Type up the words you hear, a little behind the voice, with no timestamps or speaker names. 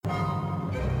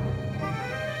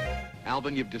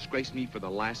Alvin, you've disgraced me for the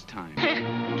last time.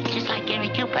 It's just like Gary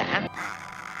Cooper, huh?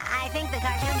 I think the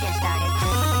cartoon just started.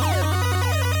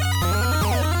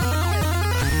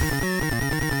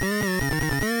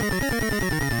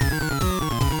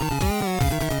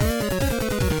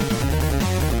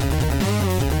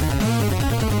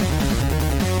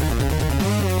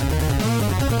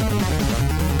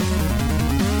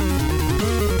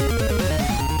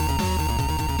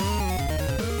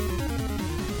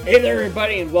 Hey there,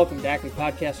 everybody, and welcome to Acme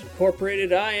Podcast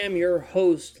Incorporated. I am your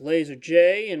host, Laser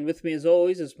J, and with me, as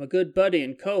always, is my good buddy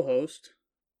and co-host.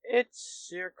 It's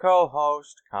your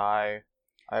co-host, Kai.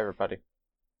 Hi, everybody.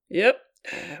 Yep,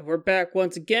 we're back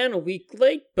once again, a week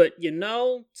late, but you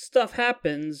know, stuff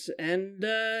happens, and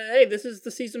hey, this is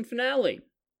the season finale.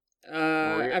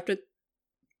 After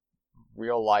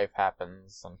real life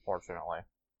happens, unfortunately.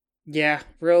 Yeah,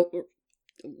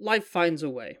 life finds a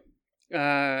way.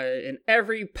 In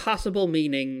every possible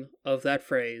meaning of that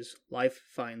phrase, life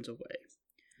finds a way.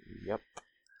 Yep.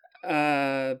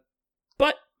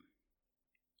 But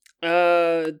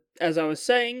as I was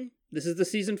saying, this is the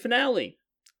season finale.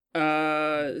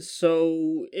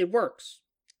 So it works.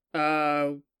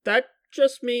 That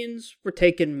just means we're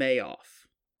taking May off.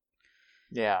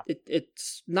 Yeah.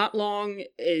 It's not long.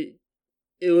 It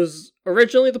was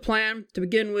originally the plan to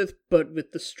begin with, but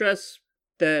with the stress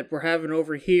that we're having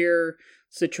over here,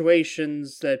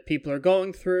 situations that people are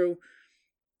going through,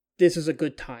 this is a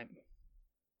good time.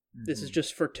 Mm-hmm. This is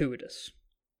just fortuitous.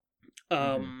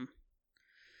 But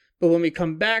when we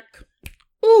come back,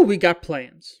 we got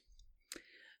plans.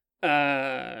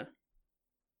 So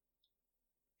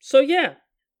yeah.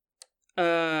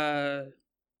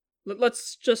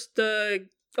 Let's just,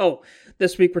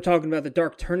 this week we're talking about the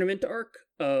Dark Tournament arc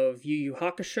of Yu Yu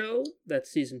Hakusho.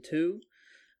 That's season 2.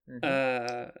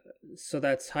 So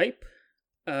that's hype.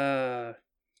 So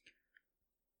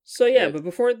yeah, but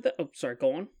before that,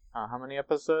 go on. How many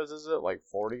episodes is it? Like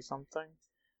 40 something?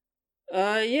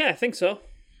 Yeah, I think so.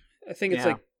 I think it's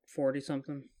like 40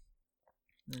 something.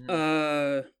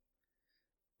 But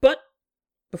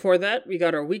before that, we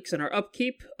got our weeks and our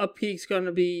upkeep. Upkeep's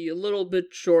gonna be a little bit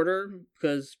shorter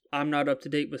because I'm not up to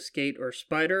date with Skate or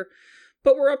Spider,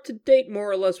 but we're up to date more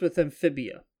or less with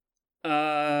Amphibia.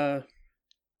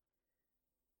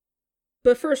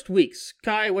 But first, weeks.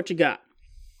 Kai, what you got?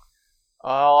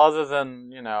 Other than,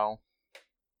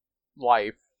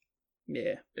 life.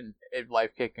 Yeah. And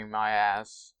life kicking my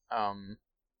ass. I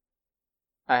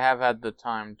have had the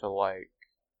time to,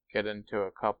 get into a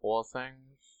couple of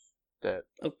things that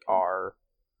are...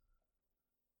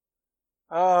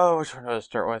 Oh, which one do I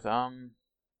start with?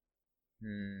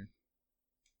 Me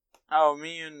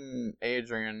and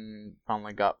Adrian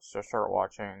finally got to start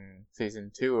watching Season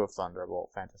 2 of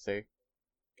Thunderbolt Fantasy.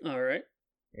 Alright.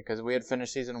 Because we had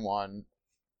finished Season 1,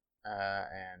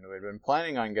 and we'd been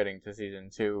planning on getting to Season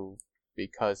 2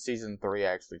 because Season 3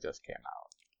 actually just came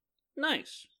out.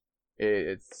 Nice.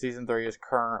 Season 3 is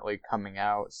currently coming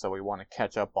out, so we want to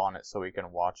catch up on it so we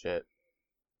can watch it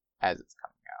as it's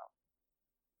coming out.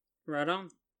 Right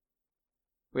on.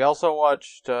 We also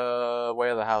watched Way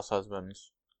of the House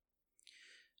Husbands.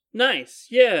 Nice,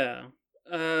 yeah.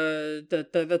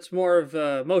 That's more of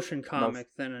a motion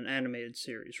comic than an animated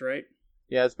series, right?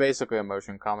 Yeah, it's basically a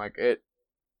motion comic.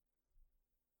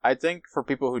 I think for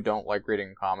people who don't like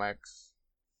reading comics,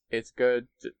 it's good.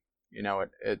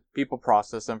 People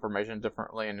process information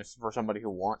differently, and it's for somebody who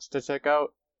wants to check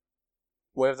out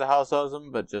Way of the House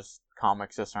Husband, but just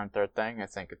comics just aren't their thing. I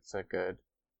think it's a good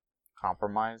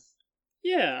compromise.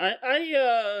 Yeah,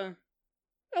 I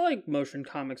like motion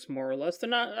comics more or less. They're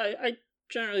not. I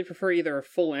generally prefer either a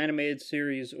full animated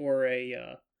series or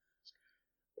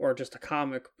or just a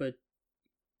comic, but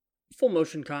full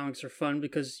motion comics are fun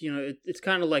because it's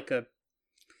kind of like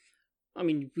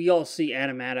we all see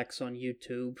animatics on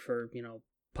YouTube for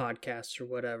podcasts or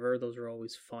whatever. Those are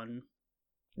always fun.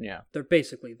 Yeah, they're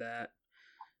basically that,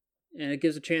 and it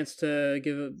gives a chance to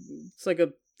it's like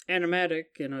a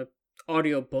animatic and a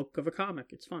audiobook of a comic.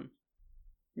 It's fun.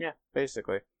 Yeah,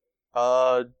 basically.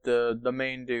 The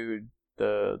main dude,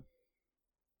 the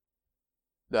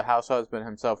house husband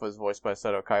himself was voiced by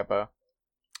Seto Kaiba.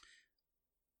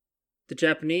 The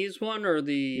Japanese one or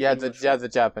the the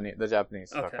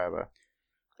Japanese Seto Kaiba.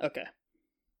 Okay.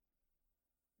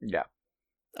 Yeah.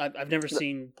 I've never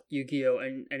seen Yu-Gi-Oh!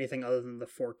 And anything other than the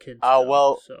 4Kids.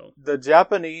 So the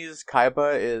Japanese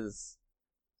Kaiba is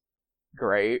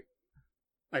great.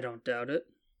 I don't doubt it.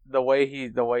 The way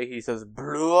he says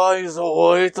 "Blue eyes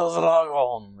white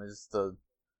dragon" is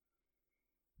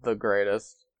the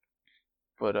greatest.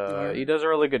 But he does a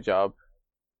really good job.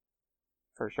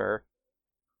 For sure.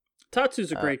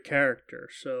 Tatsu's a great character,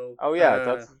 so... Oh,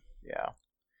 yeah, yeah.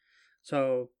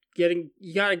 So, you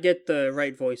gotta get the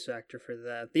right voice actor for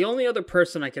that. The only other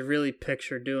person I could really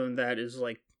picture doing that is,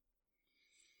 like...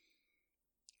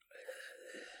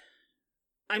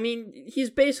 I mean, he's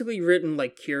basically written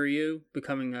like Kiryu,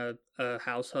 becoming a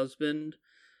house husband,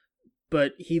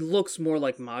 but he looks more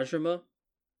like Majima.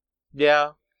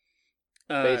 Yeah,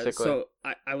 basically. So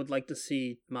I would like to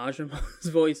see Majima's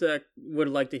voice act. Would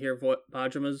like to hear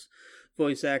Majima's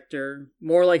voice actor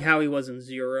more like how he was in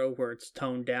Zero, where it's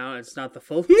toned down. It's not the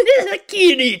full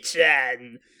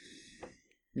Kiri-chan.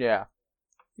 Yeah.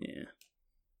 Yeah.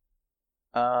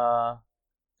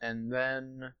 And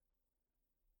then,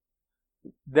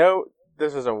 though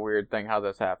this is a weird thing how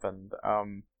this happened. I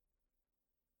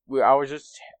was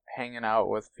just hanging out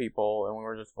with people and we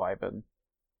were just vibing.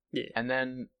 Yeah. And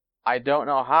then I don't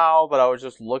know how, but I was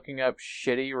just looking up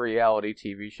shitty reality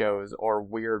TV shows or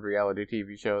weird reality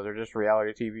TV shows or just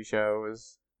reality TV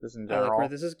shows just in general. I like where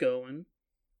this is going.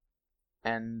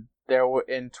 And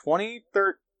in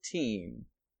 2013,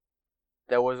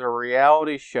 there was a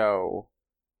reality show,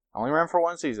 only ran for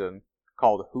one season,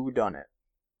 called Who Done It.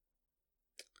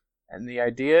 And the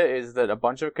idea is that a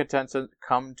bunch of contestants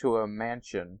come to a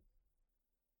mansion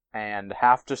and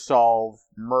have to solve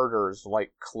murders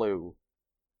like Clue.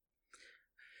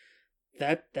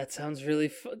 That sounds really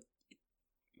fun.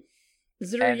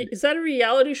 Is that a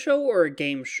reality show or a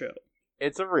game show?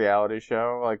 It's a reality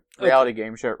show, like reality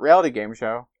game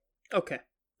show. Okay.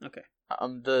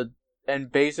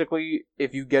 And basically,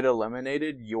 if you get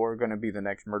eliminated, you're going to be the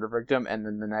next murder victim, and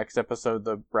then the next episode,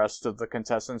 the rest of the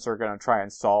contestants are going to try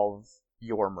and solve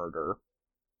your murder.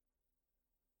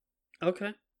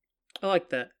 Okay. I like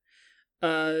that.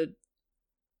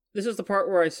 This is the part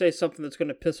where I say something that's going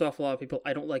to piss off a lot of people.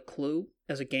 I don't like Clue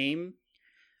as a game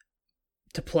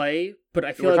to play, but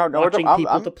I feel like watching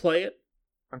people to play it.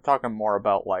 I'm talking more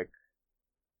about, like,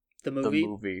 the movie. The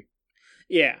movie.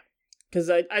 Yeah.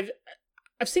 Because I've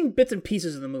seen bits and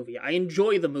pieces of the movie. I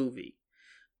enjoy the movie.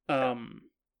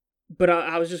 But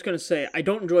I was just going to say, I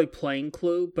don't enjoy playing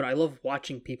Clue, but I love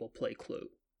watching people play Clue.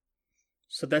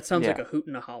 So that sounds like a hoot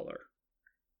and a holler.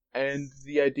 And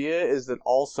the idea is that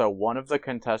also one of the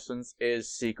contestants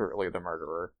is secretly the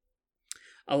murderer.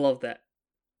 I love that.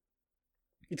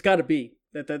 It's got to be.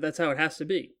 That's how it has to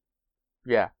be.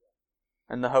 Yeah.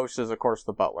 And the host is, of course,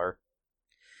 the butler.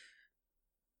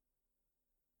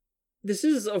 This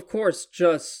is, of course,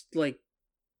 just like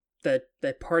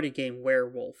that party game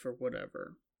Werewolf or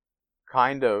whatever.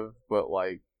 Kind of, but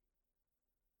like,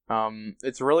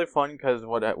 it's really fun because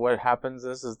what happens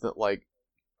is that, like,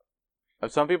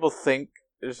 some people think,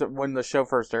 when the show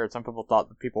first aired, some people thought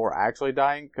that people were actually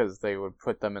dying because they would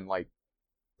put them in, like,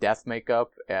 death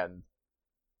makeup and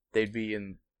they'd be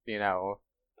in, you know...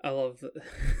 I love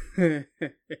that.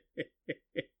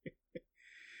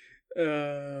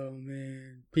 Oh,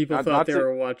 man. People thought they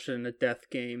were watching a death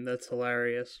game. That's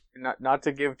hilarious. Not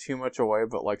to give too much away,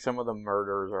 but, like, some of the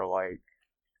murders are, like,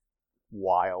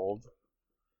 wild.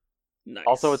 Nice.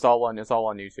 Also, it's all on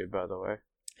YouTube, by the way.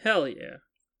 Hell yeah.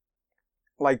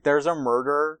 Like, there's a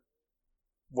murder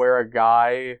where a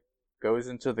guy goes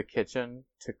into the kitchen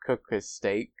to cook his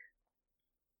steak,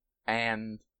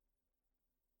 and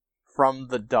from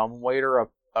the dumbwaiter,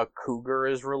 a cougar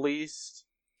is released.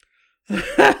 But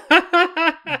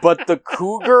the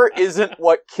cougar isn't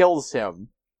what kills him.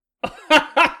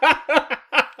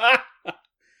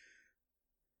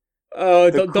 Oh,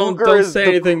 don't say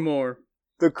anything more.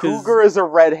 The cougar is a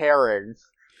red herring.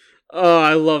 Oh,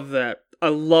 I love that.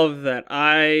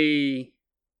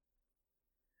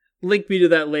 Link me to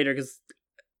that later, because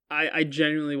I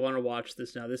genuinely want to watch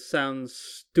this now. This sounds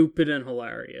stupid and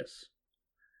hilarious.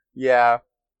 Yeah.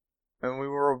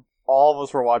 And all of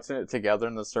us were watching it together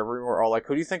in the server. We were all like,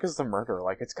 who do you think is the murderer?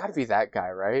 Like, it's gotta be that guy,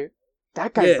 right?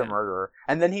 That guy's the murderer.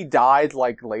 And then he died,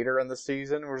 like, later in the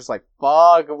season. We're just like,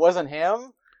 fuck, it wasn't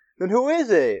him? Then who is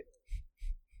it?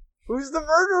 Who's the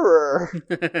murderer?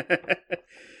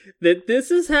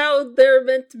 This is how they're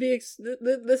meant to be.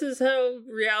 This is how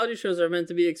reality shows are meant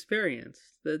to be experienced.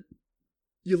 That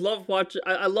you love watching.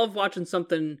 I love watching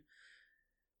something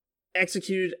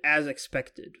executed as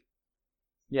expected.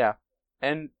 Yeah,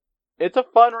 and it's a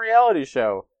fun reality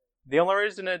show. The only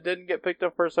reason it didn't get picked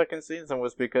up for a second season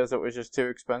was because it was just too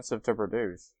expensive to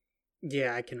produce.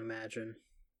 Yeah, I can imagine.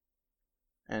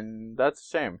 And that's a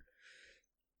shame.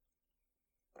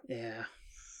 Yeah.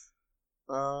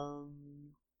 Do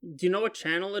you know what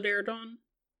channel it aired on?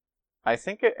 I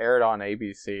think it aired on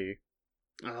ABC.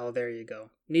 Oh, there you go.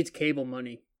 Needs cable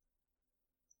money.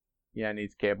 Yeah, it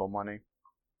needs cable money.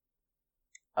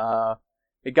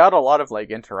 it got a lot of like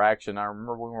interaction. I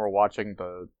remember when we were watching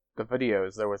the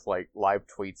videos, there was like live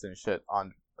tweets and shit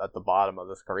on at the bottom of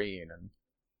the screen and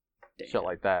shit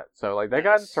like that. So like they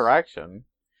got interaction.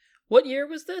 What year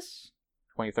was this?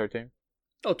 2013.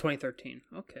 Oh, 2013.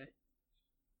 Okay.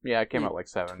 Yeah, it came out like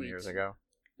 7 tweets. years ago.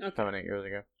 Okay. 7-8 years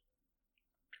ago.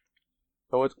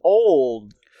 So it's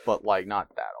old, but like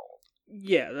not that old.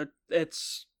 Yeah,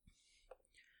 it's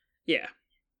yeah.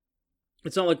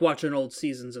 It's not like watching old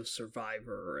seasons of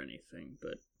Survivor or anything,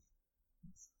 but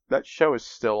That show is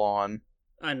still on.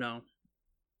 I know.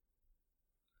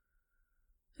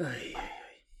 There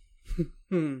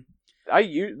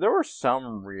were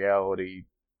some reality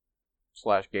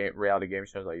game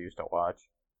shows I used to watch.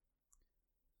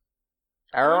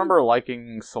 I remember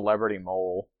liking Celebrity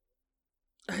Mole.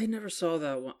 I never saw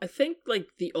that one. I think like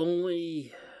the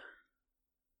only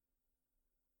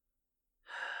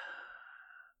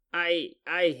I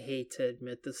hate to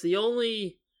admit this. The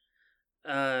only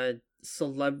not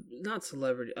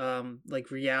celebrity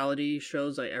like reality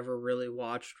shows I ever really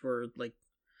watched were like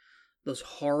those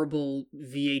horrible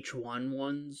VH1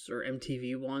 ones or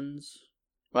MTV ones.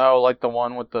 Oh, like the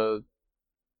one with the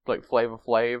like Flava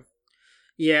Flav.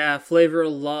 Yeah, Flavor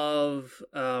of Love.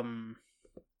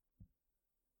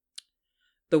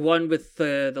 The one with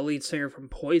the lead singer from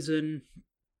Poison.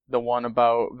 The one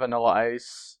about Vanilla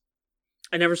Ice.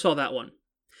 I never saw that one.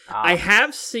 I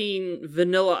have seen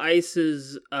Vanilla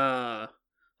Ice's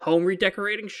home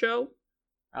redecorating show.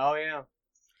 Oh yeah.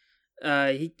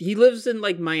 He lives in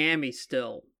like Miami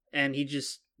still, and he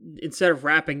just instead of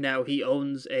rapping now, he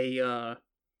owns a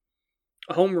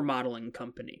home remodeling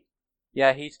company.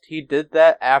 Yeah, he did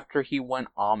that after he went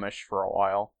Amish for a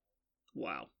while.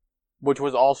 Wow. Which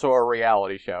was also a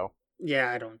reality show.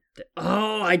 Yeah, I don't.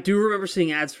 I do remember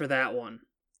seeing ads for that one.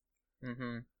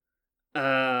 Mm-hmm.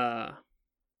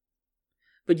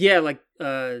 But yeah, like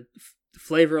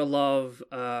Flavor of Love,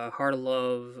 Heart of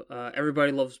Love,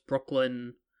 Everybody Loves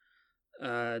Brooklyn.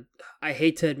 I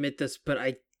hate to admit this, but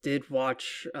I did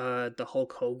watch the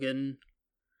Hulk Hogan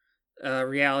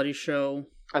reality show.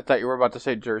 I thought you were about to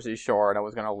say Jersey Shore, and I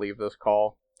was going to leave this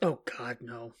call. Oh God,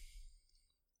 no.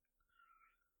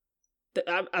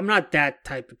 I'm not that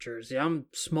type of Jersey. I'm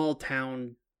small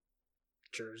town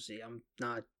Jersey. I'm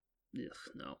not.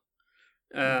 No.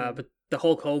 But the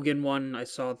Hulk Hogan one, I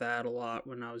saw that a lot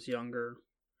when I was younger.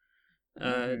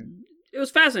 It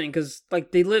was fascinating because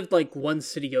like they lived like one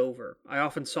city over. I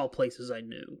often saw places I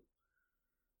knew.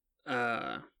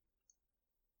 Remember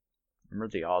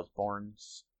the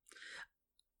Osbournes?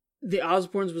 The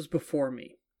Osbournes was before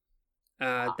me.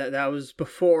 That was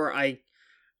before I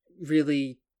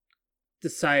really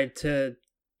decided to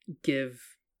give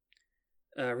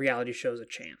reality shows a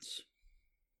chance.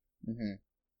 Mm-hmm.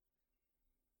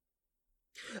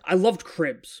 I loved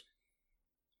Cribs.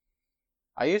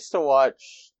 I used to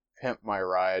watch Pimp My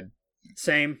Ride.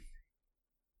 Same.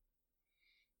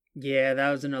 Yeah,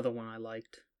 that was another one I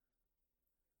liked.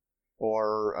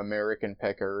 Or American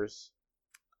Pickers.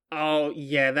 Oh,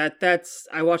 yeah, that's...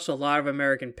 I watched a lot of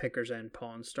American Pickers and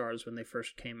Pawn Stars when they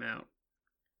first came out.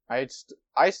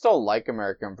 I still like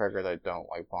American Pickers, I don't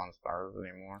like Pawn Stars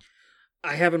anymore.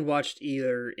 I haven't watched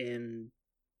either in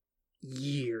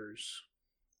years.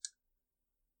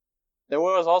 There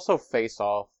was also Face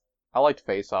Off. I liked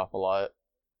Face Off a lot.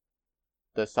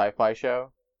 The sci-fi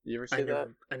show. Did you ever see that?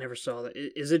 I never saw that.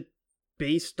 Is it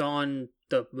based on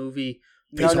the movie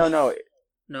No.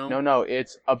 No?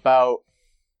 It's about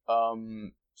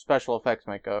special effects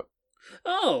makeup.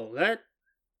 Oh,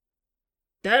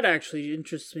 that actually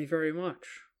interests me very much.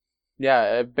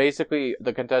 Yeah, basically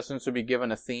the contestants would be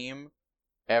given a theme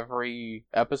every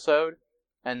episode,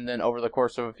 and then over the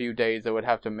course of a few days they would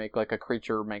have to make like a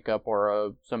creature makeup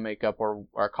or some makeup or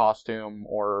a costume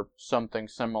or something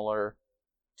similar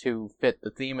to fit the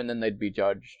theme, and then they'd be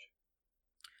judged.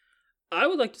 I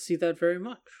would like to see that very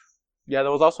much. Yeah,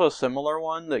 there was also a similar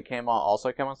one that came on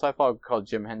Sci-Fi called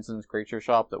Jim Henson's Creature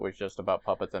Shop that was just about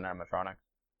puppets and animatronics.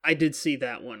 I did see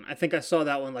that one. I think I saw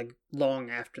that one like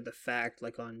long after the fact,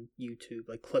 like on YouTube,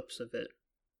 like clips of it.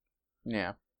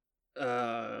 Yeah.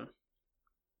 I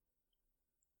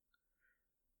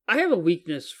have a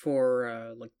weakness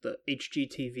for like the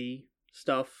HGTV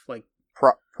stuff. Like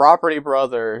Property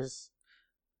Brothers.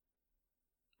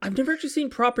 I've never actually seen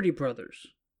Property Brothers.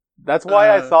 That's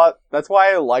why that's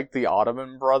why I liked the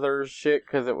Ottoman Brothers shit,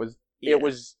 because it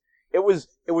was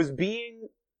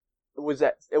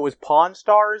Pawn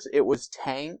Stars, it was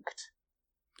Tanked,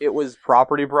 it was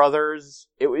Property Brothers,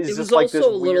 it was just like this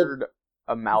weird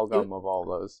amalgam of all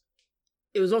those.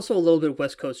 It was also a little bit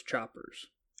West Coast Choppers.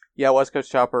 Yeah, West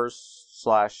Coast Choppers,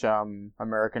 slash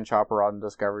American Chopper on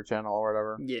Discovery Channel or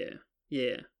whatever.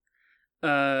 Yeah.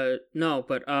 No,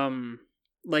 but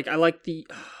like I like the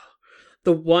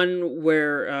one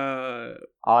where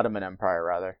Ottoman Empire,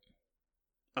 rather.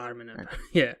 Ottoman Empire.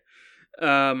 Yeah.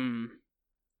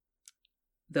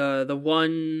 The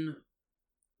one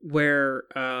where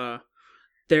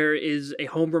there is a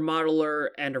home remodeler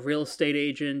and a real estate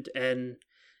agent, and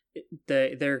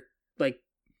they're like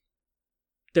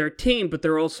they're a team, but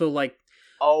they're also like,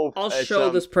 I'll show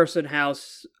this person a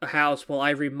house while I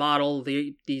remodel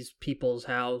these people's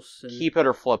house. And Keep It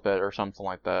or Flip It or something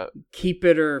like that. Keep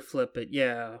It or Flip It,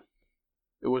 yeah.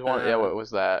 It was one. Yeah, it was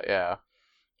that. Yeah.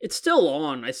 It's still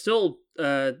on. I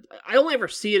only ever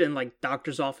see it in like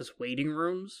doctor's office waiting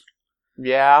rooms.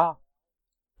 Yeah.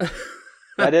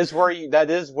 that is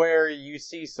where you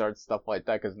see such stuff like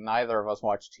that, because neither of us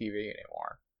watch TV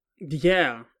anymore.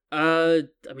 Yeah. I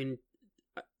mean,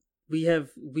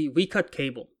 we cut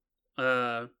cable.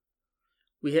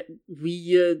 We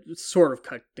sort of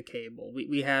cut the cable.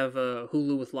 We have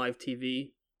Hulu with live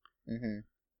TV. Mm-hmm.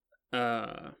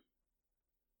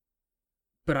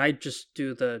 But I just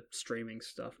do the streaming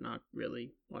stuff, not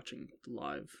really watching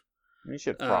live. You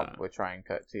should probably try and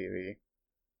cut TV.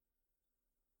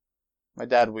 My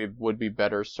dad would be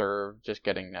better served just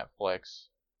getting Netflix.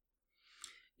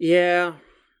 Yeah.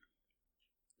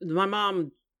 My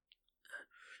mom,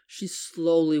 she's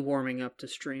slowly warming up to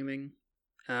streaming,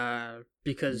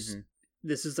 because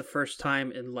this is the first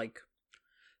time in like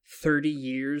 30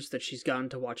 years that she's gotten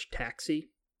to watch Taxi.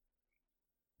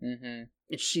 Mm-hmm.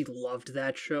 And she loved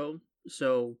that show.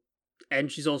 So,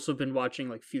 and she's also been watching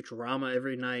like Futurama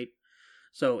every night.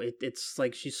 So it's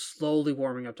like she's slowly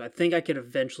warming up to. I think I could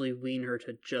eventually wean her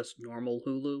to just normal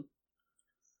Hulu.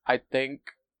 I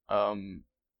think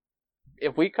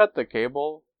if we cut the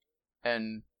cable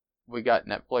and we got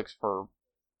Netflix for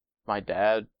my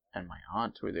dad and my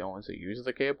aunt, who are the only ones who use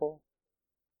the cable,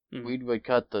 we would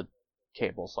cut the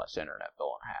cable / internet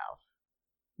bill in half.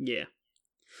 Yeah.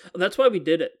 Well, that's why we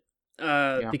did it.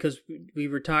 Because we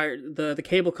retired the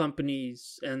cable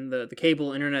companies and the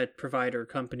cable internet provider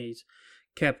companies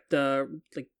kept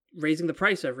like raising the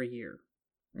price every year.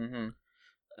 Mm-hmm.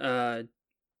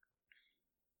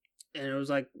 And it was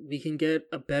like, we can get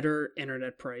a better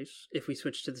internet price if we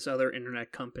switch to this other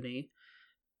internet company,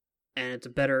 and it's a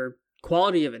better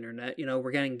quality of internet. You know,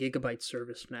 we're getting gigabyte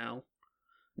service now.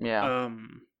 Yeah.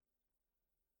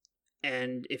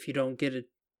 And if you don't get it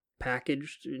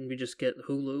packaged and we just get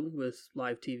Hulu with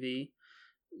live TV,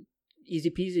 easy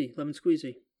peasy, lemon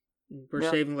squeezy. We're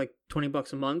saving like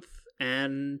 $20 a month,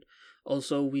 and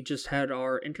also we just had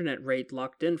our internet rate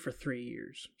locked in for 3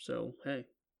 years. So hey,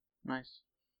 nice.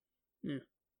 Yeah.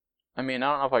 I mean, I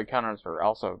don't know if I count it as I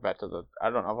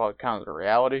don't know if I would count it as a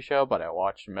reality show, but I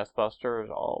watch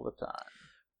Mythbusters all the time.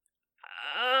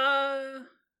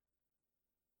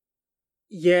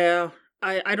 Yeah,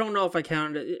 I don't know if I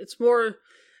counted it. It's more.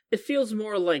 It feels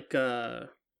more like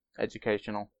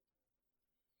educational.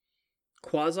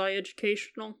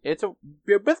 Quasi-educational?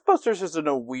 Mythbusters is in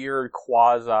a weird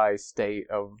quasi state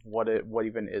of what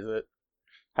even is it?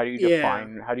 How do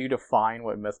you define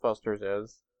what Mythbusters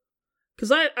is?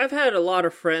 Because I've had a lot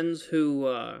of friends who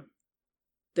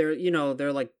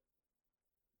they're like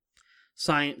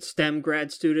science STEM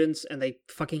grad students, and they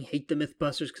fucking hate the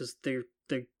Mythbusters because they're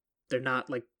not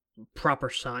like proper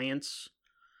science.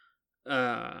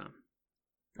 I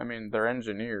mean, they're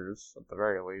engineers at the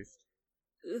very least.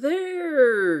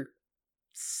 They're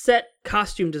set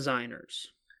costume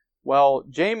designers. Well,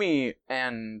 Jamie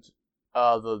and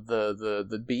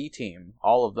the B team,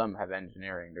 all of them have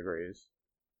engineering degrees.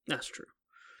 That's true,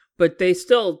 but they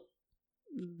still,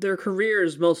 their career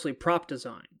is mostly prop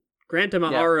design. Grant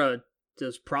Imahara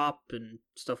does prop and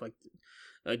stuff like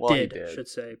that. He did. I should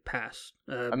say, past.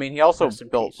 I mean, he also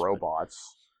built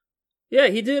robots. Yeah,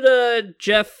 he did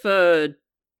Jeff the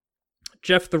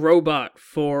Robot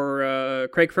for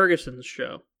Craig Ferguson's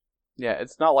show. Yeah,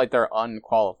 it's not like they're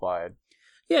unqualified.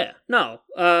 Yeah, no.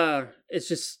 It's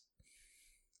just,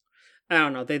 I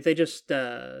don't know. They just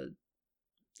this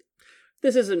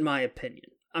isn't my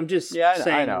opinion. I'm just saying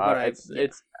I know. what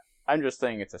I'm just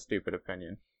saying it's a stupid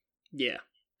opinion. Yeah.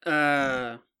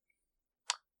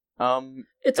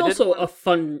 It's also a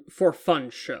fun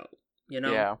show, you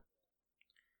know? Yeah.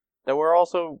 There were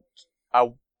also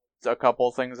a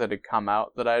couple things that had come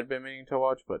out that I had been meaning to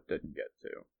watch, but didn't get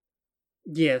to.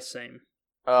 Yeah, same.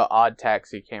 Odd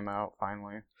Taxi came out,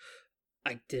 finally.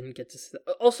 I didn't get to see that.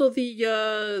 Also,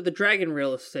 the Dragon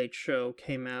Real Estate show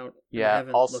came out. Yeah,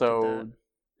 also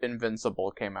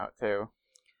Invincible came out, too.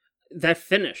 That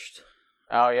finished.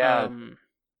 Oh, yeah.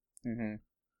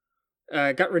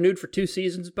 Got renewed for 2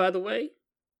 seasons, by the way.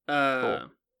 Cool.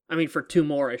 I mean, for 2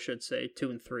 more, I should say,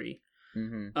 2 and 3.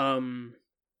 Mm-hmm.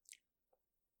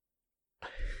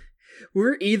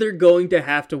 We're either going to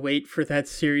have to wait for that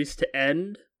series to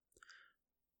end,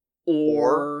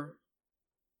 or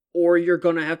you're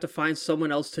going to have to find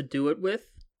someone else to do it with.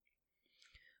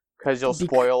 Because you'll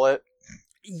spoil it.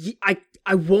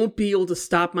 I won't be able to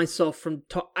stop myself from...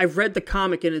 I've read the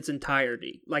comic in its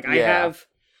entirety. Like, I Yeah. have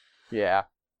Yeah.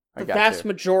 the vast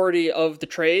majority of the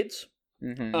trades.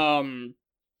 Mm-hmm.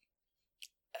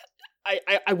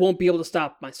 I won't be able to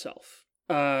stop myself.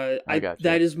 I got you.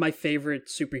 That is my favorite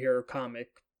superhero comic,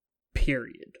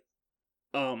 period.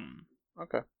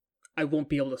 Okay. I won't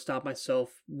be able to stop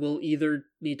myself. We'll either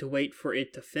need to wait for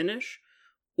it to finish,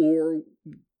 or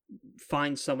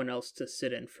find someone else to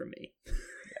sit in for me.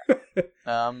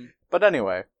 But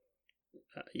anyway,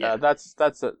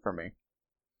 that's it for me.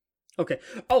 Okay.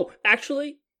 Oh,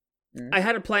 actually, Mhm. I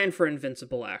had a plan for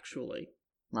Invincible, actually.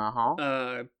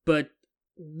 Uh-huh. But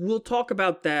we'll talk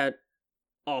about that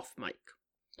off mic.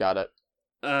 Got it.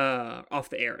 Off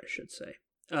the air, I should say.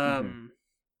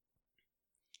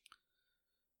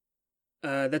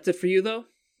 That's it for you, though?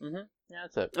 Mm-hmm. Yeah,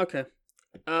 that's it. Okay.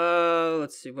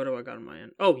 Let's see, what do I got on my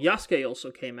end? Oh, Yasuke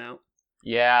also came out.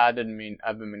 Yeah, I've been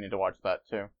meaning to watch that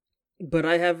too. But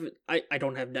I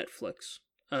don't have Netflix.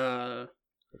 It's on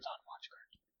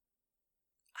WatchGuard.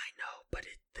 I know, but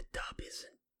the dub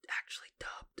isn't actually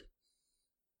dubbed.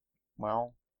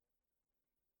 Well.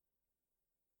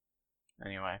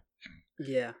 Anyway.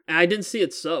 Yeah, and I didn't see it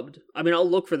subbed. I mean, I'll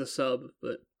look for the sub,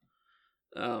 but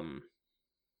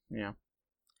Yeah.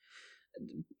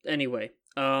 Anyway,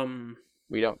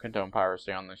 We don't condone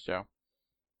piracy on this show.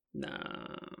 no,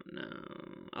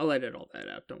 I'll edit all that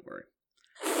out. Don't worry.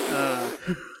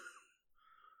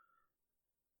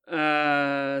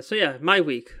 So yeah, my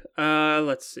week.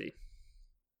 Let's see.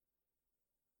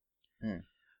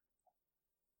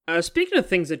 Speaking of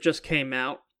things that just came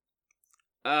out,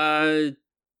 Bird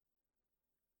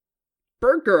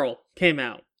Girl came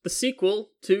out, the sequel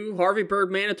to Harvey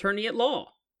Birdman, Attorney at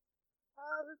Law.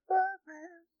 Harvey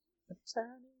Birdman,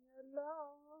 Attorney at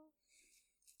Law.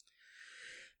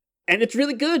 And it's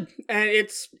really good. And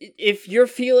it's, if you're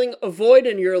feeling a void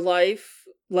in your life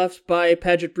left by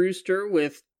Paget Brewster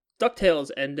with DuckTales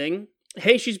ending,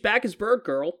 hey, she's back as Bird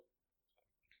Girl.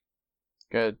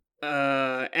 Good.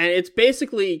 And it's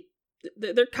basically,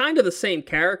 they're kind of the same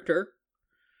character,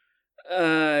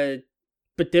 but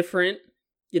different,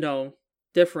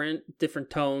 different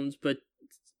tones, but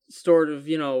sort of,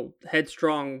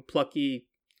 headstrong, plucky,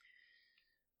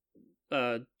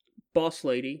 boss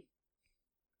lady.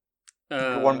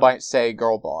 One might say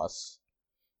girl boss.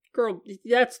 Girl,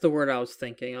 that's the word I was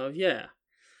thinking of, yeah.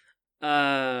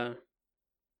 I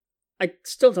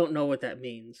still don't know what that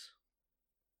means.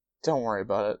 Don't worry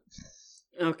about it.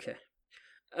 Okay.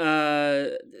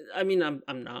 I mean,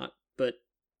 I'm not, but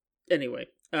anyway.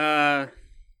 Yeah,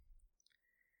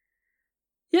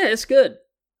 it's good.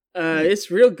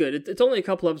 It's real good. It's only a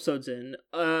couple episodes in.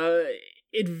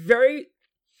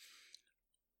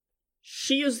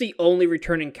 She is the only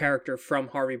returning character from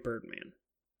Harvey Birdman.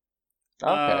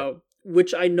 Okay.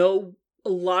 Which I know a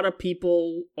lot of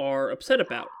people are upset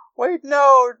about. Wait,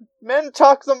 no!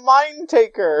 Mentok the Mind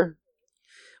Taker!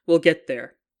 We'll get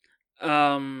there.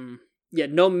 Yeah,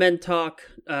 no Mentok,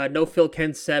 no Phil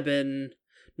Kensebin,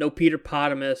 no Peter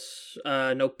Potamus,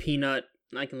 no Peanut.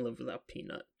 I can live without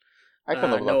Peanut. I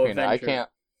can live without no Peanut. Avenger.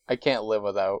 I can't live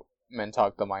without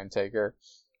Mentok the Mind Taker.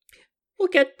 We'll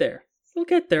get there.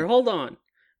 Hold on.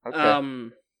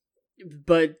 Okay.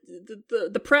 But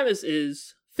the premise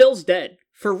is Phil's dead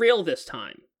for real this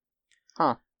time.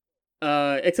 Huh.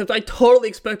 Except I totally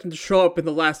expect him to show up in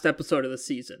the last episode of the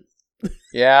season.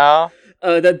 Yeah.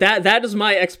 That is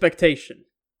my expectation.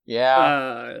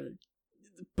 Yeah.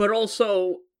 But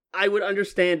also, I would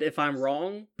understand if I'm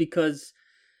wrong, because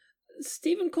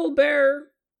Stephen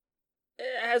Colbert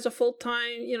has a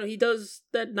full-time, he does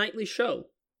that nightly show.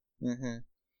 Mm-hmm.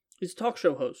 He's a talk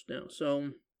show host now,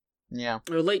 so... Yeah.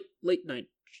 Or late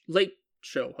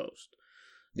show host.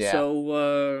 Yeah.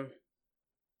 So,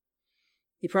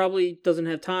 he probably doesn't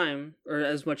have time, or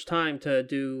as much time to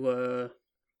do,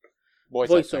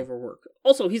 voiceover work.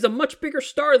 Also, he's a much bigger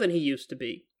star than he used to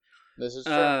be. This is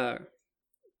true.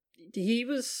 He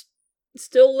was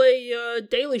still a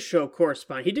Daily Show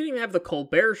correspondent. He didn't even have the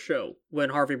Colbert Show when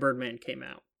Harvey Birdman came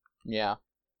out. Yeah.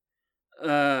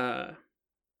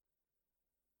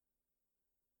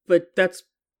 But that's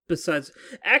besides...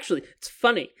 Actually, it's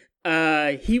funny.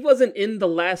 He wasn't in the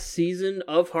last season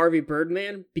of Harvey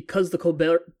Birdman because the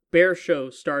Colbert Show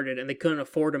started and they couldn't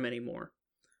afford him anymore.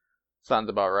 Sounds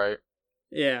about right.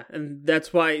 Yeah, and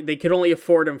that's why they could only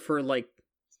afford him for, like,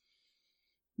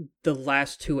 the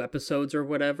last 2 episodes or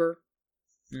whatever.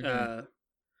 Mm-hmm.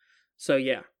 So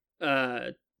yeah.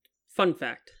 Fun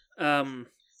fact.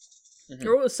 Mm-hmm.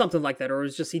 Or it was something like that, or it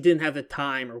was just he didn't have the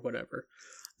time or whatever.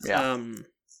 Yeah.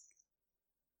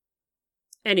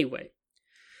 Anyway.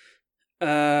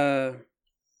 But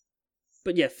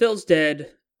yeah, Phil's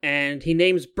dead, and he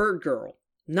names Bird Girl.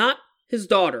 Not his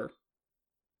daughter.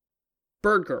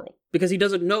 Bird Girl. Because he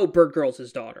doesn't know Bird Girl's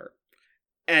his daughter.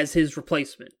 As his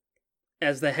replacement.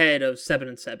 As the head of 7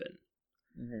 and 7.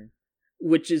 Mm-hmm.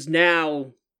 Which is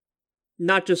now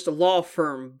not just a law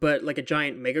firm, but like a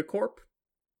giant megacorp.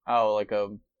 Oh, like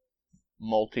a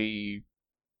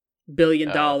multi-billion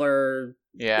dollar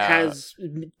yeah,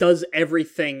 does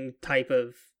everything type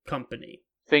of company.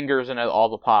 Fingers in all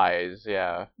the pies,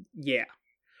 yeah. Yeah.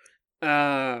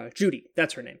 Judy,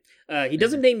 that's her name. He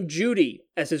doesn't name Judy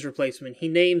as his replacement. He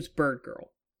names Bird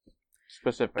Girl.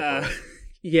 Specifically.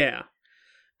 Yeah.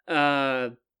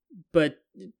 But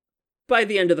by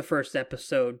the end of the first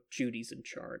episode, Judy's in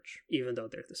charge, even though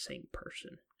they're the same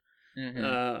person.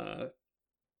 Mm-hmm.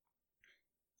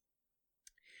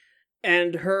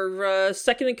 And her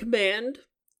second in command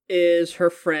is her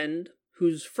friend,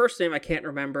 whose first name I can't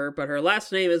remember, but her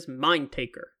last name is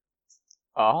Mindtaker.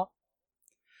 Uh-huh.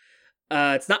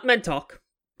 It's not Mentalk,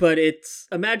 but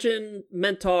imagine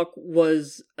Mentalk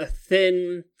was a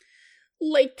thin,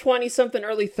 late 20-something,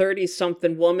 early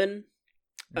 30-something woman,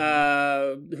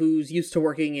 who's used to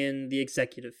working in the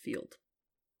executive field.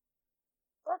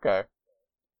 Okay.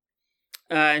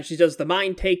 And she does the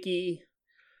mind takey,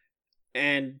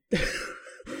 and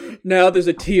now there's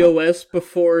a TOS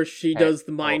before she does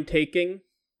the mind taking.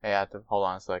 Hey, I have to hold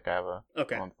on a sec. I have a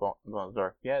okay on the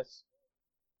door. Yes.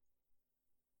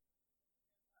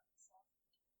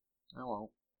 I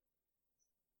won't.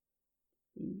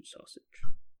 Ooh, sausage.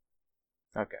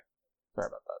 Okay. Sorry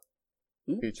about that.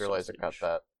 Ooh, Future sausage. laser cut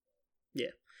that.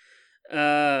 Yeah.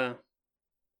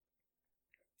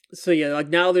 So yeah, like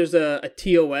now there's a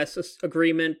TOS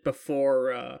agreement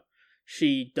before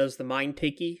she does the mind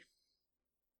takey.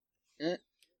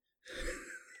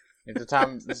 It's a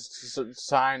time to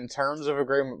sign terms of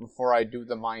agreement before I do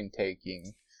the mind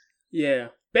taking. Yeah,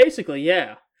 basically,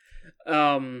 yeah.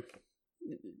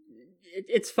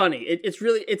 It's funny.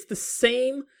 It's the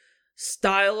same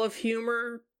style of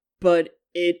humor, but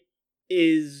it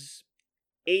is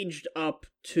aged up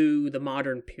to the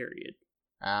modern period.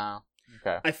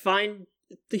 Okay. I find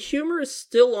the humor is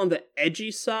still on the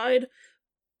edgy side,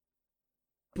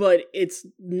 but it's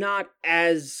not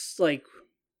as, like,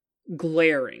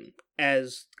 glaring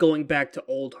as going back to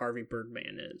old Harvey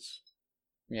Birdman is.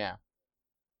 Yeah.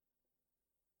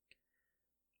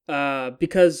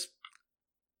 Because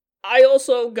I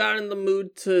also got in the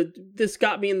mood this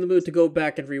got me in the mood to go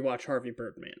back and rewatch Harvey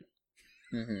Birdman.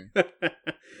 Mm-hmm.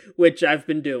 Which I've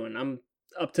been doing. I'm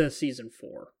up to season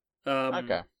 4.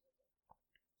 Okay.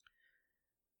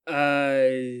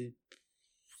 There's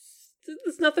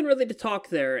nothing really to talk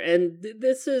there, and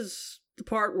this is the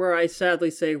part where I sadly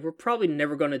say we're probably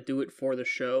never going to do it for the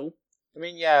show. I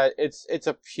mean, yeah, it's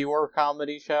a pure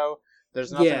comedy show.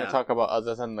 There's nothing to talk about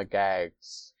other than the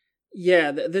gags.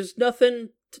 Yeah, there's nothing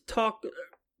to talk.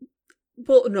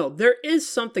 Well, no, there is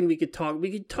something we could talk.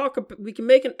 We can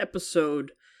make an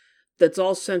episode that's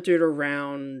all centered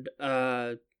around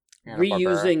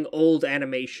reusing old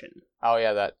animation. Oh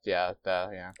yeah, yeah.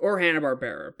 Or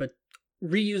Hanna-Barbera, but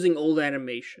reusing old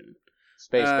animation.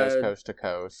 Space Ghost Coast to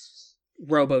Coast.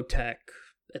 Robotech,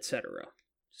 etc.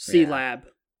 C-Lab.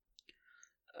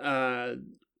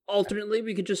 Ultimately,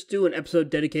 we could just do an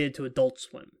episode dedicated to Adult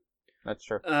Swim. That's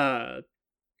true.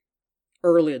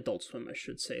 Early Adult Swim, I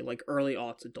should say. Like, early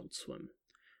aughts Adult Swim.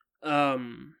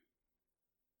 But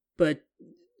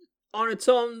on its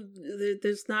own,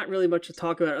 there's not really much to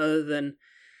talk about other than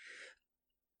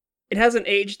it hasn't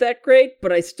aged that great,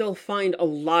 but I still find a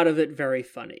lot of it very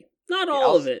funny. Not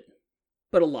all of it,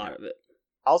 but a lot of it.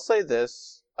 I'll say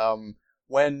this.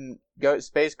 When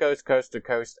Space Ghost Coast to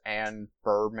Coast and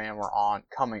Birdman were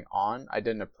coming on, I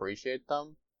didn't appreciate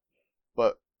them.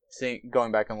 But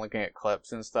going back and looking at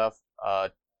clips and stuff,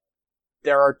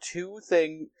 there are two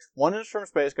things. One is from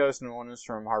Space Ghost and one is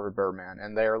from Harvey Birdman,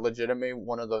 and they are legitimately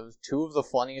two of the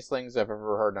funniest things I've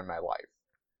ever heard in my life.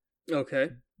 Okay.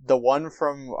 The one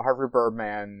from Harvey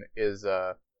Birdman is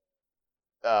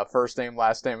first name,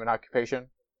 last name, and occupation.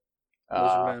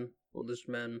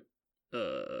 Lizardman.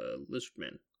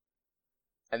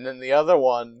 And then the other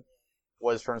one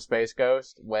was from Space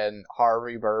Ghost when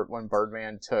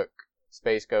Birdman took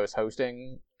Space Ghost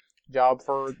hosting job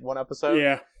for one episode.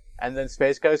 Yeah. And then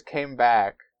Space Ghost came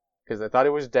back because they thought he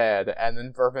was dead, and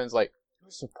then Birdman's like,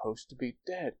 "You're supposed to be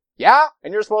dead." Yeah?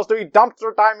 And you're supposed to be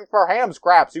dumpster diving for ham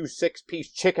scraps, you 6-piece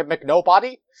chicken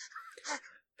McNobody?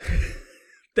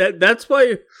 That's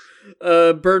why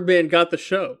Birdman got the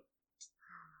show.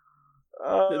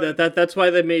 That's why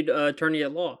they made Attorney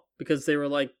at Law, because they were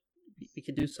like, we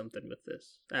could do something with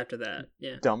this after that.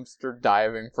 Yeah. Dumpster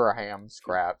diving for ham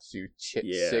scraps, you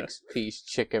Yeah. 6-piece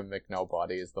chicken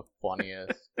McNobody is the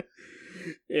funniest.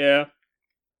 Yeah.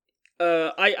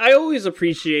 I always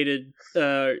appreciated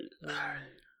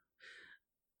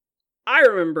I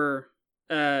remember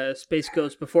Space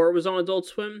Ghost before it was on Adult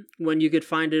Swim, when you could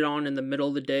find it on in the middle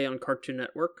of the day on Cartoon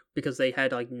Network, because they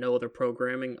had like no other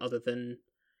programming other than...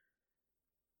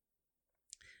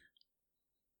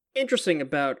 Interesting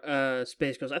about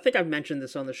Space Ghost, I think I've mentioned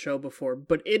this on the show before,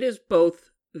 but it is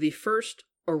both the first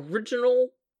original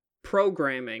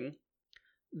programming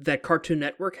that Cartoon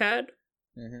Network had,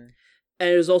 Mm-hmm. and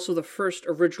it is also the first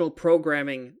original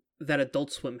programming that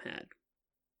Adult Swim had.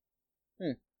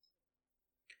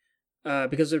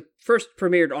 Because it first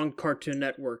premiered on Cartoon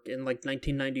Network in like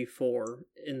 1994,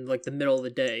 in like the middle of the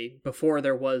day, before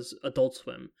there was Adult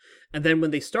Swim. And then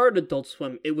when they started Adult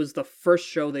Swim, it was the first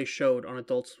show they showed on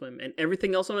Adult Swim, and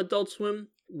everything else on Adult Swim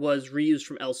was reused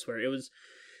from elsewhere. It was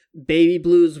Baby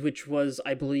Blues, which was,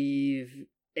 I believe,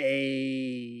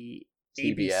 a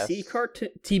TBS? ABC cartoon.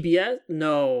 TBS?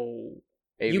 No.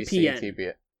 ABC, UPN.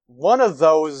 TBS. One of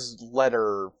those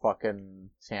letter fucking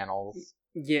channels.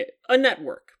 Yeah, a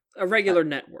network. A regular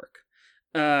network.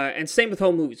 And same with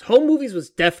Home Movies. Home Movies was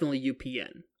definitely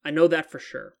UPN. I know that for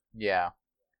sure. Yeah.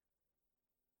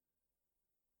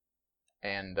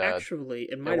 And Actually,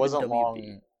 it might it have wasn't been WB.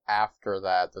 long after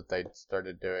that they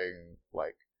started doing,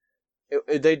 like...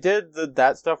 they did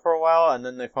that stuff for a while, and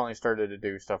then they finally started to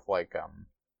do stuff like,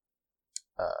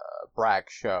 Brak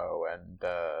Show, and,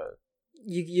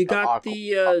 You got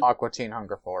the Aqua Teen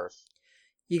Hunger Force.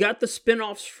 You got the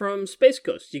spin-offs from Space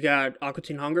Ghost. You got Aqua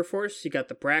Teen Hunger Force, you got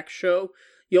the Brak Show,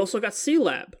 you also got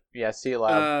C-Lab. Yeah,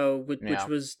 C-Lab. Which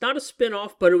was not a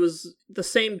spin-off, but it was the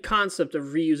same concept of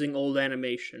reusing old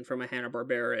animation from a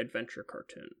Hanna-Barbera adventure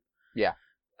cartoon. Yeah.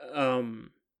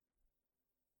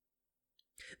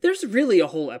 There's really a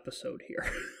whole episode here.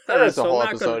 There is a so whole I'm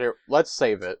not episode here. Let's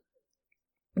save it.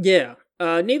 Yeah.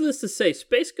 Needless to say,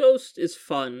 Space Ghost is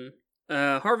fun.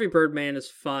 Harvey Birdman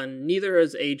is fun. Neither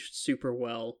has aged super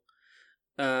well.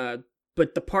 But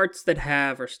the parts that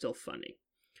have are still funny.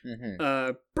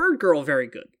 Mm-hmm. Bird Girl, very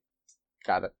good.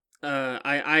 Got it.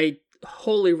 I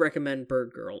wholly recommend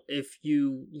Bird Girl if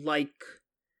you like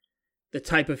the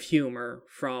type of humor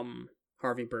from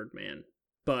Harvey Birdman,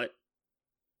 but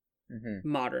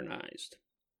modernized.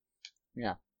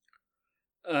 Yeah.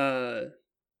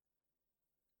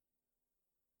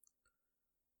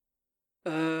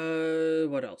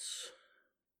 What else?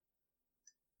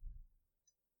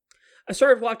 I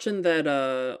started watching that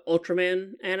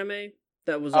Ultraman anime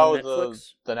that was on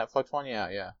Netflix. The Netflix one?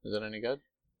 Yeah. Is it any good?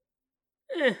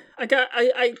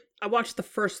 I watched the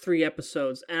first 3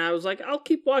 episodes and I was like, I'll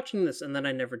keep watching this, and then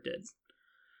I never did.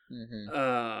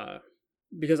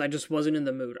 Because I just wasn't in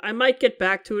the mood. I might get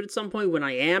back to it at some point when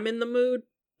I am in the mood,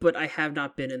 but I have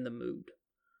not been in the mood.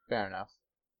 Fair enough.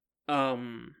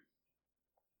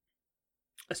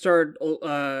 I started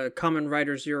Kamen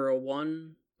Rider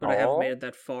 01, but I haven't made it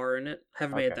that far in it.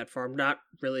 Made it that far. I'm not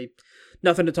really...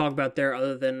 Nothing to talk about there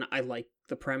other than I like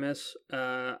the premise.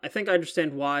 I think I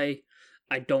understand why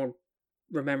I don't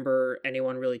remember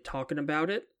anyone really talking about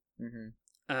it.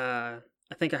 I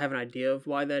think I have an idea of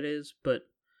why that is, but...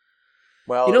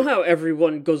 Well, you know how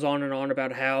everyone goes on and on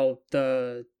about how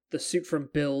the suit from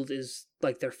Build is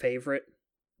like their favorite?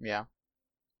 Yeah.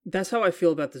 That's how I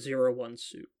feel about the 01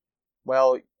 suit.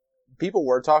 Well, people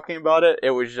were talking about it.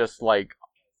 It was just, like,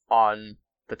 on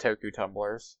the Toku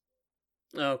tumblers.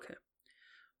 Okay.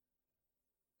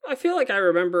 I feel like I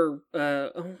remember,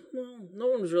 no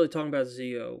one was really talking about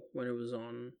Zeo when it was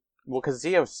on... Well, because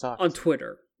Zeo sucked. On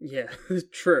Twitter. Yeah,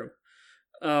 true.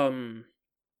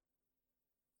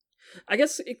 I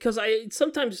guess because I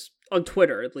sometimes, on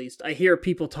Twitter at least, I hear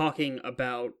people talking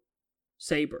about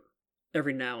Saber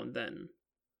every now and then.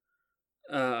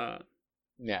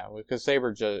 Yeah, because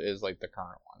Saber is like the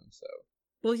current one, so...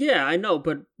 Well, yeah, I know,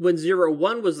 but when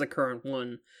 01 was the current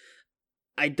one,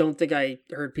 I don't think I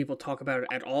heard people talk about it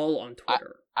at all on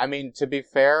Twitter. I mean, to be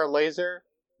fair, Laser,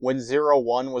 when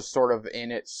 01 was sort of in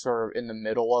the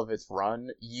middle of its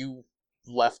run, you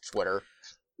left Twitter.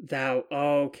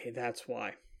 Okay, that's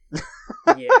why.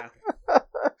 Yeah.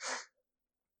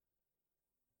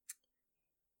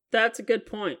 That's a good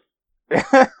point.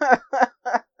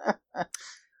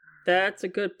 That's a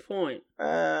good point.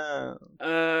 Uh,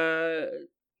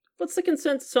 What's the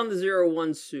consensus on the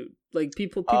 01 suit? Like,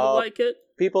 people like it?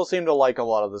 people seem to like a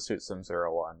lot of the Suit Sim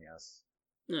 01, yes.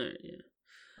 Alright, yeah.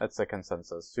 That's the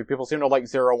consensus. So people seem to like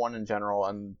 01 in general,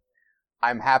 and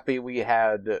I'm happy we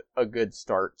had a good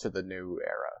start to the new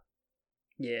era.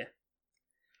 Yeah.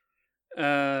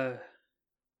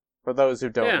 For those who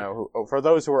don't know, for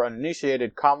those who are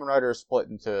uninitiated, Kamen Rider is split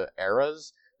into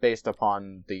eras based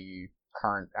upon the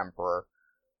current emperor.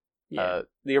 Yeah.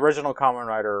 The original Kamen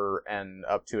Rider and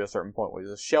up to a certain point was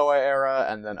the Showa era,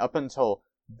 and then up until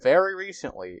very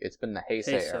recently, it's been the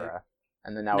Heisei era.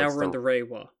 And then now we're in the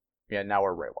Reiwa. Yeah, now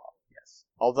we're Reiwa, yes.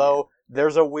 Although,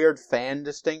 there's a weird fan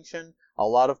distinction. A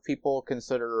lot of people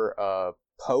consider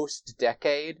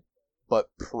post-decade, but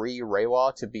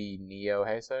pre-Reiwa to be Neo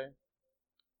Heisei.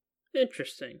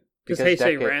 Interesting. Because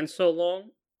Heisei ran so long?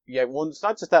 Yeah, well, it's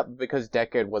not just that, but because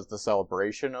Decade was the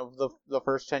celebration of the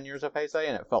first 10 years of Heisei,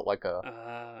 and it felt like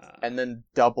and then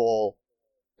Double...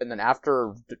 And then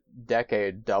after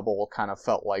Decade, Double kind of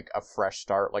felt like a fresh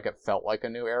start, like it felt like a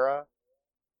new era.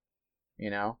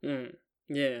 You know?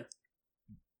 Yeah.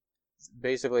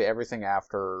 Basically everything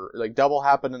after, like, Double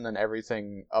happened, and then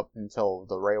everything up until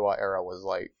the Reiwa era was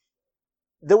like...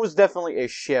 There was definitely a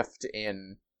shift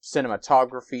in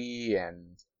cinematography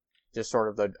and just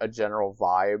sort of a general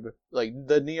vibe. Like,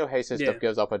 the Neo Heisei stuff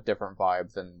gives up a different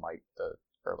vibe than, like, the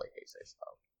early Heisei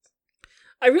stuff.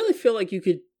 I really feel like you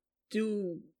could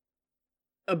do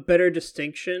a better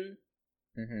distinction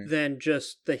than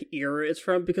just the era it's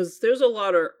from, because there's a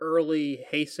lot of early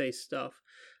Heisei stuff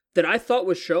that I thought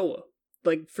was Showa.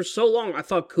 Like, for so long, I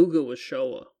thought Kuga was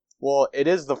Showa. Well, it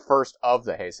is the first of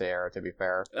the Heisei era, to be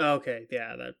fair. Okay,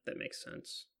 yeah, that makes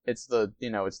sense. It's the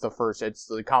first,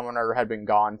 the Kamen Rider had been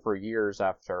gone for years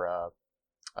after,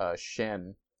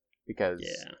 Shin, because,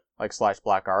 like, /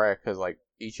 Black RX, because, like,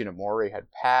 Ichinomori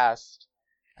had passed,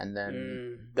 and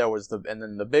then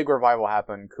the big revival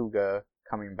happened, Kuga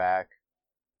coming back,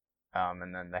 and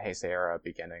then the Heisei era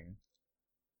beginning,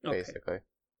 basically.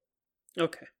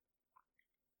 Okay.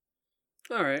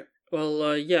 Alright. Well,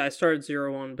 I started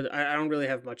 01, but I don't really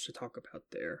have much to talk about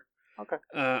there. Okay.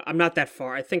 I'm not that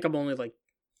far. I think I'm only, like...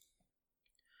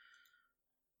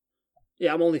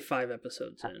 Yeah, I'm only 5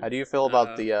 episodes in. How do you feel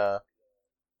about the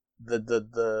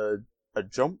a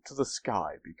jump to the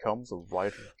sky becomes a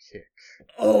rider kick?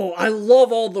 Oh, I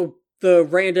love all the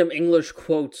random English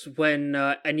quotes when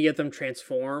any of them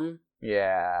transform.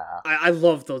 Yeah. I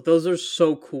love those. Those are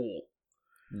so cool.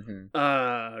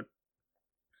 Mm-hmm.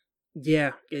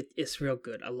 Yeah, it's real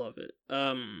good. I love it.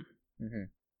 Mm-hmm.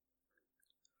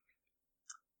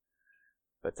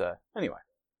 But, anyway.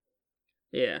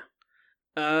 Yeah.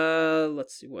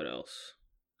 Let's see what else.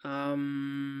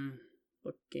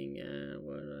 Looking at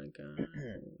what I got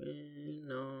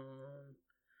going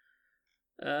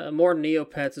on. More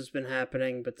Neopets has been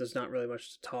happening, but there's not really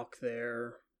much to talk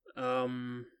there.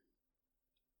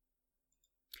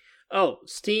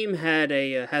 Steam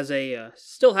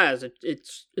still has it.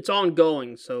 It's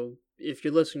ongoing. So if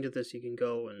you're listening to this, you can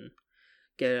go and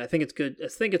get it. I think it's good. I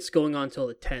think it's going on till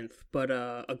the 10th. But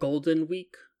a Golden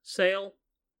Week sale.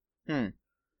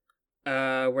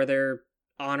 Where they're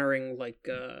honoring, like,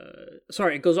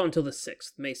 it goes on till the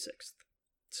 6th, May 6th.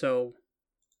 So,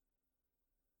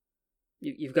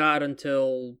 you've got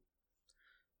until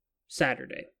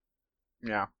Saturday.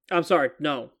 Yeah. I'm sorry,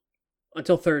 no.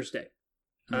 Until Thursday.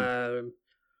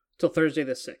 Till Thursday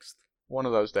the 6th. One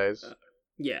of those days.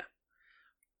 Yeah.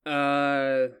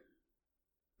 But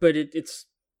it's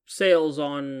sales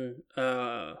on,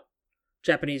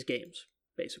 Japanese games,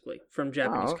 basically, from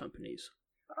Japanese companies.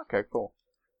 Okay, cool.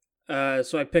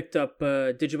 So I picked up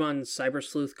Digimon Cyber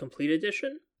Sleuth Complete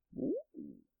Edition.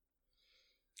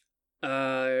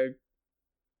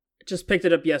 Just picked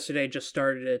it up yesterday, just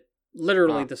started it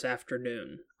literally this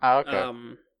afternoon. Oh, okay.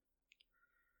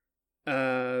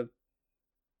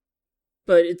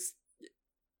 But it's...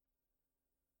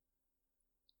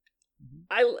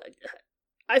 I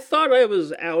thought I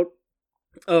was out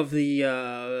of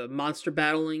the monster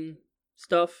battling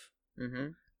stuff.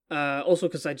 Also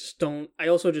because I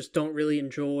also just don't really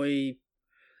enjoy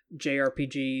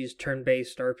JRPGs,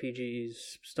 turn-based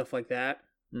RPGs, stuff like that.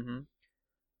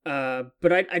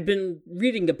 But I'd been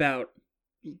reading about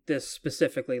this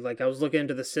specifically. Like, I was looking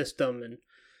into the system and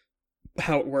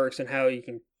how it works and how you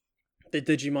can... the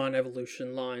Digimon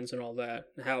evolution lines and all that,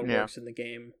 and how it works in the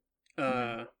game.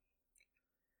 And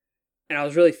I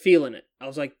was really feeling it. I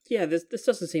was like, yeah, this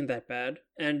doesn't seem that bad.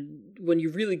 And when you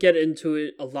really get into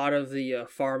it, a lot of the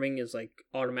farming is, like,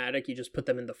 automatic. You just put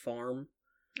them in the farm.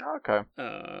 Okay.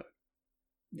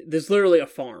 there's literally a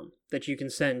farm that you can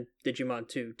send Digimon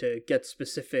to get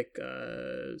specific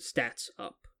stats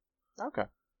up. Okay.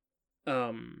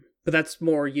 But that's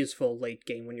more useful late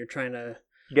game when you're trying to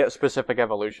Get specific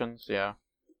evolutions, yeah.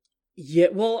 Yeah,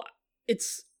 well,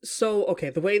 it's so okay.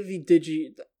 The way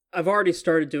I've already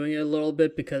started doing it a little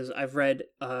bit because I've read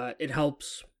it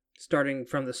helps starting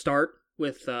from the start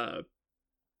with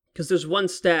because there's one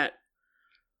stat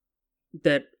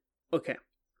that okay,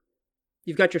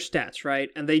 you've got your stats right,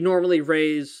 and they normally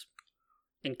raise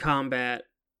in combat,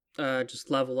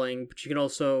 just leveling, but you can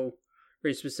also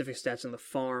raise specific stats in the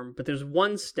farm. But there's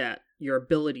one stat, your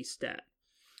ability stat,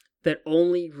 that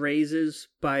only raises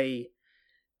by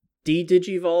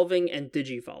de-digivolving and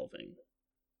digivolving.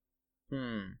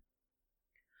 And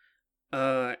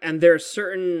there are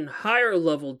certain higher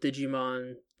level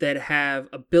Digimon that have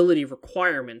ability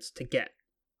requirements to get.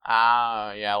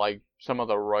 Yeah, like some of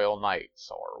the Royal Knights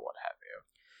or what have you.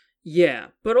 Yeah,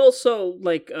 but also,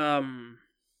 like, I'm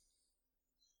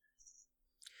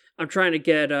trying to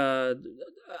get,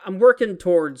 I'm working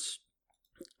towards,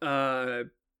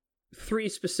 3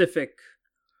 specific,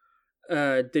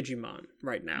 Digimon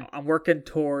right now. I'm working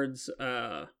towards,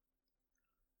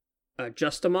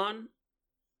 Justamon.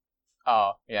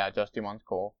 Oh, yeah, Justimon's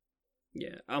cool.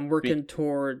 Yeah, I'm working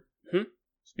toward...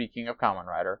 Speaking of Kamen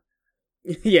Rider.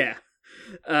 Yeah.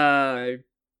 I'm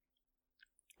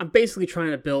basically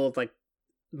trying to build, like,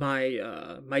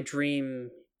 my dream,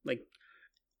 like,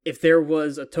 if there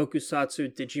was a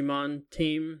Tokusatsu Digimon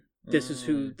team, this is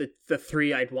who the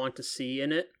 3 I'd want to see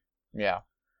in it. Yeah.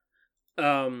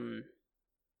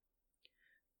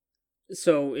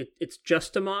 So it's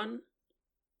Justamon.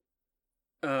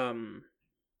 Hold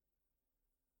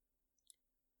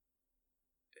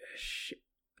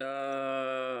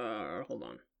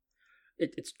on.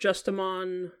 It's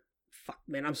Justamon. Fuck,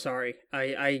 man, I'm sorry.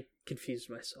 I confused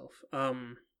myself.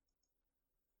 I'm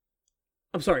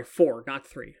sorry, 4, not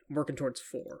 3. I'm working towards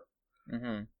 4.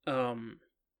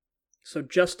 So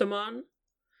Justamon.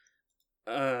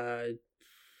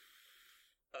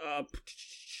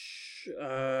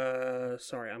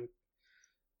 Sorry, I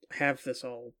have this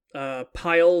all.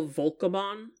 Pile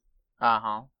Volcamon.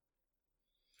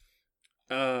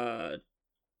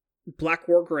 Black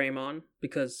War Greymon,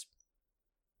 because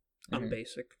I'm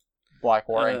basic. Black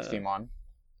War Angstimon.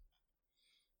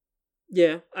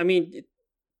 Yeah, I mean,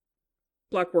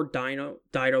 Black War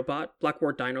Dinobot. Black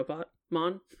War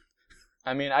Dinobot-mon.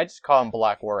 I mean, I just call him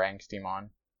Black War Angstimon.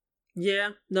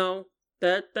 Yeah, no,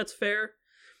 that's fair.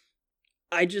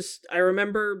 I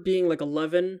remember being like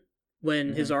 11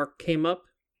 when his arc came up,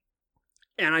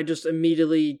 and I just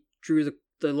immediately drew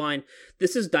the line,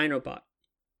 this is Dinobot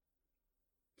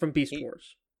from Beast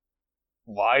Wars.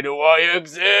 Why do I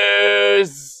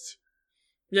exist?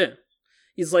 Yeah.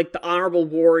 He's like the honorable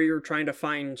warrior trying to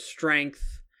find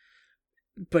strength,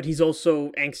 but he's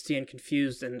also angsty and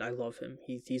confused, and I love him.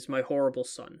 He's my horrible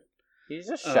son. He's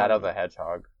just Shadow the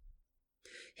Hedgehog.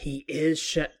 He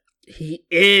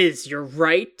is, you're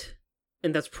right.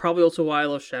 And that's probably also why I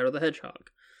love Shadow the Hedgehog.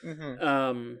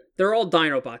 They're all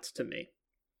Dinobots to me.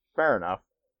 Fair enough.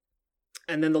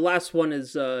 And then the last one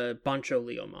is Bancho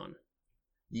Leomon.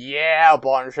 Yeah,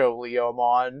 Bancho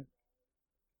Leomon.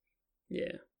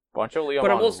 Yeah. Bancho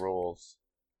Leomon rules.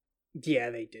 Yeah,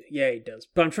 they do. Yeah, he does.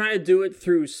 But I'm trying to do it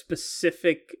through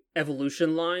specific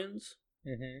evolution lines.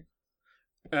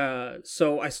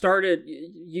 So I started...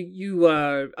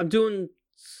 I'm doing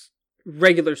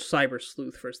regular Cyber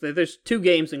Sleuth first. There's 2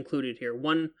 games included here.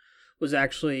 One was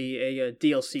actually a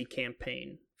DLC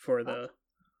campaign for the...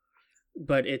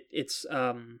 But it's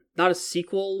not a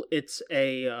sequel, it's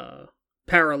a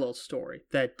parallel story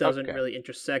that doesn't really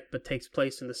intersect but takes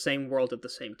place in the same world at the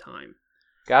same time.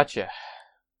 Gotcha.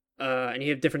 And you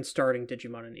have different starting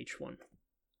Digimon in each one.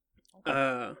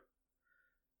 I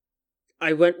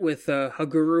went with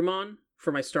Hagurumon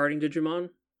for my starting Digimon.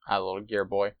 A little gear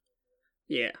boy.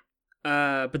 Yeah.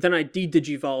 But then I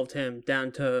de-digivolved him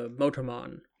down to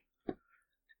Motomon.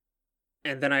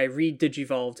 And then I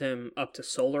re-digivolved him up to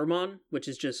Solarmon, which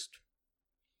is just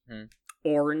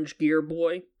orange gear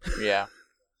boy. Yeah.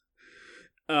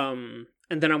 And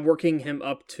then I'm working him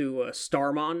up to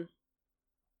Starmon.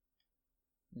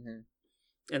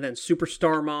 And then Super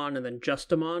Starmon, and then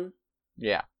Justamon.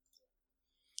 Yeah.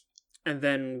 And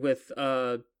then with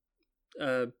Pile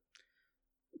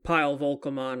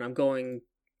Volcamon, I'm going...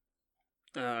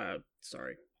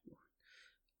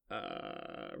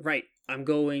 I'm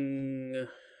going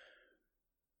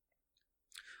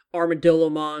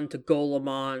Armadillomon to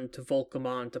Golemon to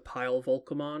Volcamon to Pile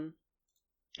Volcamon.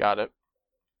 Got it.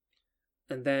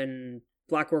 And then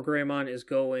Black War Greymon is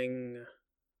going...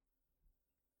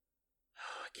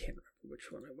 I can't remember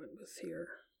which one I went with here.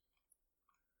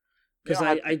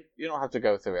 Because you don't have to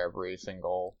go through every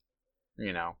single,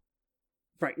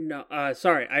 Right, no,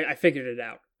 sorry, I figured it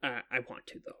out. I want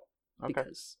to, though. Okay.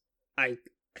 Because I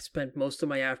spent most of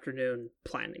my afternoon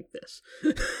planning this.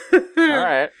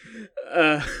 Alright.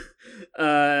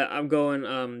 I'm going,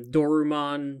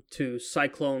 Dorumon to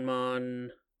Cyclonemon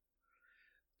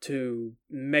to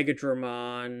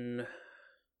Megadramon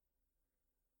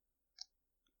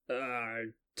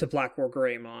to Black War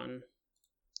Greymon.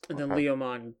 And then Okay.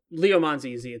 Leomon. Leomon's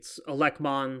easy. It's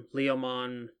Elecmon,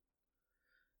 Leomon.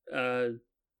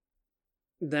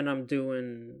 Then I'm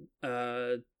doing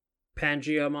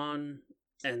Pangeamon,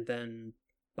 and then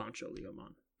Bancho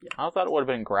Leomon. Yeah. I thought it would have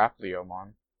been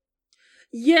Grapleomon.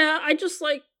 Yeah, I just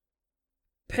like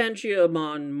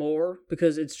Pangeamon more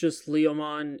because it's just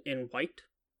Leomon in white.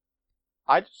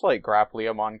 I just like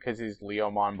Grapleomon because he's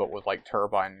Leomon but with like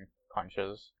turbine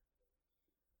punches.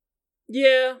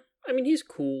 Yeah, I mean he's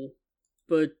cool,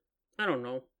 but I don't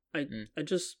know. I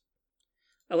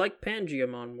like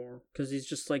Pangeamon more because he's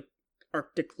just like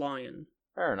Arctic Lion.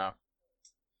 Fair enough.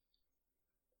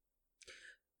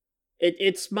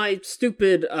 It's my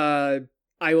stupid I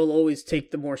will always take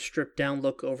the more stripped down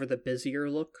look over the busier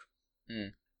look.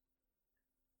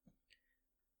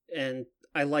 And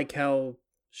I like how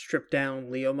stripped down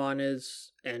Leomon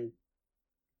is, and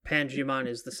Pangeamon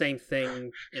is the same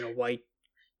thing in a white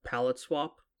palette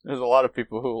swap. There's a lot of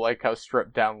people who like how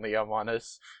stripped down Leomon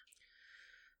is.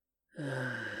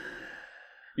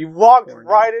 You walked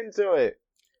right into it!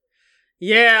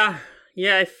 Yeah,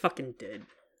 I fucking did.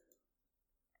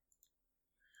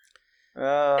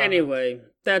 Anyway,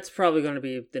 that's probably going to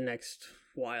be the next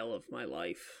while of my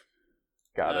life.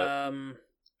 Got it.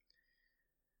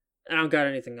 I don't got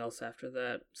anything else after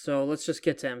that, so let's just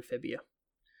get to Amphibia.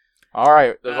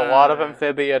 Alright, there's a lot of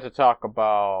Amphibia to talk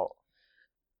about.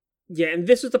 Yeah, and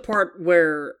this is the part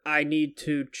where I need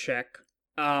to check.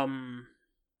 We're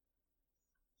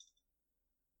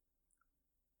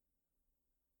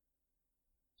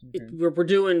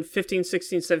doing 15,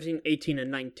 16, 17, 18,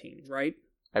 and 19, right?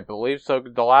 I believe so.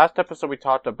 The last episode we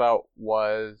talked about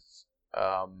was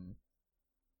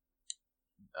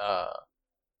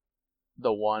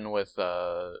the one with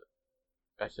I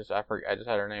just had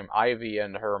her name, Ivy,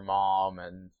 and her mom,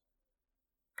 and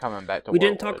coming back to. We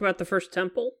didn't talk about the first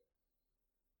temple.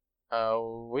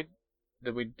 Did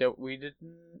we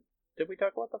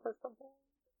talk about the first temple?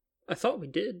 I thought we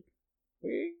did.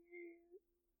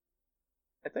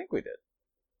 I think we did.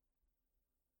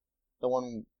 The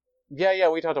one. Yeah,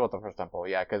 we talked about the first temple.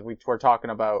 Yeah, because we were talking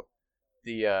about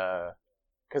the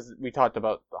because we talked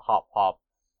about the Hop Pop,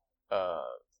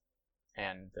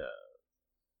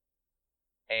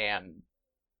 and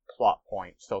plot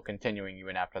point still continuing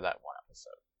even after that one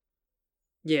episode.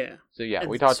 Yeah. So yeah, and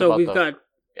we talked so about we've the got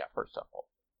first temple.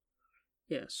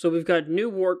 Yeah, so we've got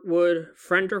New Wartwood,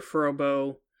 Friender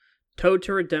Frobo, Toad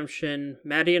to Redemption,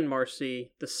 Maddie and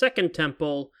Marcy, the Second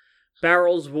Temple,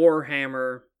 Barrel's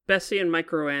Warhammer, Bessie and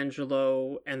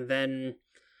Michelangelo, and then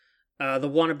the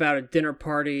one about a dinner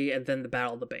party, and then the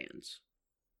Battle of the Bands.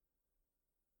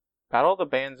 Battle of the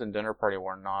Bands and Dinner Party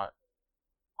were not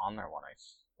on there when I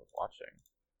was watching.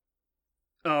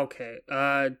 Okay,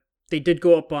 they did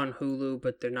go up on Hulu,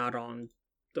 but they're not on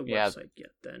the website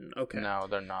yet then. Okay. No,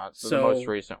 they're not. So, the most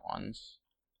recent ones.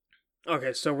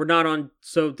 Okay, so we're not on...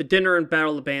 So the dinner and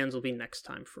Battle of the Bands will be next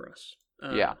time for us.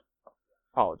 Yeah.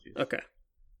 Apologies. Okay.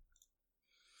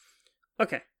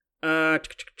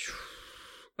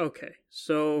 Okay,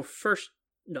 so first...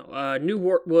 No, New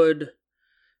Wartwood,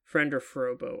 Friender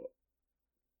Frobo.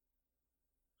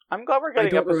 I'm glad we're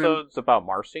getting episodes about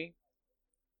Marcy.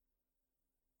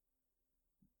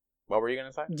 What were you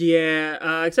gonna say?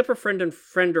 Yeah, except for Friender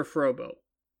Frobo.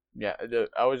 Yeah,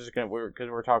 I was just gonna because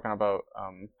we're talking about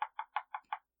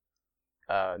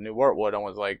New Wartwood, and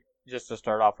was like, just to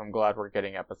start off, I'm glad we're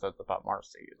getting episodes about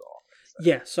Marcy. Is all.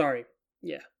 Yeah, sorry.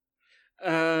 Yeah.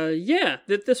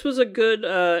 This was a good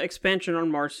expansion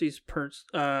on Marcy's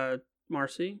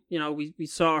Marcy. You know, we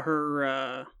saw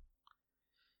her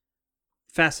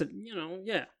facet. You know,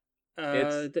 yeah.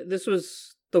 This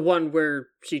was the one where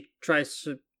she tries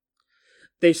to.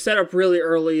 They set up really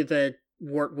early that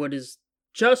Wartwood is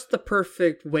just the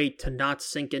perfect way to not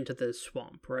sink into the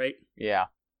swamp, right? Yeah.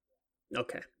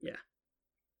 Okay, yeah.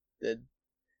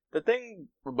 The thing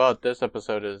about this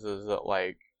episode is that,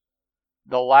 like,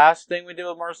 the last thing we did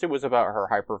with Marcy was about her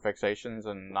hyperfixations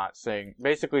and not seeing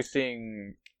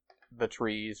the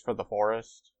trees for the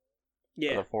forest.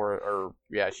 Yeah.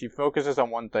 She focuses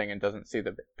on one thing and doesn't see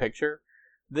the big picture.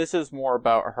 This is more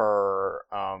about her,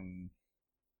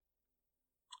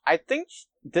 I think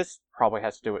this probably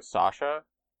has to do with Sasha.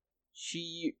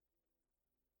 She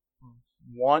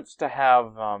wants to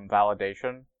have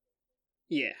validation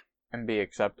Yeah. and be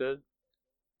accepted.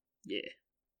 Yeah.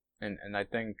 And I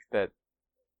think that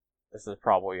this is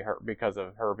probably her because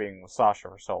of her being with Sasha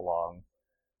for so long.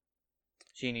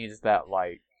 She needs that,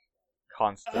 like,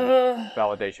 constant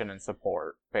validation and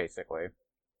support, basically.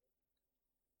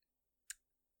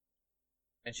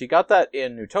 And she got that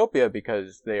in Utopia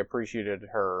because they appreciated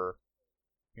her,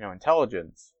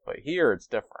 intelligence. But here it's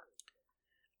different.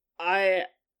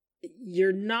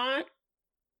 You're not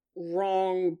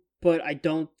wrong, but I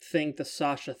don't think the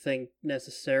Sasha thing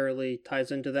necessarily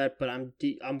ties into that. But I'm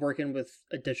working with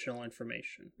additional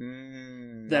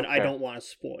information that I don't want to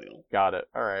spoil. Got it.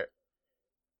 All right.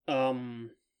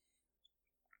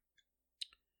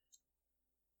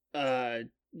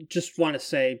 Just want to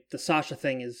say the Sasha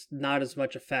thing is not as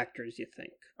much a factor as you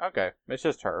think. Okay, it's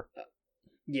just her.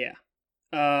 Yeah.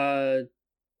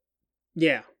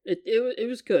 Yeah. It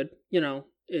was good.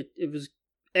 It was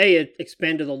it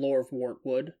expanded the lore of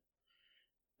Wartwood.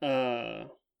 The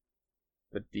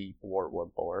deep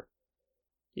Wartwood lore.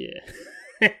 Yeah.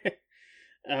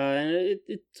 And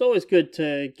it's always good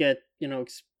to get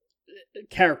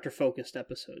character focused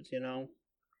episodes.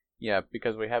 Yeah,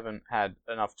 because we haven't had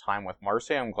enough time with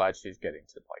Marcy. I'm glad she's getting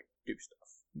to, like, do stuff.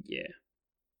 Yeah.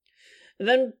 And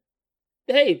then,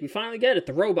 hey, we finally get it.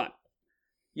 The robot.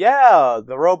 Yeah,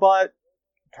 the robot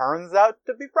turns out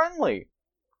to be friendly.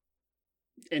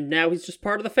 And now he's just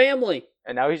part of the family.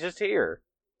 And now he's just here.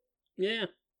 Yeah.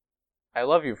 I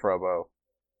love you, Frobo.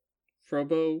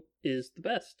 Frobo is the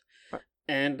best.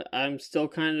 And I'm still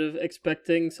kind of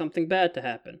expecting something bad to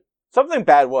happen. Something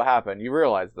bad will happen. You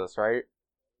realize this, right?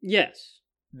 Yes.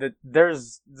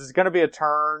 There's going to be a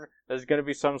turn. There's going to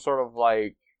be some sort of,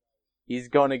 like, he's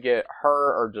going to get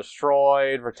hurt or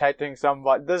destroyed, protecting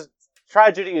somebody. This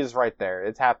tragedy is right there.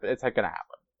 It's going to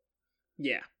happen.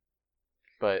 Yeah.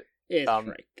 But it's right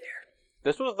there.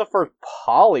 This was the first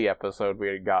Polly episode we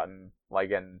had gotten,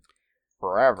 like, in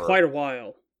forever. Quite a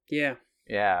while. Yeah.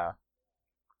 Yeah.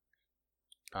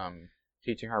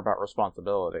 Teaching her about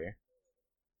responsibility.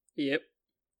 Yep.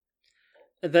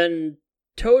 And then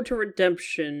Toad to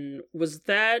Redemption, was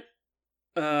that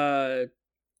the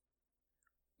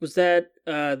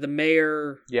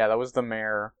mayor? Yeah, that was the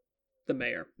mayor. The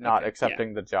mayor. Not okay,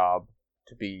 accepting the job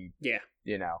to be, yeah.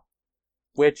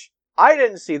 Which, I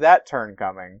didn't see that turn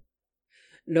coming.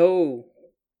 No.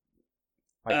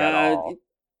 Like, at all.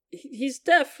 He's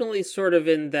definitely sort of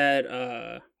in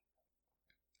that,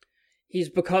 he's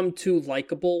become too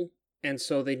likable, and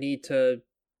so they need to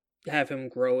have him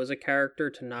grow as a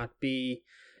character to not be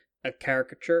a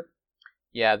caricature.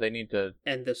 Yeah, they need to...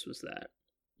 And this was that.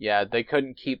 Yeah, they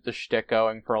couldn't keep the shtick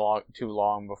going for too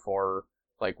long before...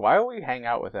 Like, why would we hang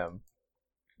out with him?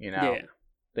 Yeah.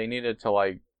 They needed to,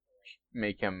 like,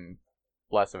 make him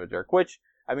less of a jerk. Which,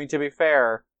 I mean, to be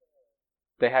fair,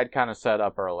 they had kind of set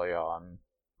up early on.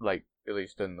 Like, at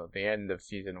least in the end of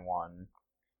Season 1.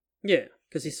 Yeah,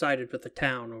 because he sided with the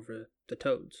town over the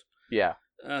Toads. Yeah.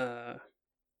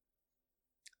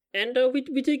 And we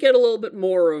did get a little bit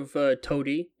more of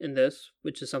Toady in this,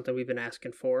 which is something we've been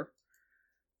asking for.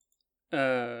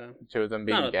 Two of them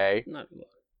being gay. Not a lot.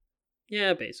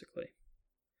 Yeah, basically.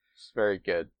 It's very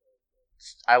good.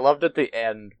 I loved at the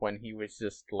end when he was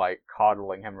just, like,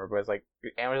 coddling him. Everybody's like,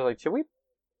 and was like, should we be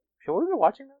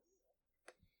watching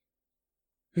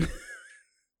this?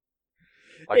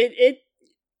 Like,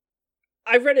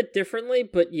 I read it differently,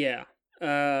 but yeah.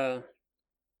 I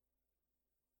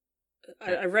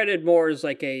read it more as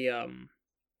like a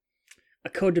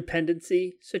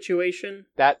codependency situation.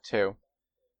 That too.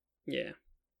 Yeah.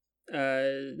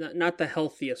 Not the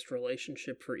healthiest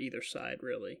relationship for either side,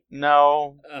 really.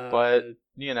 No, but,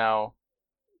 Yeah.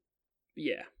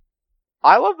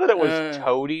 I love that it was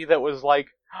Toady that was like,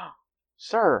 oh,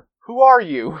 sir, who are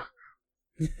you?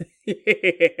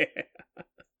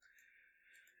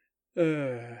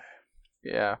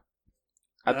 Yeah.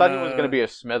 I thought he was going to be a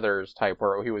Smithers type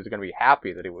where he was going to be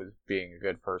happy that he was being a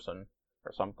good person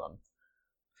or something.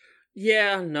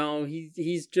 Yeah, no,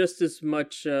 he's just as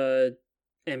much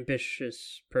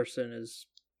ambitious person as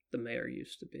the mayor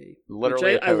used to be.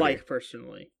 Literally, which I like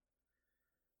personally.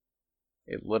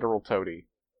 A literal toady.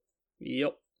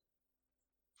 Yep.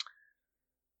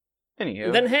 Anywho.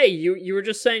 And then, hey, you were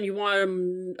just saying you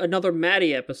want another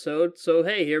Maddie episode, so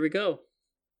hey, here we go.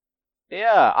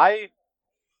 Yeah,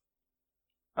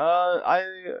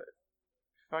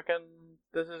 fucking,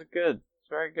 this is good. It's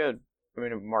very good. I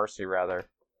mean, Marcy, rather.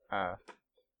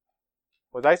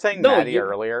 Was I saying Maddie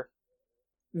earlier?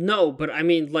 No, but I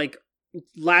mean, like,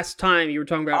 last time you were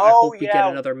talking about, Oh, I hope we yeah.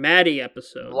 get another Maddie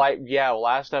episode.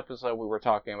 Last episode we were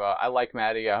talking about, I like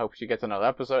Maddie, I hope she gets another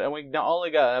episode, and we not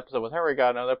only got an episode with her, we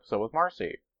got another episode with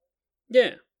Marcy.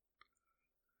 Yeah.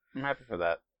 I'm happy for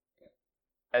that.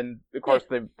 And, of course,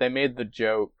 they made the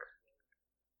joke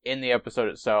in the episode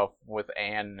itself with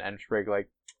Anne and Sprigg, like,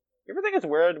 you ever think it's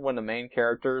weird when the main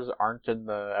characters aren't in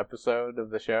the episode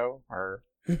of the show? Or,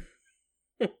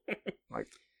 like,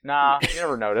 nah, you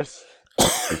never notice.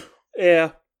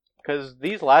 Yeah. Because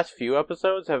these last few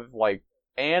episodes have, like,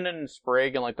 Anne and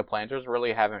Sprigg and, like, the Planters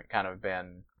really haven't kind of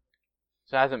been...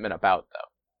 It hasn't been about, though.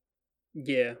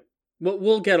 Yeah.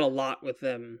 We'll get a lot with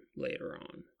them later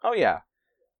on. Oh, yeah.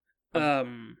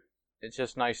 It's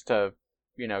just nice to,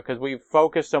 you know, because we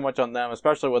focused so much on them,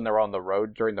 especially when they were on the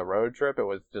road during the road trip. It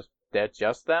was just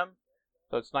them.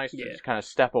 So it's nice to just kind of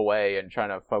step away and try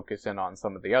to focus in on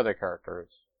some of the other characters.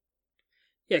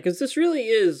 Yeah, because this really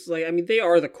is, like, I mean, they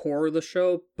are the core of the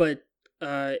show, but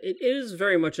it is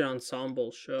very much an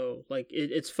ensemble show. Like,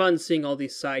 it's fun seeing all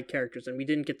these side characters, and we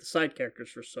didn't get the side characters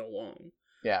for so long.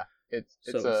 Yeah, it's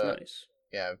nice.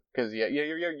 Yeah, because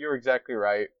you're exactly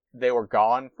right. They were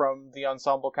gone from the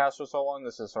ensemble cast for so long.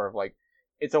 This is sort of like,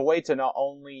 it's a way to not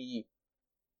only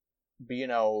be, you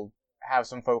know, have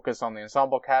some focus on the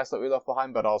ensemble cast that we left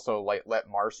behind, but also like let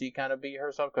Marcy kind of be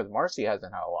herself, because Marcy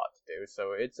hasn't had a lot to do,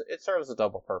 so it serves a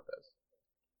double purpose.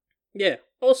 Yeah.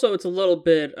 Also, it's a little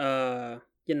bit,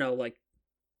 you know, like,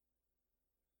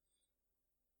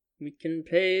 we can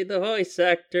pay the voice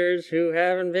actors who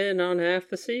haven't been on half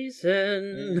the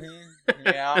season. Mm-hmm.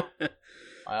 Yeah.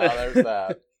 Well, there's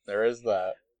that. There is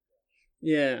that.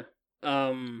 Yeah.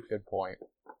 Good point.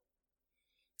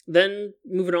 Then,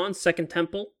 moving on, Second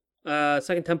Temple.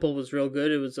 Second Temple was real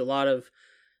good. It was a lot of...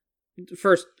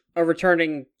 First, a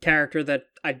returning character that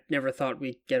I never thought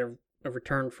we'd get a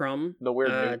return from. The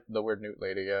weird newt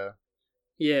lady, yeah.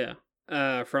 Yeah.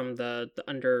 From the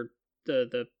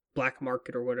black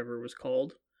market or whatever it was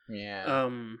called. Yeah.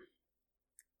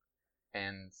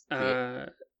 And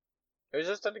it was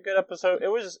just a good episode.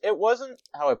 It wasn't,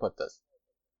 how I put this.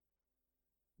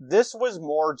 This was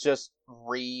more just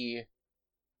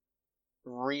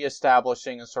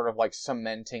re-establishing and sort of like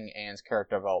cementing Anne's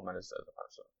character development as a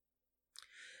person.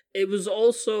 It was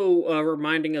also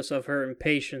reminding us of her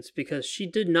impatience because she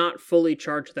did not fully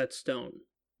charge that stone.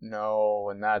 No,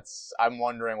 and I'm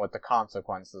wondering what the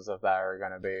consequences of that are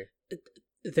going to be.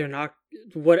 They're not,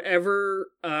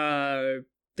 whatever the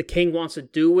king wants to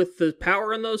do with the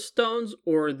power in those stones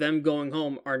or them going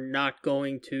home are not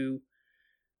going to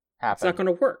happen. It's not going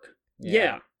to work.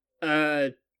 Yeah.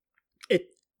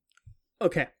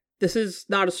 Okay, this is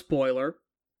not a spoiler,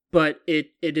 but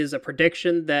it is a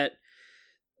prediction that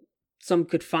some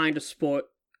could find as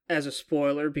a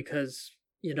spoiler because,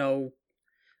 you know,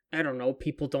 I don't know,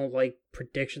 people don't like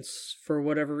predictions for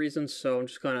whatever reason, so I'm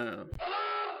just gonna...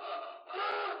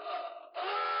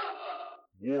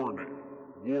 Warning.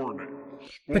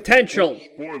 Potential!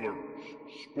 Spoilers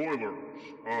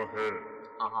ahead.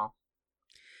 Uh-huh.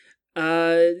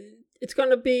 It's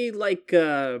gonna be like,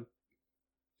 the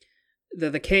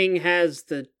king has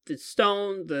the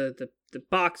stone, the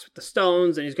box with the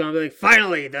stones, and he's gonna be like,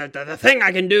 finally, the thing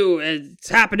I can do, it's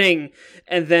happening,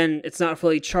 and then it's not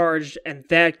fully charged, and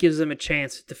that gives him a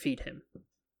chance to defeat him.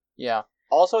 Yeah.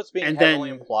 Also, it's being heavily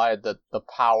implied that the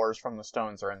powers from the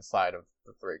stones are inside of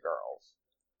the three girls.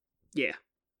 Yeah.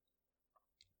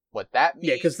 What that means...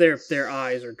 Yeah, because their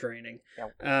eyes are draining.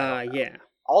 Yeah.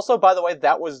 Also, by the way,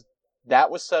 that was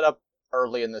set up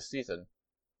early in this season.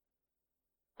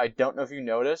 I don't know if you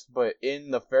noticed, but in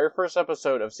the very first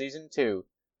episode of Season 2,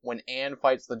 when Anne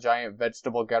fights the giant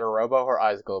vegetable getter Robo, her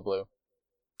eyes glow blue.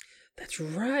 That's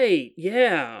right,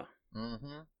 yeah.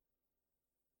 Mm-hmm.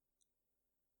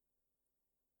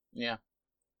 Yeah.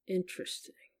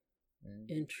 Interesting. Mm.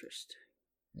 Interesting.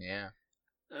 Yeah.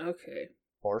 Okay.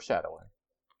 Foreshadowing.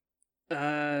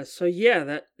 So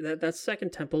yeah, that's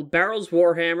Second Temple. Barrel's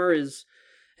Warhammer is...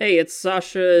 Hey, it's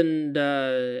Sasha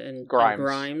and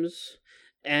Grimes.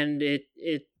 And it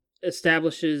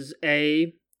establishes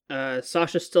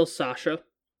Sasha's still Sasha.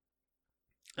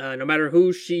 No matter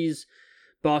who she's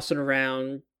bossing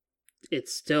around,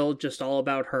 it's still just all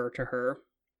about her to her.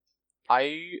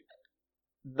 My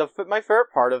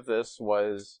favorite part of this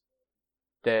was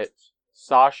that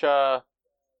Sasha...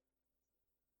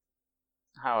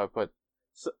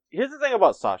 here's the thing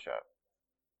about Sasha.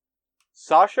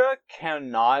 Sasha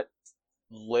cannot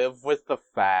live with the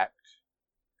fact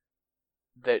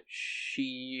that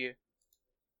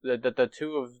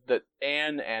that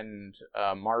Anne and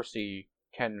Marcy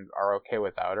are okay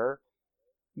without her.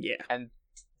 Yeah. And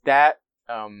that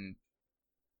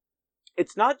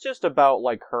it's not just about,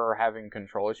 like, her having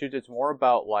control issues, it's more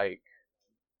about, like,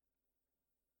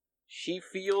 she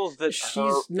feels that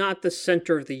she's not the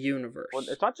center of the universe. Well,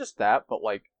 it's not just that, but,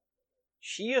 like,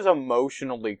 she is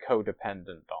emotionally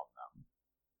codependent on them.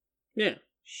 Yeah.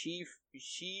 She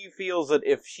feels that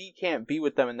if she can't be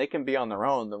with them and they can be on their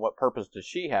own, then what purpose does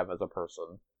she have as a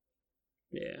person?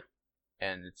 Yeah.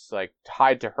 And it's, like,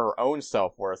 tied to her own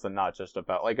self-worth and not just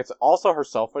about... Like, it's also her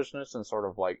selfishness and sort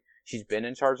of, like, she's been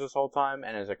in charge this whole time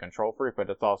and is a control freak, but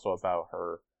it's also about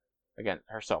her, again,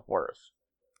 her self-worth.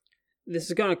 This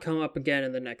is going to come up again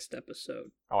in the next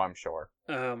episode. Oh, I'm sure.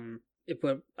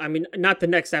 Not the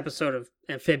next episode of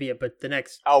Amphibia, but the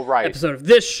next episode of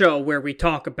this show where we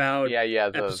talk about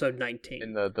episode 19.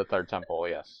 In the Third Temple,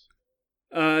 yes.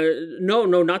 No,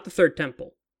 not the Third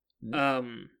Temple.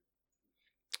 Mm-hmm.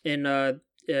 In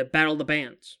Battle of the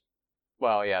Bands.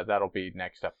 Well, yeah, that'll be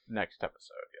next episode,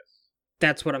 yes.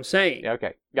 That's what I'm saying. Yeah,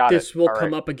 okay, got this it. This will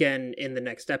come up again in the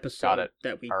next episode. Got it.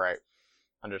 All right.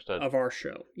 Understood. Of our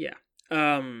show, yeah.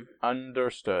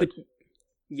 Understood.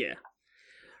 Yeah.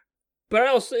 But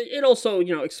it also,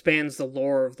 expands the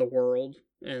lore of the world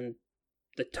and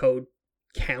the Toad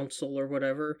Council or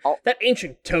whatever. That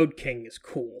ancient Toad King is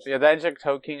cool. Yeah, the ancient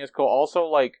Toad King is cool. Also,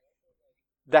 like,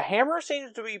 the hammer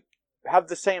seems to have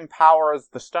the same power as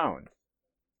the stone.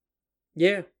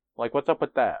 Yeah. Like, what's up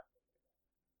with that?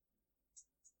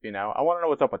 I want to know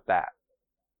what's up with that.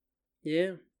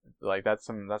 Yeah. Like, that's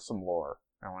some lore.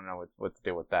 I want to know what the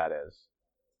deal with that is.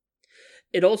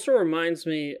 It also reminds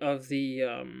me of the,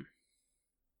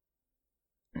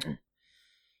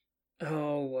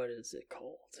 what is it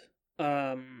called?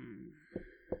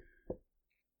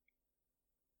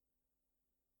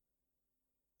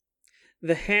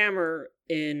 The hammer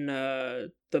in,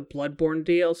 the Bloodborne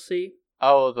DLC.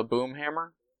 Oh, the Boom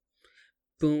Hammer?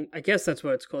 Boom. I guess that's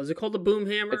what it's called. Is it called the Boom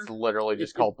Hammer? It's literally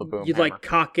just called the Boom you Hammer. You, like,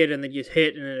 cock it and then you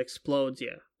hit and it explodes,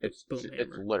 yeah. It's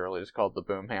literally just called the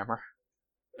Boom Hammer.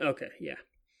 Okay, yeah.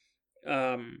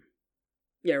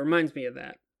 Yeah, it reminds me of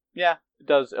that. Yeah, it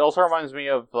does. It also reminds me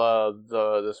of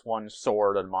this one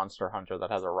sword in Monster Hunter that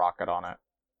has a rocket on it.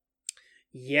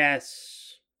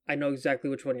 Yes. I know exactly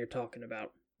which one you're talking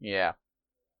about. Yeah.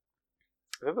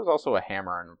 I think there's also a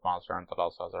hammer in Monster Hunter that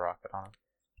also has a rocket on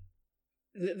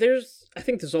it. I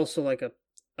think there's also like a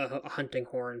hunting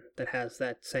horn that has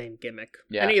that same gimmick.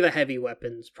 Yeah. Any of the heavy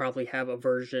weapons probably have a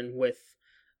version with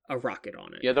a rocket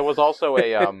on it. Yeah, there was also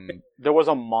there was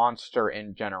a monster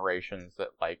in Generations that,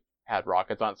 like, had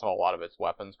rockets on it, so a lot of its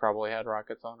weapons probably had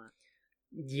rockets on it.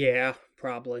 Yeah,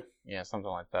 probably. Yeah, something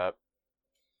like that.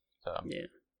 So, yeah.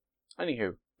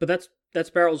 Anywho. But that's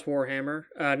Barrel's Warhammer.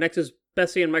 Next is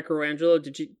Bessie and Michelangelo.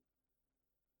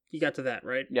 You got to that,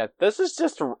 right? Yeah, this is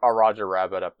just a Roger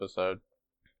Rabbit episode.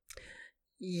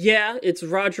 Yeah, it's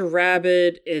Roger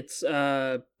Rabbit, it's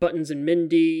Buttons and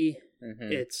Mindy,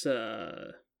 it's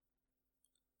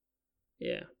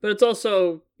yeah. But it's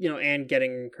also, Anne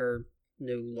getting her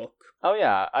new look. Oh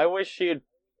yeah, I wish she'd...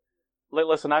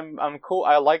 Listen, I'm cool,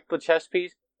 I like the chess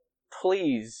piece.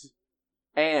 Please,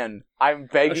 Anne, I'm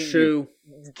begging you. A shoe.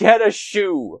 Get a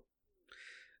shoe!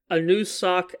 A new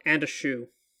sock and a shoe.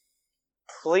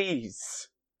 Please.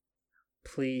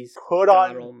 Please, God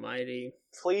almighty.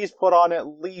 Please put on at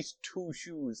least 2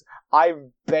 shoes.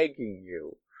 I'm begging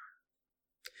you.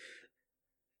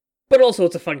 But also,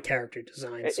 it's a fun character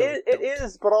design. It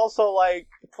is, but also, like,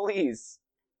 please.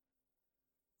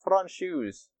 Put on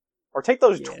shoes. Or take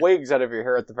those twigs out of your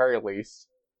hair at the very least.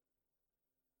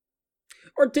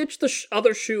 Or ditch the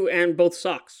other shoe and both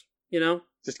socks,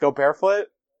 Just go barefoot?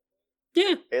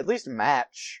 Yeah. At least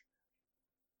match.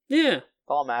 Yeah. That's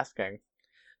all I'm asking.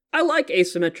 I like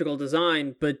asymmetrical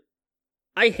design, but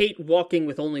I hate walking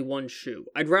with only one shoe.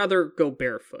 I'd rather go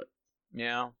barefoot.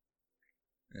 Yeah.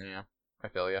 Yeah, I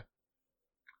feel you.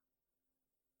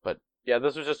 But, yeah,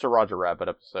 this was just a Roger Rabbit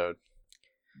episode.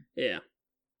 Yeah.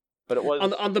 But it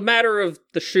was... On the matter of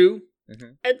the shoe,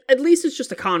 at least it's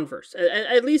just a Converse.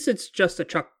 At least it's just a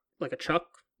Chuck, like a Chuck.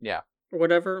 Yeah. Or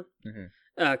whatever.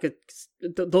 Cause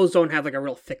those don't have, like, a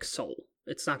real thick sole.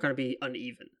 It's not going to be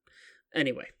uneven.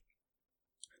 Anyway.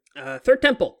 Third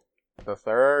Temple. The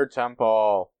Third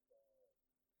Temple.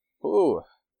 Ooh.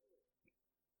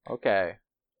 Okay.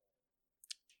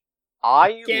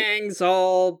 Gang's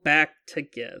all back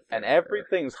together. And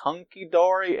everything's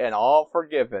hunky-dory and all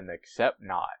forgiven, except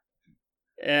not.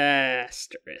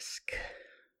 Asterisk.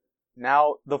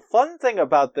 Now, the fun thing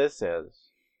about this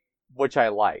is, which I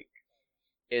like,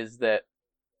 is that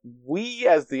we,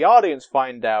 as the audience,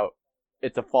 find out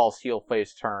it's a false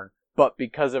heel-face turn, but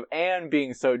because of Anne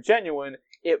being so genuine,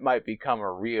 it might become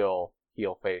a real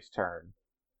heel-face turn.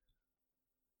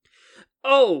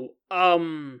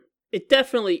 It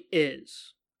definitely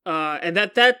is. And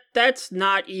that's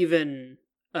not even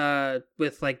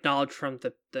with like knowledge from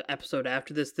the episode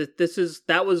after this.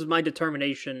 That was my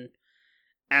determination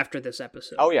after this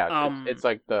episode. Oh yeah, it's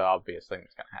like the obvious thing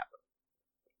that's gonna happen.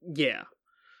 Yeah.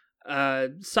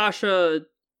 Sasha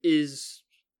is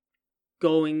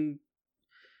going.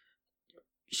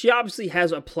 She obviously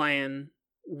has a plan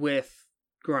with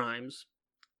Grimes.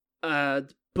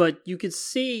 But you could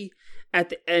see at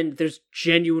the end there's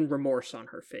genuine remorse on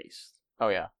her face. Oh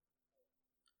yeah.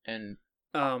 And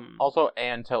also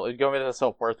Anne going to the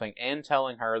self-worth thing, Anne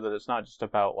telling her that it's not just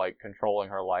about like controlling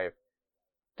her life,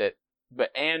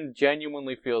 but Anne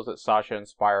genuinely feels that Sasha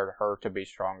inspired her to be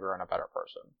stronger and a better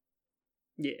person.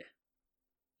 Yeah.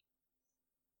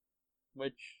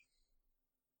 Which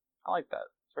I like that.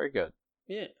 It's very good.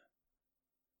 Yeah.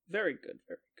 Very good,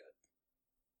 very good.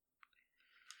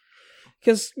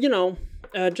 Because,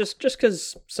 just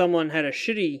because someone had a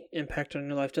shitty impact on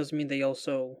your life doesn't mean they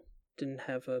also didn't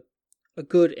have a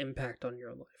good impact on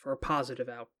your life, or a positive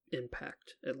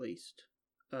impact, at least.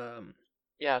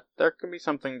 Yeah, there can be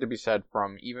something to be said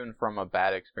even from a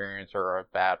bad experience or a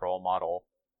bad role model,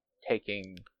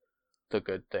 taking the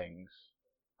good things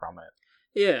from it.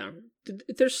 Yeah,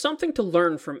 there's something to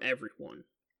learn from everyone.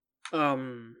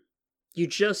 You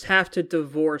just have to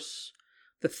divorce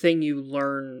the thing you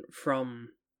learn from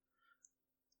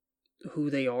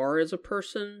who they are as a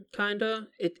person, kinda.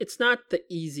 It's not the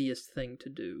easiest thing to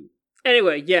do.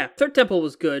 Anyway, yeah, Third Temple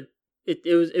was good. It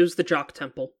was the Jock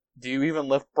Temple. Do you even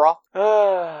lift bra?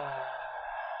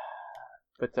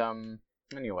 But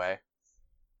anyway,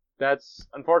 that's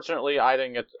unfortunately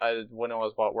when I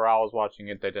was watching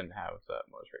it, they didn't have that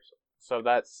most recent. So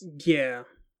that's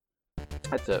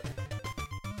it.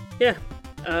 Yeah.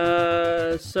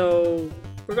 So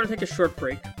we're gonna take a short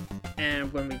break,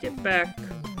 and when we get back,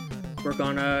 we're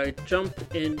gonna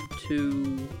jump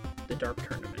into the Dark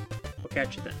Tournament. We'll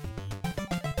catch you then.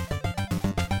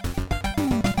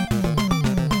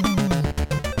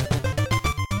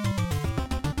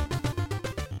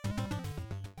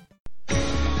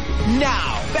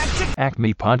 Now, back to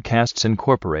Acme Podcasts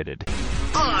Incorporated.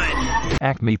 on.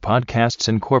 Acme Podcasts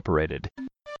Incorporated.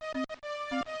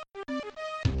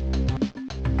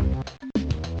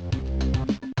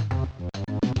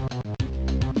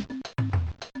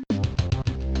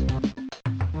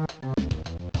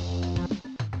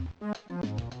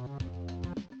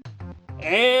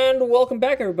 And welcome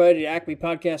back, everybody, to Acme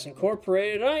Podcast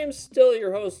Incorporated. I am still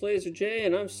your host, Laser J,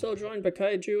 and I'm still joined by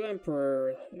Kaiju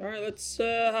Emperor. Alright, let's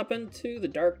hop into the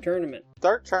Dark Tournament.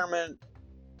 Dark Tournament,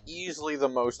 easily the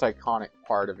most iconic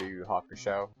part of Yu Yu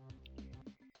Hakusho.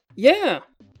 Yeah.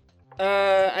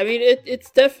 I mean,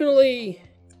 it's definitely...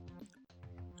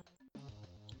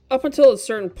 Up until a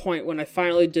certain point, when I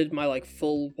finally did my,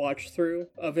 full watch-through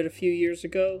of it a few years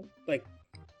ago,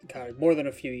 more than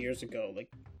a few years ago,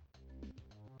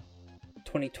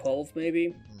 2012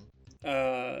 maybe.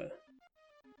 It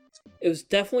was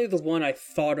definitely the one I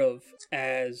thought of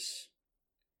as...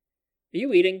 Are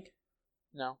you eating?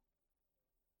 No.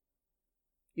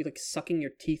 You sucking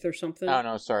your teeth or something? Oh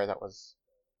no, sorry, I was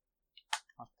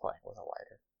playing with a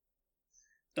lighter.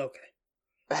 Okay.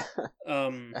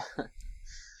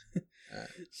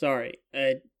 Sorry.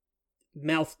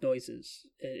 Mouth noises.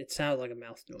 It sounded like a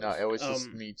mouth noise. No, it was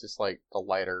just me, the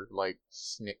lighter,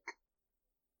 snick.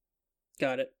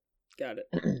 Got it.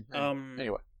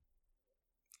 Anyway.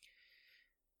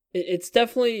 It's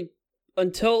definitely,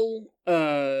 until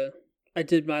I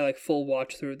did my full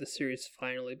watch through of the series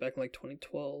finally back in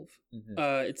 2012. Mm-hmm.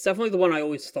 It's definitely the one I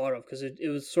always thought of, because it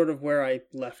was sort of where I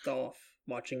left off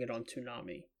watching it on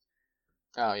Toonami.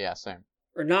 Oh yeah, same.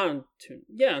 Or not on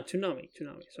Toonami,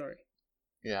 sorry.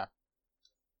 Yeah.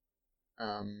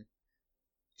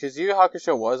 Because Yu Yu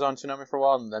Hakusho was on Toonami for a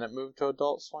while, and then it moved to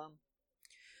Adult Swim?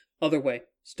 Other way.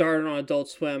 Started on Adult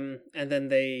Swim, and then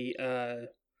they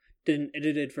did an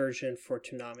edited version for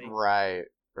Toonami. Right.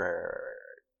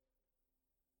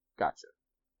 Gotcha.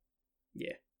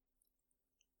 Yeah.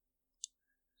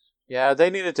 Yeah, they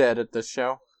needed to edit this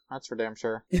show. That's for damn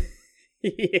sure.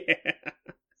 Yeah.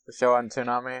 The show on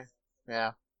Toonami.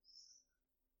 Yeah.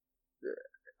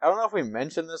 I don't know if we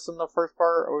mentioned this in the first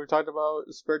part, or we talked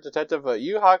about Spirit Detective, but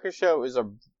Yu Yu Hakusho is a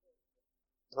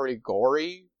pretty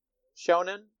gory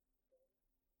shonen.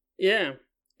 Yeah.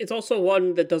 It's also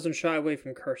one that doesn't shy away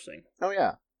from cursing. Oh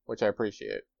yeah, which I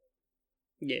appreciate.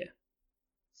 Yeah.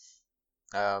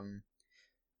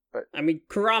 But I mean,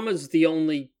 Kurama's the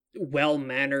only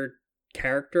well-mannered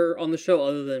character on the show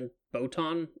other than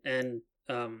Botan, and,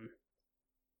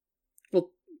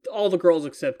 all the girls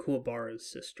except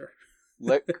Kuwabara's sister.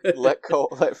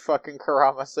 let fucking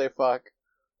Kurama say fuck.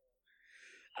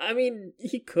 I mean,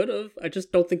 he could have. I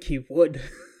just don't think he would.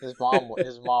 His mom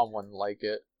wouldn't like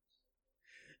it.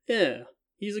 Yeah,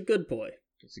 he's a good boy.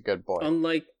 He's a good boy.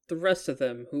 Unlike the rest of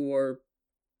them, who are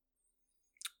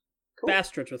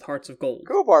bastards with hearts of gold.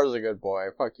 Kuwabar's a good boy.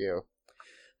 Fuck you.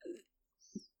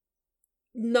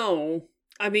 No,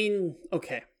 I mean,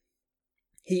 okay.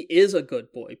 He is a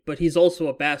good boy, but he's also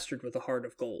a bastard with a heart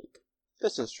of gold.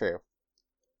 This is true.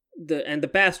 The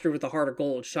bastard with the heart of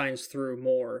gold shines through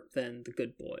more than the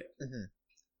good boy.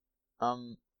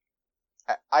 Mm-hmm.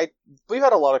 We've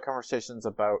had a lot of conversations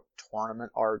about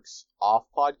tournament arcs off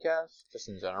podcast, just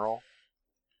in general.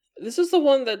 This is the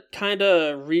one that kind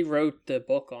of rewrote the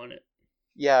book on it.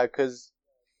 Yeah, because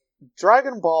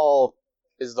Dragon Ball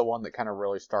is the one that kind of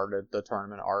really started the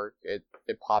tournament arc. It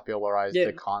popularized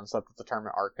the concept of the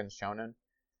tournament arc in Shonen.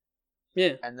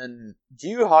 Yeah. And then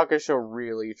Yu Yu Hakusho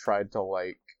really tried to,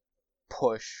 like,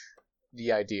 push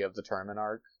the idea of the tournament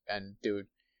arc and do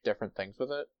different things with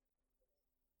it.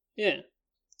 Yeah.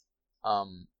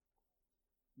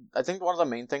 I think one of the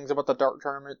main things about the Dark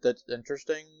Tournament that's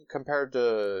interesting compared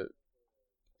to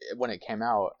when it came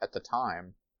out at the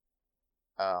time,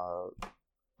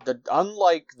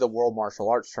 unlike the World Martial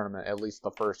Arts Tournament, at least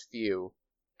the first few,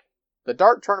 the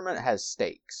Dark Tournament has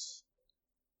stakes.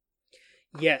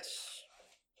 Yes.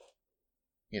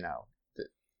 You know,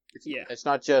 yeah. It's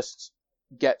not just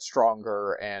get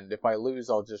stronger and if I lose,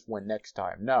 I'll just win next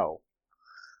time. No.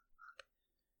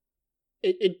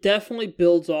 It definitely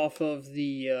builds off of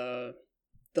the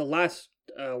last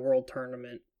World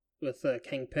Tournament with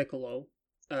King Piccolo,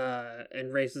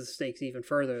 and raises the stakes even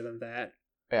further than that.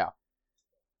 Yeah.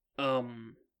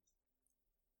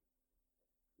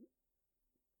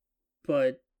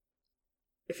 But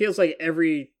it feels like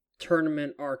every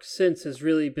tournament arc since has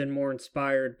really been more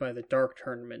inspired by the Dark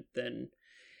Tournament than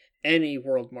any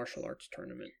World Martial Arts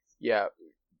Tournament. Yeah.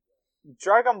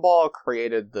 Dragon Ball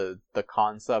created the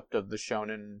concept of the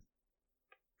Shonen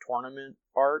tournament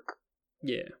arc.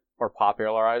 Yeah. Or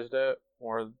popularized it,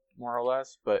 more or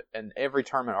less. But in every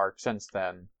tournament arc since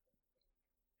then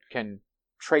can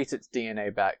trace its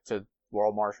DNA back to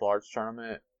World Martial Arts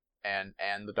Tournament and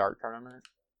the Dark Tournament.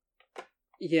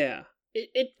 Yeah.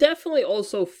 It definitely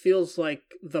also feels like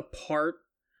the part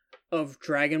of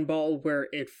Dragon Ball where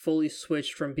it fully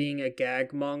switched from being a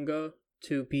gag manga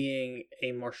to being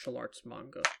a martial arts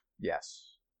manga.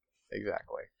 Yes,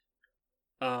 exactly.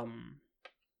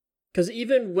 Because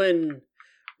even when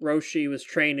Roshi was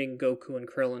training Goku and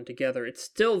Krillin together, it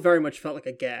still very much felt like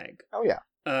a gag. Oh yeah.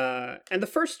 And the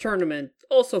first tournament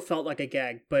also felt like a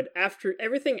gag, but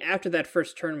everything after that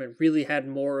first tournament really had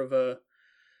more of a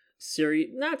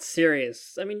not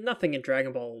serious. I mean, nothing in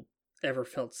Dragon Ball ever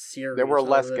felt serious. There were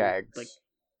less gags.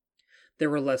 There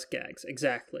were less gags,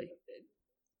 exactly.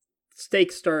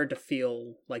 Stakes started to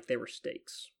feel like they were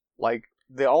stakes. Like,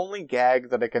 the only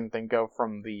gag that I can think of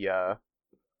from the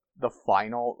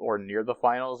final, or near the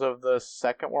finals of the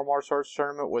second World Martial Arts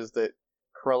Tournament was that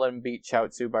Krillin beat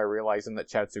Chaozu by realizing that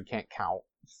Chaozu can't count.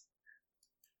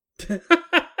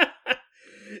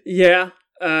 Yeah,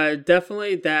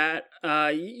 definitely that.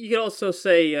 You could also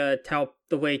say the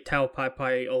way Tao Pai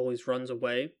Pai always runs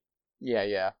away. Yeah.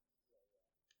 Yeah.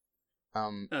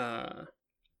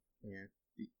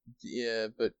 Yeah,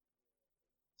 but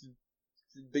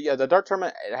yeah, the Dark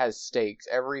Tournament, it has stakes.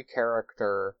 Every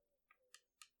character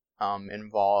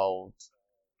involved,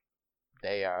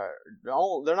 they're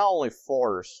not only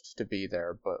forced to be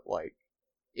there, but like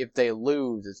if they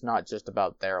lose, it's not just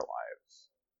about their lives.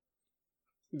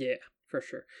 Yeah, for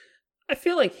sure. I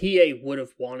feel like Hiei would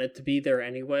have wanted to be there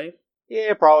anyway.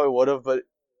 Yeah, probably would have, but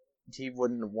he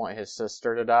wouldn't want his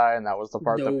sister to die, and that was the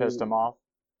part that pissed him off.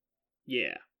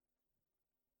 Yeah.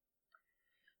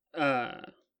 Yeah.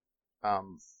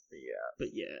 But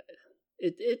yeah,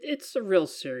 it's a real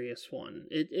serious one.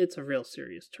 It's a real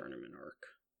serious tournament arc.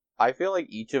 I feel like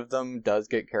each of them does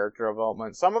get character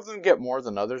development. Some of them get more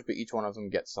than others, but each one of them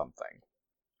gets something.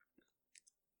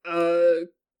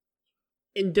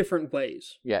 In different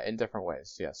ways. Yeah, in different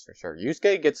ways. Yes, for sure.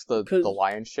 Yusuke gets the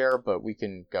lion's share, but we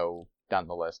can go down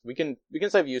the list. We can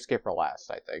save Yusuke for last,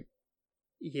 I think.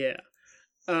 Yeah.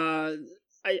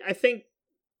 I think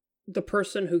the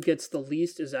person who gets the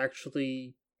least is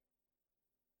actually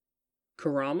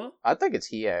Kurama. I think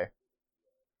it's Hiei.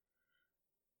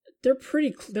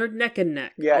 They're neck and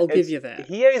neck. Yeah, I'll give you that.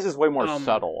 Hiei's is way more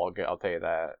subtle. I'll tell you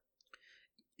that.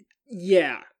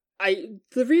 Yeah,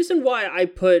 the reason why I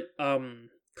put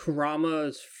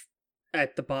Kurama's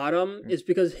at the bottom is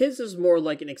because his is more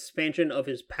like an expansion of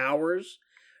his powers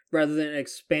rather than an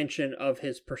expansion of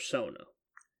his persona.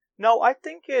 No, I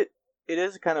think it it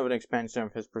is kind of an expansion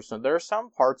of his persona. There are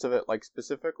some parts of it, like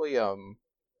specifically,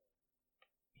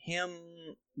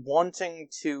 him wanting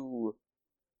to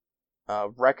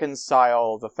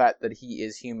reconcile the fact that he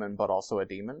is human but also a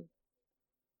demon.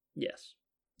 Yes.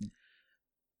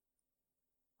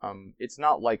 It's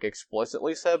not like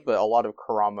explicitly said, but a lot of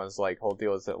Kurama's like whole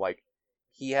deal is that like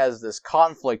he has this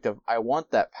conflict of I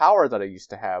want that power that I used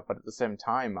to have, but at the same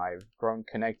time I've grown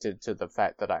connected to the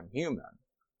fact that I'm human.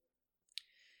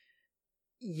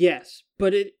 Yes,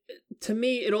 but to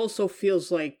me it also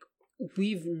feels like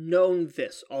we've known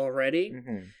this already.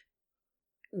 Mm-hmm.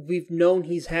 We've known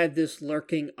he's had this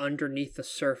lurking underneath the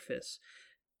surface.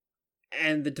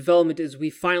 And the development is we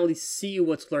finally see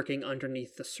what's lurking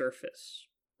underneath the surface.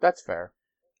 That's fair.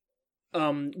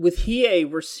 With Hiei,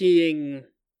 we're seeing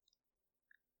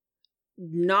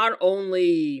not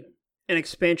only an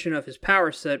expansion of his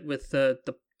power set with the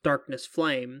Darkness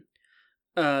Flame,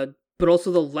 but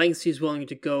also the lengths he's willing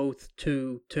to go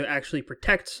to actually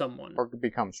protect someone. Or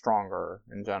become stronger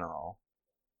in general.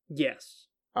 Yes.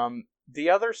 The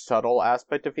other subtle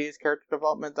aspect of his character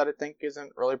development that I think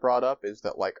isn't really brought up is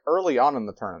that, like, early on in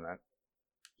the tournament,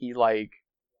 he, like,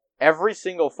 every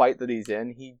single fight that he's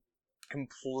in, he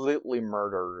completely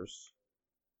murders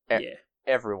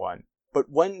everyone. But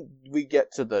when we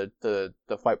get to the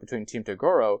fight between Team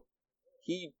Toguro,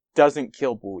 he doesn't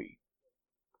kill Bui.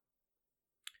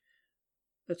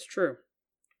 That's true.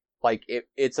 Like,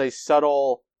 it's a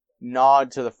subtle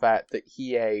nod to the fact that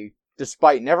Hiei,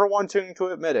 despite never wanting to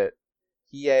admit it,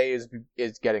 Hiei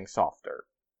is getting softer.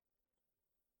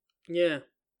 Yeah.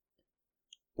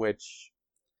 Which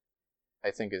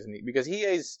I think is neat, because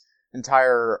Hiei's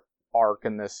entire arc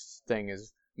in this thing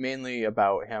is mainly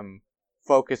about him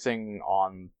focusing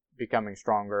on becoming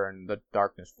stronger in the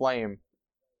Darkness Flame,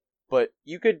 but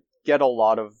you could get a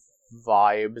lot of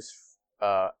vibes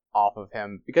off of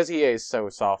him, because Hiei is so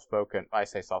soft-spoken. I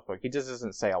say soft-spoken, he just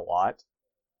doesn't say a lot.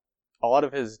 A lot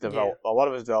of his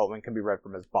development can be read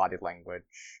from his body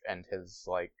language and his,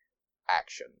 like,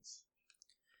 actions.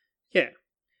 Yeah.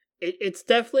 It's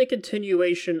definitely a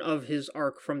continuation of his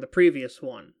arc from the previous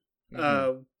one.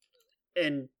 Mm-hmm.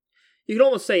 And you can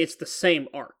almost say it's the same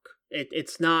arc.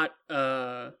 It's not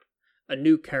a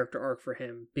new character arc for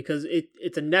him, because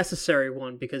it's a necessary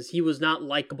one, because he was not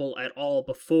likable at all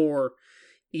before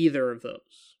either of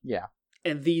those. Yeah.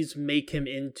 And these make him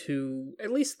into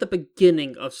at least the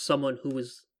beginning of someone who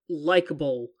is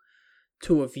likable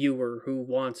to a viewer who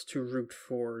wants to root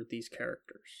for these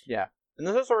characters. Yeah. And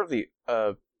this is sort of the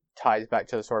ties back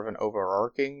to sort of an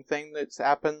overarching thing that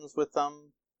happens with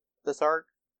this arc,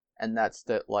 and that's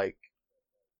that, like,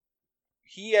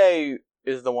 Hiei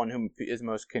is the one who is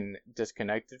most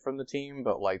disconnected from the team,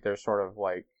 but, like, they're sort of,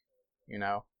 like, you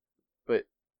know, but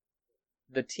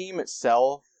the team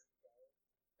itself,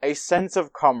 a sense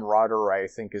of camaraderie, I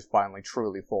think, is finally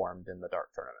truly formed in the Dark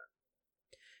Tournament.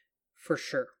 For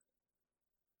sure.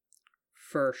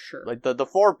 For sure. Like, the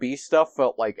 4B stuff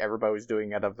felt like everybody was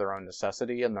doing it of their own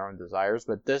necessity and their own desires,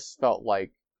 but this felt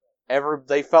like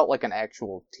they felt like an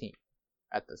actual team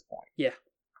at this point. Yeah.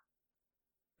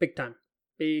 Big time.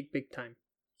 Big time.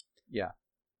 Yeah.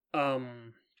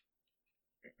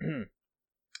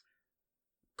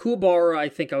 Kuwabara, I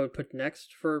think I would put next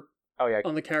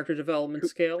on the character development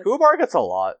scale. Kuwabara gets a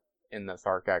lot in this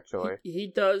arc, actually. He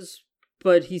does,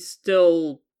 but he's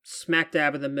still smack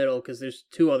dab in the middle, because there's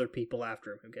two other people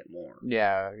after him who get more.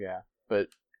 Yeah. But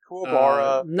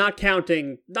Kuwabara... Not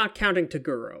counting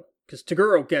Toguro, because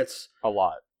Toguro gets... a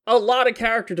lot of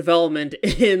character development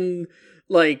in,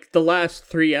 like, the last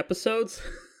 3 episodes.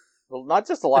 Well, not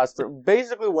just the last 3.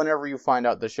 Basically, whenever you find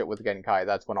out the shit with Genkai,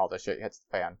 that's when all the shit hits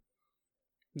the fan.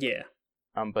 Yeah.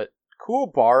 But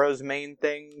Kuwabara's main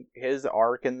thing, his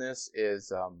arc in this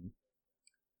is, how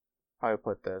do I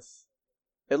put this?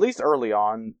 At least early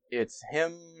on, it's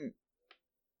him,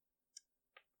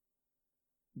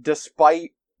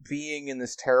 despite being in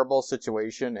this terrible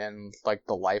situation and, like,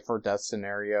 the life or death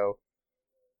scenario,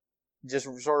 just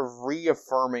sort of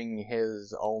reaffirming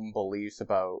his own beliefs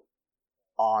about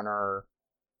honor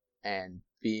and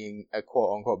being a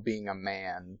quote-unquote being a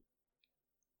man,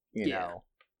 you know?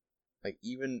 Like,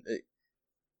 even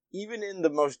in the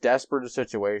most desperate of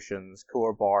situations,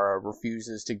 Kuwabara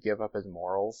refuses to give up his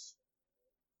morals.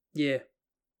 Yeah.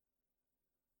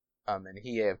 And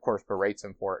he, of course, berates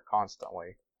him for it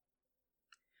constantly.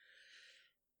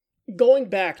 Going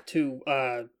back to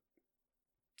a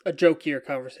jokier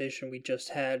conversation we just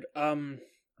had,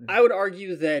 I would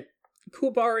argue that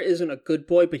Kuwabara isn't a good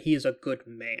boy, but he is a good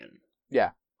man. Yeah,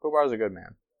 Kuwabara's a good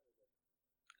man.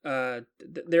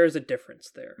 There is a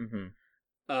difference there.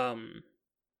 Mm-hmm.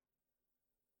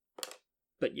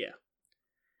 But yeah,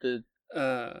 The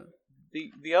Uh,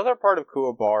 the other part of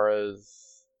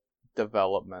Kuwabara's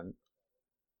development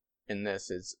in this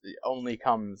is it only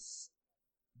comes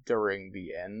during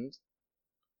the end,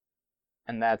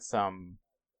 and that's the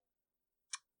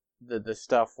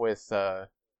stuff with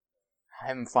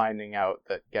him finding out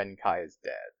that Genkai is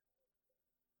dead.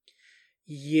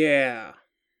 yeah.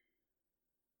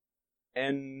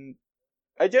 And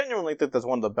I genuinely think that's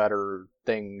one of the better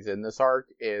things in this arc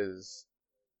is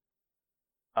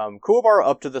Kuwabara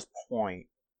up to this point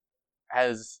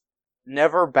has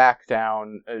never backed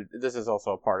down. This is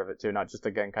also a part of it too, not just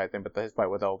the Genkai thing, but his fight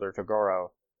with Elder Toguro.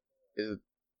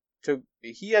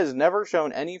 He has never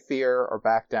shown any fear or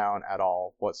back down at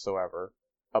all whatsoever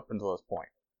up until this point.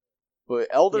 But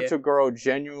Elder Toguro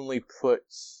genuinely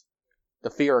puts the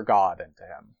fear of God into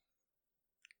him.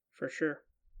 For sure.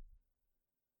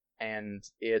 And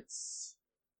it's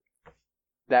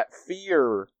that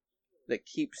fear that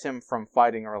keeps him from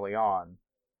fighting early on.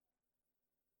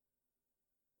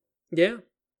 Yeah.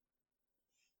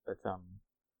 But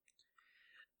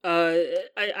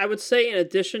I would say in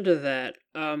addition to that,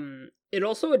 it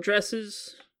also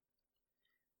addresses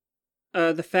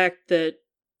the fact that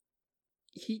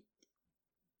he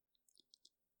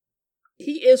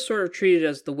is sort of treated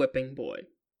as the whipping boy.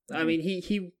 Mm-hmm. I mean,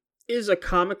 he is a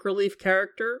comic relief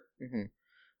character. Mm-hmm.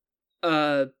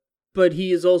 But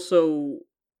he is also,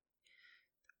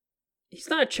 he's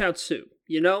not a Chaozu,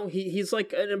 you know? He's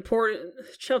like an important,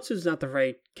 Chaozu's not the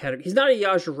right category. He's not a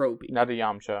Yajirobe. Not a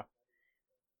Yamcha.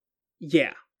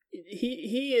 Yeah.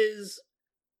 He is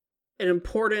an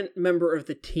important member of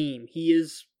the team. He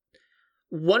is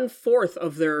 1/4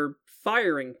 of their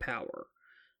firing power.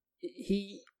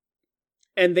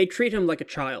 And they treat him like a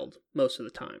child most of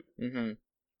the time. Mm-hmm.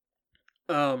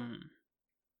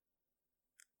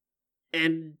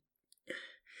 And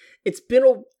it's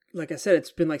been, like I said,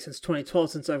 it's been like since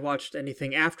 2012 since I've watched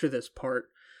anything after this part.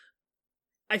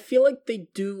 I feel like they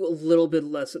do a little bit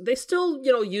less. They still,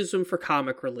 use him for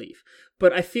comic relief,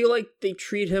 but I feel like they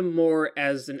treat him more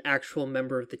as an actual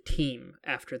member of the team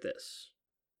after this.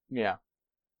 Yeah.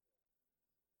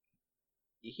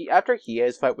 After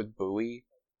Hiei's fight with Bui,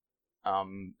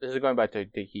 this is going back to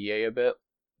Hiei a bit,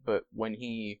 but when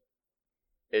he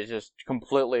is just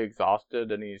completely exhausted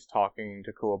and he's talking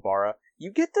to Kuwabara, you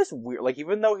get this weird, like,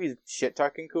 even though he's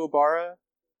shit-talking Kuwabara,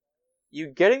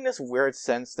 you're getting this weird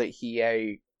sense that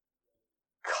Hiei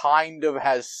kind of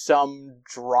has some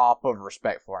drop of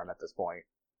respect for him at this point.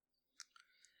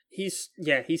 He's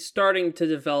starting to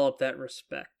develop that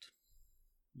respect.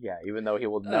 Yeah, even though he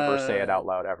will never say it out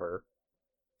loud ever.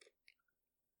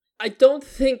 I don't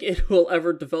think it will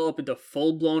ever develop into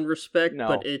full-blown respect, no.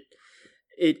 But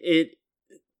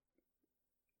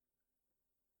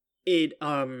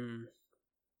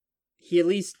he at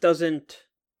least doesn't,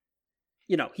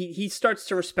 he starts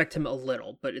to respect him a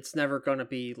little, but it's never going to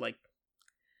be like,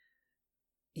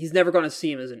 he's never going to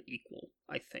see him as an equal,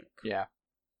 I think. Yeah.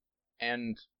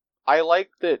 And I like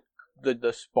that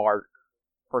the spark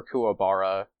for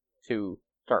Kuwabara to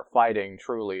start fighting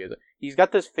truly is he's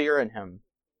got this fear in him,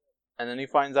 and then he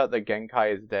finds out that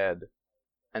Genkai is dead,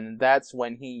 and that's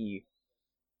when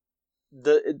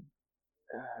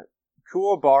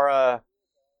Kuwabara,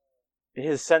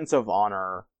 his sense of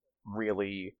honor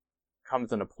really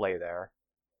comes into play there.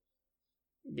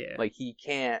 Yeah. Like, he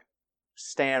can't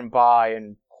stand by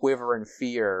and quiver in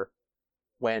fear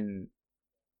when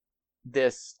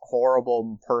this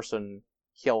horrible person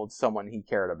killed someone he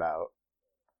cared about.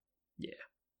 Yeah.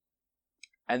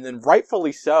 And then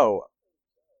rightfully so,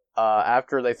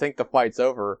 after they think the fight's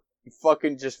over, he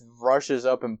fucking just rushes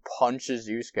up and punches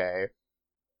Yusuke.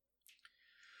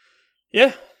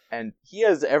 Yeah. And he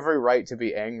has every right to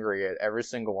be angry at every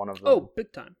single one of them. Oh,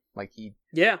 big time.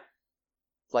 Yeah.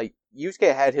 Like,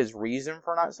 Yusuke had his reason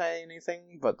for not saying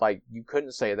anything, but, like, you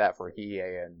couldn't say that for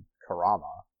Hiei and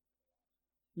Kurama.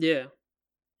 Yeah.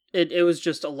 It was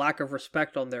just a lack of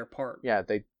respect on their part. Yeah,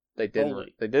 they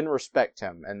didn't respect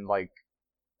him, and, like...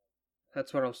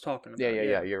 That's what I was talking about.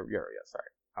 Yeah, you're sorry.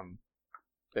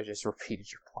 I just repeated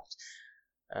your point.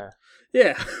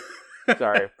 Yeah.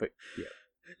 Sorry, but, yeah.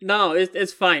 No,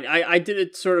 it's fine. I did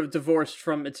it sort of divorced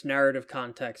from its narrative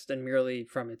context and merely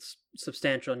from its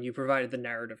substantial, and you provided the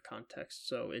narrative context,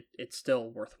 so it's still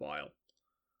worthwhile.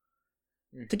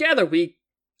 Mm. Together, we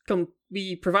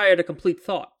provided a complete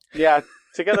thought. Yeah,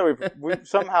 together we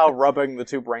somehow rubbing the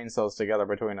two brain cells together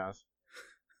between us.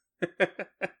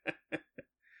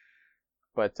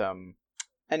 But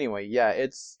anyway, yeah,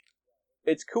 it's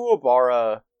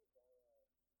Kuwabara.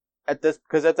 At this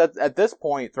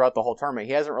point throughout the whole tournament,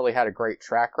 he hasn't really had a great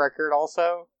track record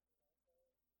also.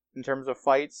 in terms of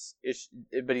fights,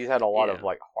 but he's had a lot of Yeah.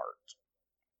 like heart.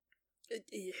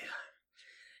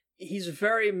 He's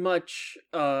very much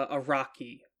a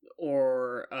Rocky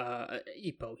or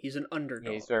Ippo. He's an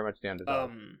underdog. He's very much the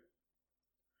underdog.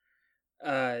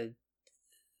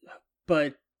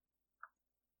 But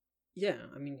yeah,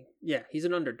 I mean, yeah, he's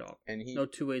an underdog. And he, no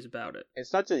two ways about it.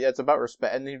 it's not just, it's about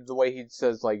respect, and the way he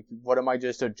says like, "What am I,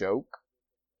 just a joke?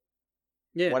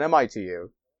 Yeah, What am I to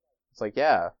you?" It's like,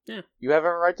 yeah, you have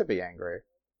every right to be angry.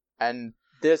 And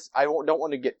this, I don't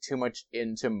want to get too much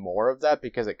into more of that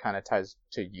because it kind of ties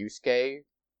to Yusuke's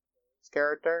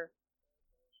character.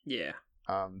 yeah.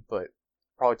 But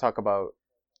probably talk about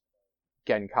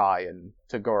Genkai and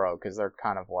Toguro because they're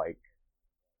kind of like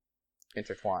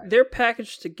intertwined. They're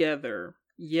packaged together.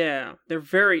 Yeah, they're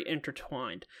very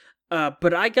intertwined.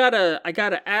 But I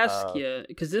gotta ask you,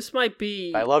 because this might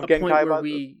be I love a Genkai, point where but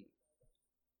we.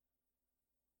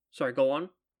 Sorry, go on.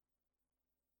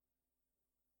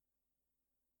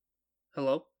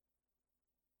 Hello?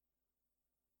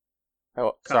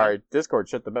 Oh, Kyle? sorry, Discord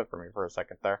shut the bed for me for a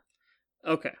second there.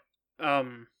 Okay.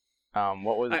 What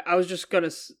was? I was just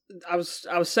gonna. I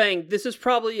was saying this is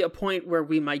probably a point where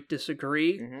we might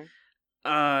disagree.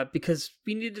 Mhm. Because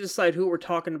we need to decide who we're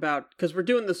talking about, because we're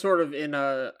doing this sort of in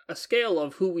a scale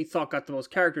of who we thought got the most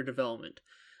character development.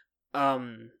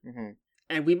 Mhm.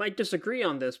 And we might disagree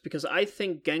on this, because I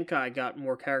think Genkai got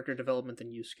more character development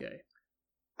than Yusuke.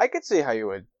 I could see how you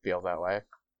would feel that way.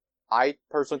 I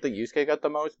personally think Yusuke got the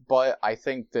most, but I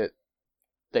think that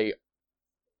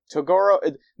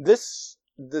Toguro, this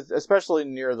especially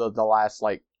near the last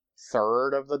like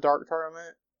third of the Dark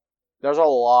Tournament, there's a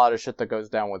lot of shit that goes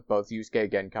down with both Yusuke,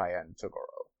 Genkai, and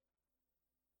Toguro.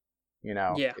 You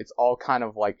know, Yeah. It's all kind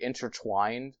of like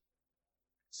intertwined.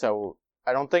 So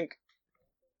I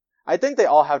think they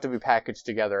all have to be packaged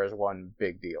together as one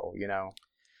big deal. You know.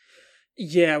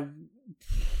 Yeah,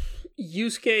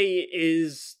 Yusuke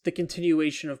is the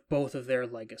continuation of both of their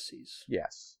legacies.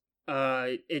 Yes.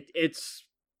 It's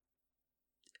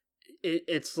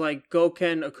like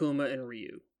Goken, Akuma, and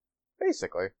Ryu.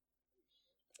 Basically.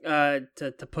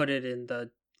 To put it in to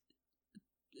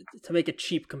make a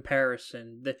cheap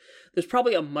comparison, there's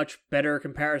probably a much better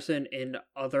comparison in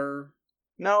other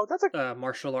No, that's a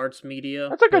martial arts media.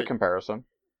 that's a good but, comparison.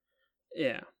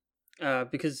 Yeah,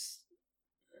 because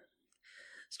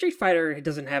Street Fighter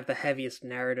doesn't have the heaviest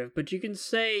narrative, but you can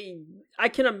say, I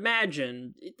can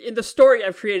imagine, in the story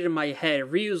I've created in my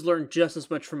head, Ryu's learned just as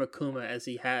much from Akuma as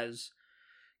he has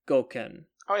Goken.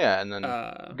 Oh yeah, and then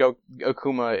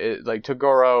Akuma, like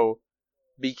Toguro,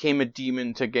 became a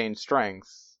demon to gain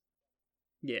strength.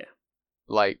 Yeah.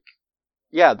 Like,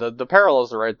 yeah, the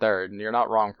parallels are right there, and you're not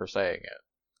wrong for saying it.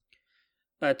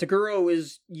 Toguro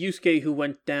is Yusuke who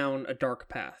went down a dark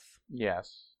path.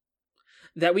 Yes.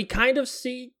 That we kind of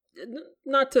see,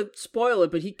 not to spoil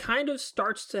it, but he kind of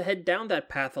starts to head down that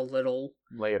path a little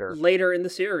later in the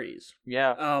series.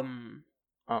 Yeah.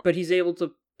 But he's able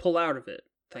to pull out of it,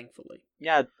 thankfully.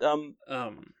 Yeah. The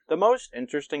most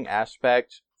interesting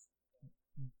aspect,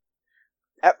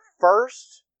 at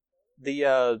first,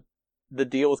 the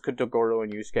deal with Toguro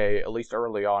and Yusuke, at least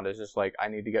early on, is just like, I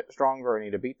need to get stronger, I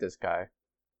need to beat this guy.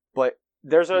 But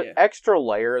there's extra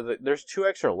layer, there's 2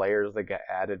 extra layers that get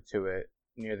added to it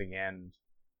near the end.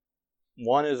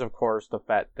 One is, of course, the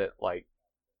fact that, like,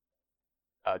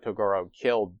 Toguro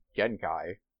killed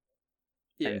Genkai.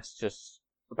 Yeah. And it's just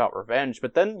about revenge.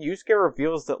 But then Yusuke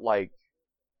reveals that, like,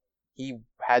 he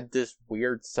had this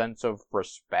weird sense of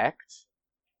respect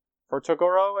for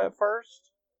Toguro at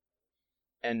first.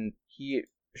 And he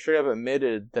straight up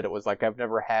admitted that it was like, I've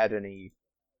never had any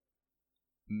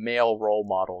male role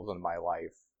models in my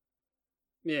life.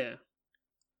 Yeah.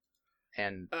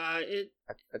 And I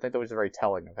think that was very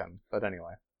telling of him. But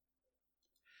anyway.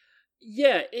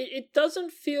 Yeah, it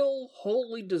doesn't feel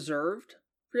wholly deserved,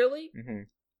 really. Mm-hmm.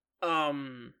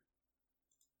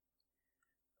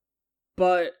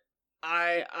 But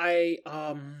I'm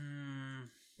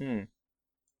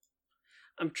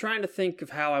trying to think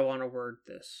of how I want to word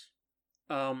this.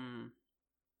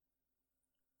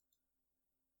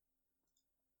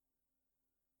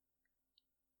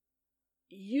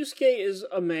 Yusuke is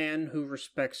a man who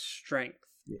respects strength.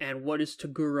 Yeah. And what is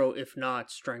Toguro if not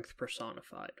strength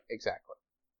personified? Exactly.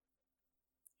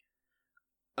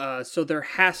 So there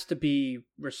has to be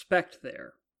respect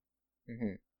there.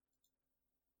 Mm-hmm.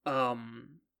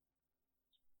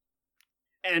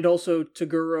 And also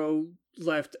Toguro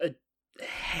left a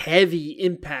heavy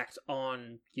impact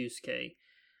on Yusuke.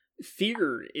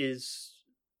 Fear is...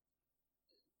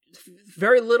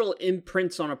 very little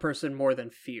imprints on a person more than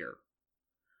fear.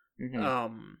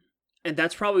 Mm-hmm. And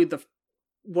that's probably the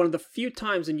one of the few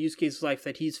times in Yusuke's life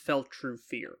that he's felt true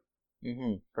fear.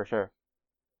 For sure.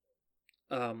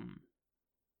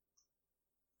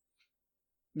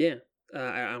 Yeah.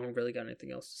 I don't really got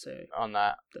anything else to say On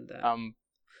that. than that.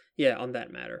 Yeah, on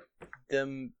that matter.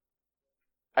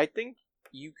 I think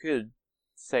you could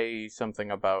say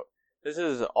something about, this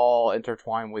is all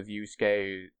intertwined with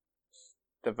Yusuke's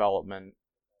development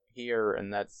here,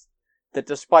 and that's that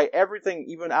despite everything,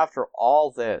 even after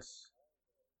all this,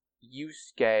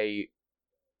 Yusuke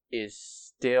is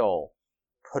still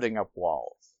putting up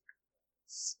walls.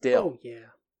 Still. Oh,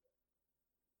 yeah.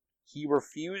 He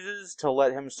refuses to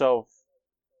let himself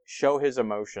show his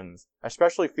emotions,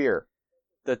 especially fear.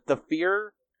 The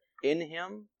fear in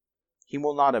him, he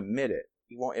will not admit it.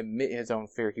 He won't admit his own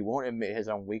fear. He won't admit his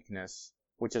own weakness,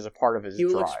 which is a part of his drive.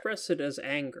 He will express it as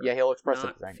anger. Yeah, he'll express it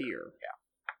not as anger. Fear.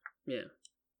 Yeah.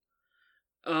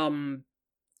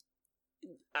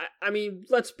 I mean,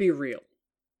 let's be real.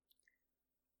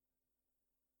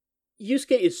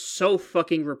 Yusuke is so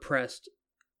fucking repressed.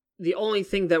 The only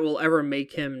thing that will ever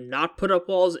make him not put up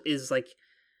walls is, like,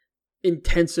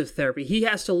 intensive therapy. He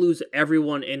has to lose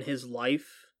everyone in his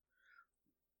life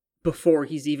before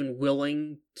he's even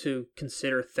willing to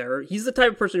consider therapy. He's the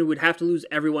type of person who would have to lose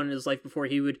everyone in his life before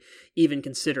he would even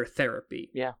consider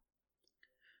therapy. Yeah.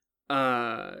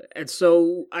 And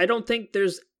so I don't think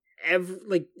there's ever,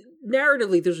 like,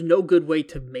 narratively, there's no good way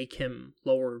to make him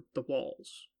lower the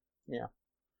walls. Yeah.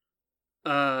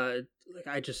 Like,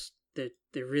 I just,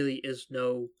 there really is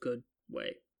no good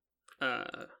way.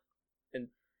 And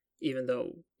even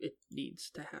though it needs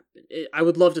to happen. I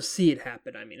would love to see it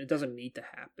happen. I mean, it doesn't need to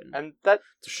happen. And that...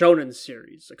 It's a shonen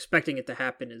series. Expecting it to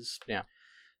happen is... Yeah.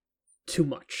 Too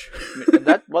much.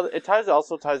 It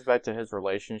also ties back to his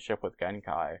relationship with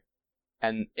Genkai.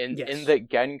 And in that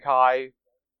Genkai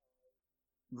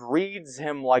reads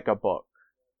him like a book.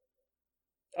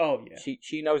 Oh, yeah.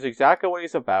 She knows exactly what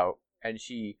he's about, and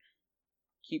she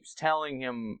keeps telling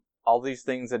him all these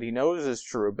things that he knows is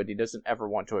true, but he doesn't ever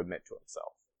want to admit to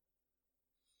himself.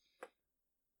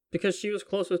 Because she was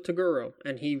close with Toguro,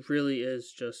 and he really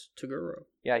is just Toguro.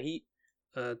 Yeah,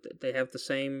 they have the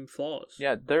same flaws.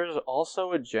 Yeah, there's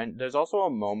also a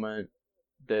moment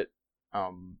that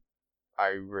I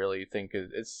really think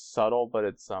it's subtle, but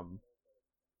it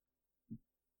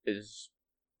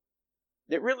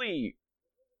really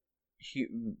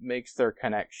makes their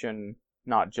connection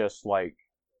not just like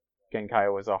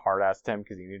Genkai was a hard ass to him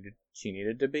because she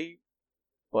needed to be,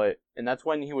 and that's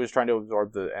when he was trying to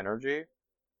absorb the energy,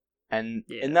 and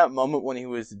in that moment when he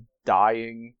was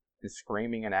dying and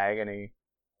screaming in agony,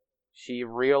 she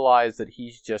realized that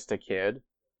he's just a kid.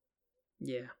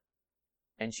 Yeah.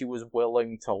 And she was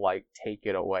willing to, like, take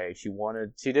it away. She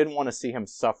didn't want to see him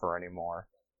suffer anymore.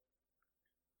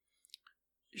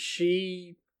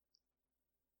 She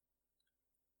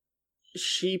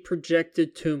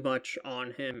projected too much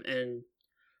on him, and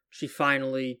she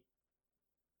finally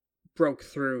broke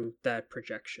through that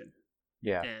projection.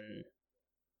 Yeah. And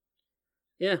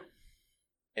yeah.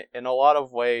 In a lot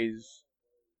of ways,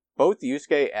 both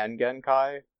Yusuke and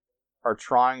Genkai are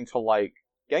trying to, like...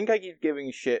 Genkai keeps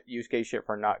giving Yusuke shit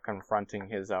for not confronting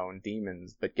his own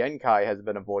demons, but Genkai has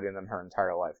been avoiding them her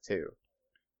entire life, too.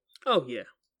 Oh, yeah.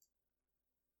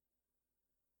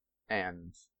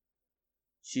 And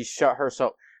she shut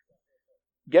herself...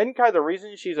 Genkai, the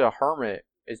reason she's a hermit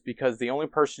is because the only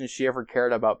person she ever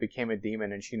cared about became a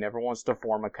demon, and she never wants to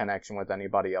form a connection with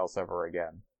anybody else ever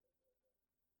again.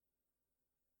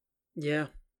 Yeah.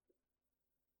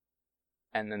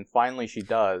 And then finally she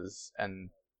does, and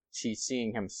she's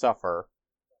seeing him suffer,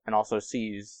 and also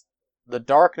sees the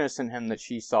darkness in him that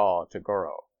she saw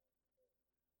Toguro.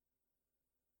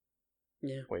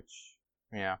 Yeah. Which,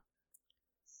 yeah.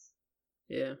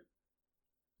 Yeah.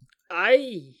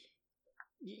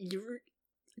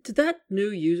 Did that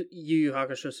new Yu Yu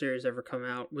Hakusho series ever come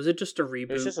out? Was it just a reboot?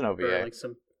 It was just an OVA. It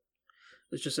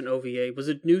was just an OVA. Was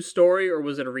it new story or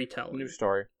was it a retelling? New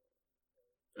story.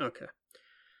 Okay.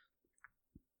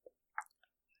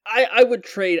 I would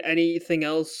trade anything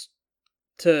else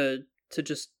to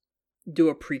just do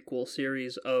a prequel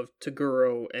series of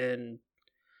Toguro and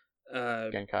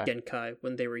Genkai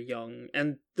when they were young,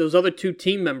 and those other two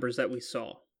team members that we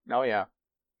saw. Oh yeah.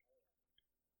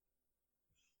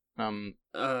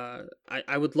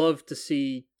 I would love to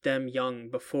see them young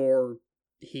before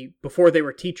they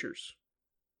were teachers.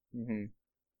 Mm-hmm.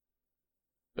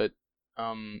 But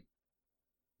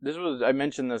I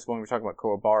mentioned this when we were talking about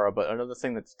Kuwabara, but another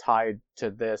thing that's tied to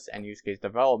this and Yusuke's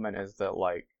development is that,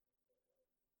 like,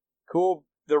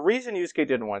 the reason Yusuke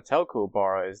didn't want to tell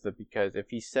Kuwabara is that because if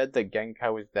he said that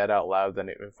Genkai was dead out loud, then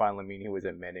it would finally mean he was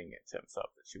admitting it to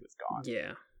himself that she was gone.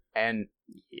 Yeah. And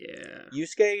Yeah.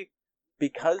 Yusuke,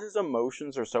 because his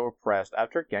emotions are so oppressed,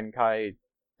 after Genkai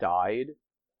died,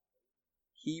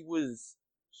 he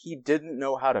didn't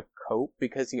know how to cope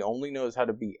because he only knows how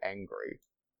to be angry.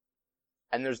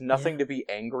 And there's nothing to be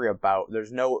angry about.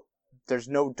 There's no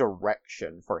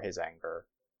direction for his anger.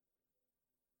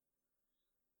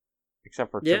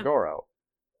 Except for Toguro.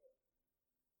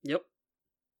 Yep.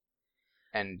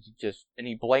 And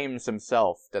he blames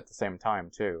himself at the same time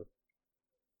too.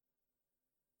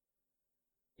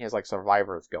 He has like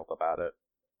survivor's guilt about it.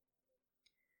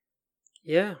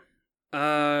 Yeah.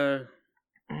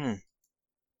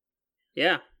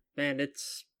 Yeah, man,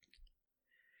 it's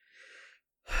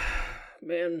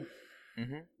man.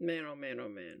 Man, oh man, oh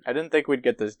man. I didn't think we'd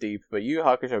get this deep, but Yu Yu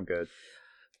Hakusho good.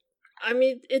 I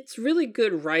mean, it's really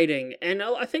good writing, and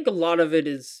I think a lot of it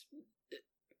is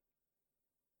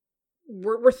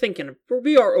we're thinking,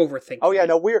 we are overthinking. Oh yeah,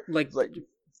 no, we're like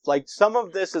some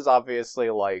of this is obviously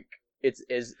like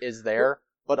is there,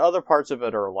 but other parts of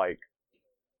it are like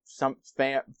some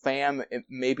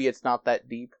maybe it's not that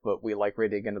deep, but we like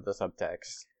reading into the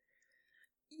subtext.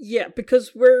 Yeah,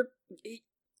 because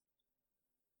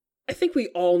I think we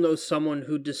all know someone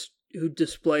who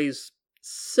displays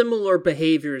similar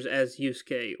behaviors as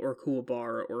Yusuke or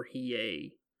Kuwabara or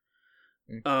Hiei.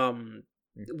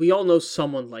 We all know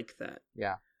someone like that.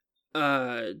 Yeah.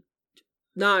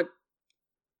 Not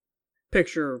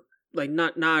picture, like,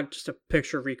 not just a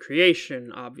picture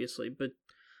recreation, obviously, but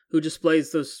who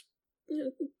displays those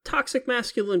toxic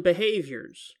masculine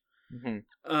behaviors.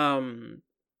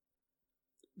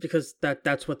 Because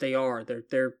that's what they are.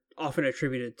 They're often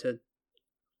attributed to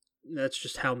that's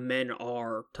just how men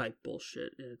are type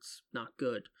bullshit. It's not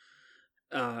good.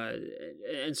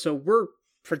 And so we're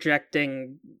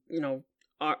projecting,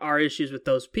 our issues with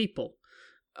those people.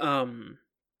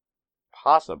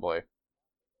 Possibly.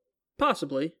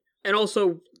 And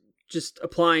also just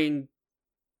applying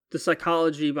the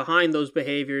psychology behind those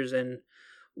behaviors and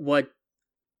what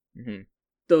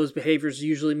those behaviors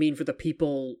usually mean for the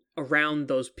people around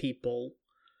those people.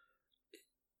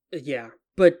 Yeah.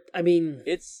 But, I mean...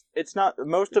 It's not...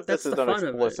 Most of this isn't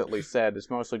explicitly said. It's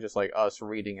mostly just like us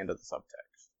reading into the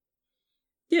subtext.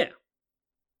 Yeah.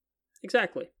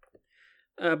 Exactly.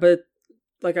 But,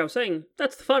 like I was saying,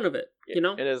 that's the fun of it,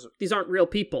 It is. These aren't real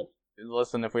people.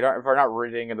 Listen, if we're not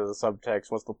reading into the subtext,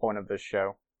 what's the point of this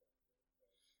show?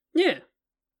 Yeah.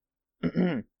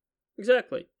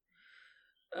 Exactly.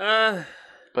 But,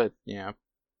 yeah.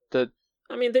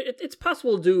 I mean, it's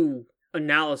possible to do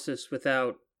analysis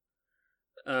without...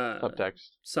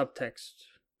 subtext,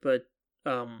 but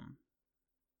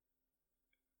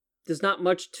there's not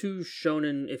much to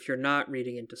shonen if you're not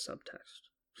reading into subtext.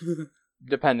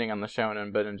 Depending on the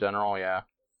shonen, but in general, yeah.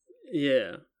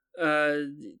 Yeah.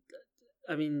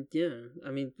 I mean,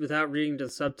 without reading to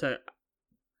the subtext,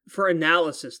 for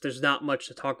analysis, there's not much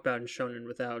to talk about in shonen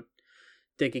without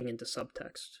digging into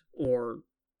subtext. Or,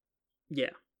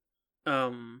 yeah.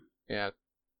 Yeah.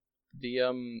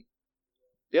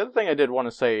 The other thing I did want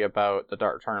to say about the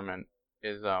Dart Tournament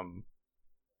is,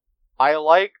 I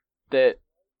like that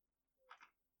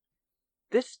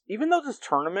even though this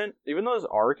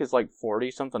arc is like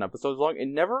 40-something episodes long, it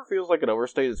never feels like it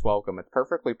overstayed its welcome. It's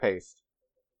perfectly paced.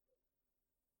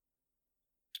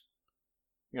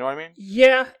 You know what I mean?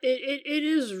 Yeah, it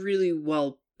is really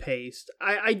well paced.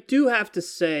 I do have to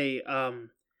say,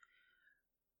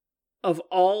 of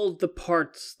all the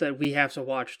parts that we have to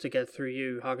watch to get through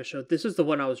Yu Yu Hakusho, this is the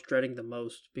one I was dreading the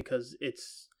most because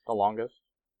it's... The longest?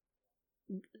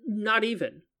 Not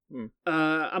even.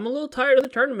 I'm a little tired of the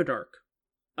tournament arc.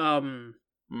 I'm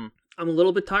a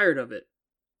little bit tired of it.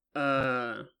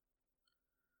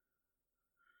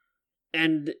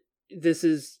 And this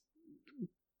is,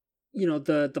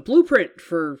 the blueprint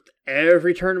for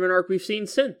every tournament arc we've seen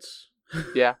since.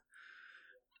 Yeah.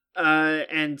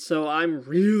 And so I'm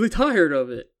really tired of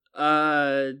it.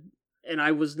 And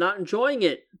I was not enjoying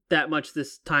it that much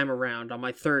this time around on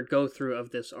my third go-through of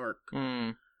this arc.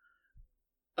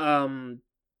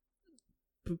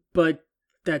 But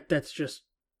that's just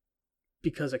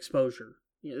because exposure.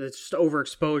 It's just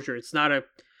overexposure. It's not a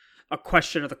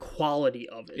question of the quality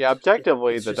of it. Yeah,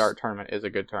 objectively, the Dart Tournament is a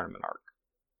good tournament arc.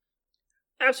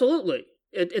 Absolutely.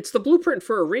 It's the blueprint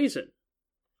for a reason.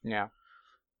 Yeah.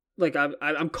 Like,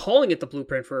 I'm calling it the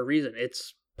blueprint for a reason.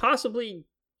 It's possibly...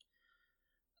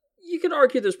 You could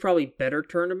argue there's probably better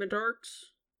tournament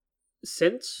arcs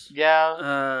since.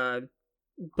 Yeah.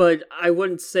 But I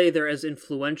wouldn't say they're as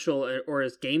influential or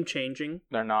as game-changing.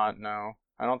 They're not, no.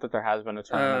 I don't think there has been a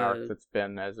tournament arc that's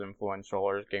been as influential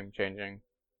or as game-changing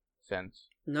since.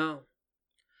 No.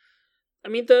 I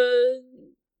mean,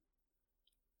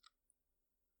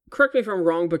 correct me if I'm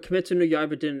wrong, but Kimetsu no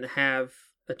Yaiba didn't have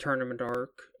a tournament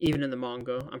arc, even in the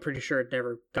manga. I'm pretty sure it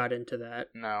never got into that.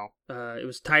 No. It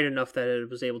was tight enough that it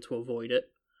was able to avoid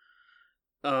it.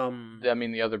 I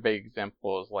mean, the other big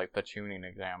example is, like, the tuning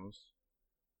exams.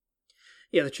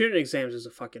 Yeah, the tuning exams is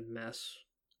a fucking mess.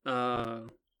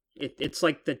 It's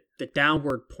like the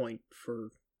downward point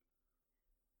for...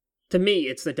 To me,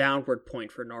 it's the downward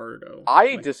point for Naruto.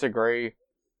 I disagree.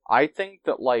 I think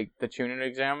that, like, the tuning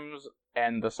exams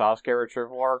and the Sasuke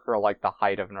retrieval arc are, like, the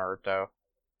height of Naruto.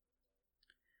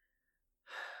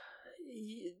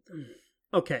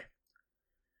 Okay.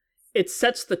 It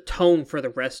sets the tone for the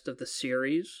rest of the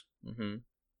series. Mm-hmm.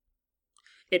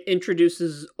 It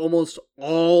introduces almost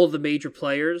all the major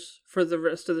players for the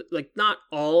rest of the... Like, not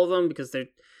all of them, because they're...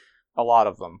 A lot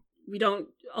of them.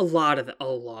 A lot of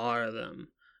them.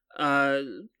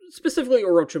 Specifically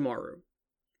Orochimaru.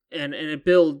 And it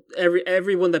builds...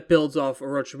 Everyone that builds off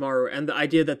Orochimaru, and the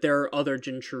idea that there are other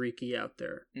Jinchuriki out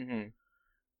there. Mm-hmm.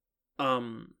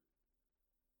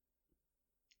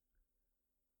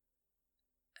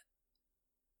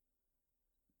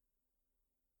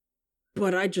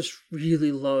 But I just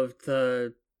really loved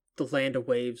the Land of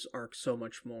Waves arc so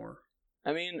much more.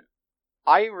 I mean,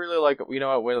 I really like... You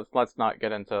know what, let's not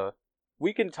get into...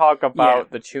 We can talk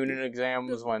about the tuning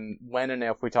exams when and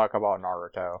if we talk about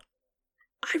Naruto.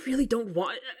 I really don't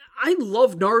want... I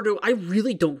love Naruto. I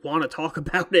really don't want to talk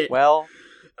about it. Well,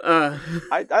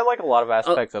 I like a lot of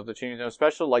aspects of the tuning exam,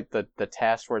 especially like the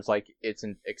test where it's like it's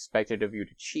expected of you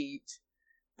to cheat.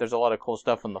 There's a lot of cool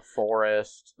stuff in the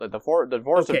forest. Like the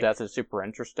Forest of Death is super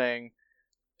interesting.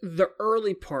 The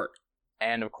early part.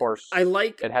 And of course,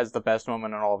 it has the best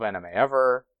moment in all of anime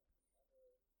ever.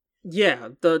 Yeah,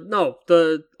 the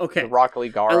Rock Lee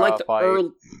Gaara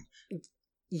fight.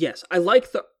 Yes, I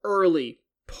like the early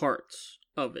parts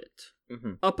of it.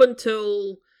 Mm-hmm. Up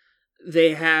until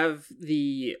they have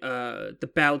the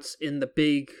bouts in the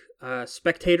big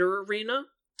spectator arena.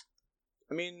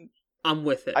 I mean, I'm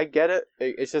with it. I get it.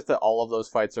 It's just that all of those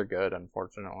fights are good,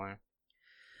 unfortunately.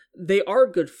 They are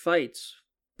good fights,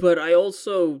 but I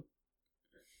also...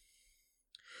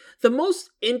 The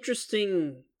most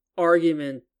interesting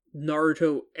argument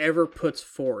Naruto ever puts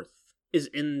forth is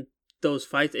in those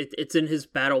fights. It's in his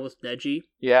battle with Neji.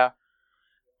 Yeah.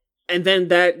 And then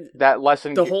that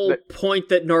lesson... The whole point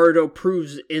that Naruto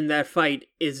proves in that fight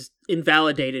is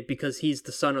invalidated because he's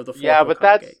the son of the fourth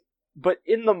Hokage. But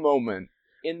in the moment...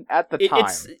 At the time.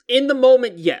 It's in the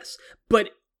moment, yes. But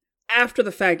after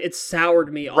the fact, it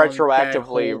soured me on that whole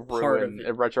part of it.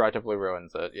 It retroactively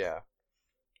ruins it, yeah.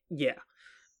 Yeah.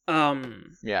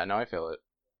 Yeah, no, I feel it.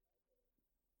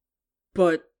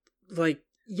 But, like,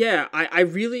 yeah, I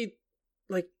really,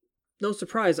 like, no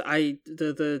surprise,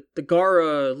 the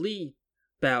Gaara Lee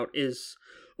bout is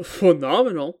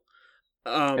phenomenal.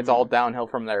 It's all downhill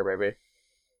from there, baby.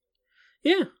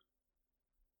 Yeah.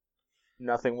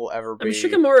 Nothing will ever be... I mean,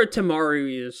 Shikamaru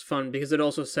Temari is fun because it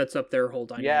also sets up their whole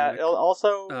dynamic. Yeah,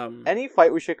 also, any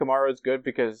fight with Shikamaru is good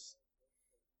because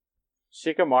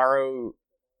Shikamaru,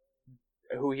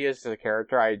 who he is as a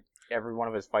character, every one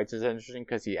of his fights is interesting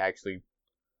because he actually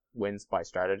wins by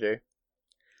strategy.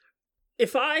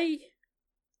 If I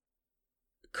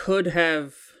could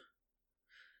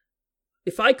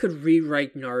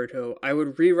rewrite Naruto, I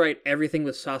would rewrite everything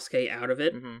with Sasuke out of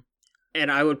it. Mm-hmm. And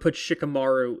I would put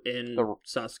Shikamaru in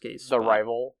Sasuke's spot. The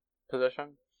rival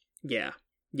position? Yeah.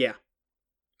 Yeah.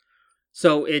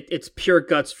 So it's pure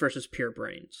guts versus pure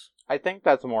brains. I think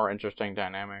that's a more interesting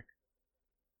dynamic.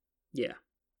 Yeah.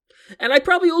 And I'd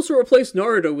probably also replace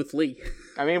Naruto with Lee.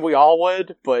 I mean, we all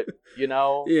would, but, you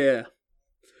know... Yeah.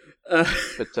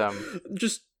 But,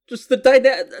 Just the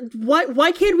dynamic...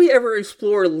 Why can't we ever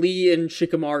explore Lee and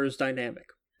Shikamaru's dynamic?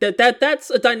 That's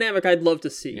a dynamic I'd love to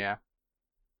see. Yeah.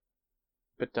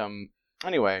 But,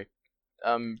 anyway,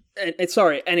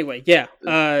 anyway, yeah,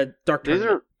 Dark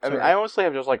Tournament. I honestly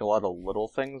have just, like, a lot of little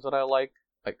things that I like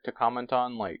to comment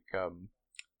on, like,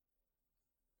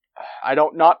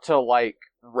 not to, like,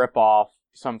 rip off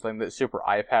something that Super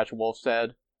Eye Patch Wolf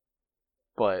said,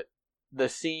 but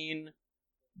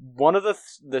one of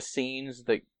the scenes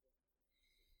that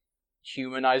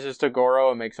humanizes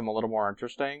Toguro and makes him a little more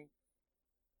interesting,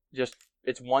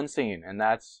 it's one scene, and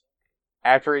that's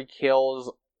after he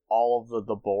kills all of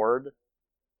the board,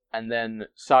 and then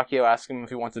Sakio asks him if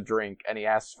he wants a drink, and he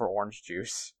asks for orange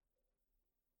juice.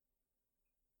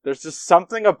 There's just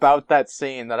something about that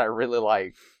scene that I really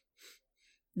like.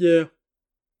 Yeah.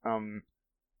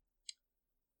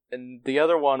 And the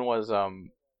other one was I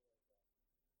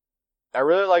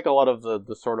really like a lot of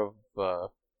the sort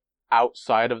of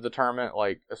outside of the tournament,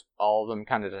 like all of them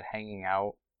kind of just hanging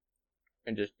out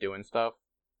and just doing stuff.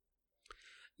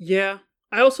 Yeah.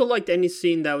 I also liked any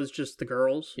scene that was just the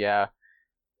girls. Yeah.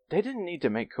 They didn't need to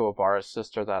make Kuwabara's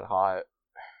sister that hot.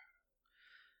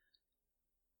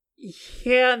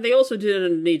 Yeah, they also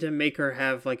didn't need to make her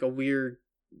have like a weird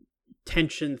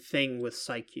tension thing with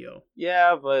Saikyo.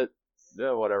 Yeah, but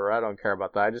whatever. I don't care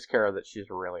about that. I just care that she's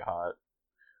really hot.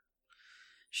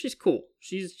 She's cool.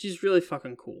 She's really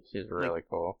fucking cool. She's really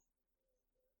cool.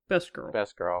 Best girl.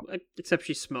 Best girl. Except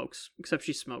she smokes.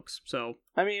 So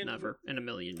I mean, never in a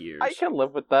million years. I can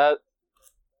live with that.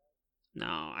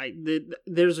 No,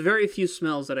 there's very few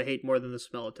smells that I hate more than the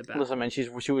smell of tobacco. Listen, man, she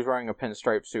was wearing a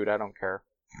pinstripe suit. I don't care.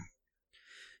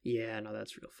 Yeah, no,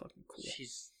 that's real fucking cool.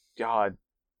 She's God.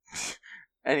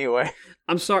 Anyway,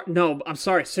 I'm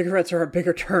sorry. Cigarettes are a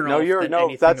bigger turn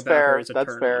off. That's fair.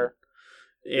 That's fair.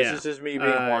 Yeah. This is just me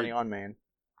being horny on main.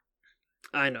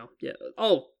 I know. Yeah.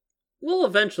 Oh, we'll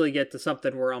eventually get to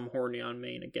something where I'm horny on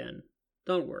main again.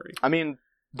 Don't worry. I mean,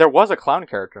 there was a clown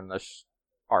character in this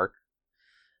arc.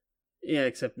 Yeah,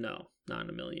 except no, not in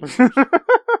a million years.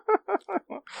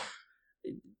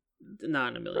 Not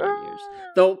in a million years.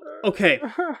 Though, okay,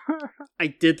 I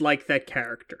did like that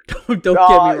character. Don't get me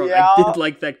wrong. Yeah. I did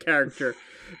like that character,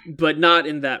 but not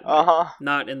in that way.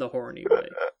 Not in the horny way.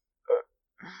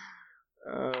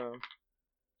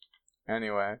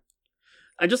 Anyway.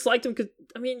 I just liked him because,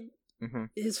 I mean,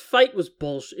 his fight was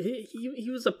bullshit. He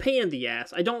was a pain in the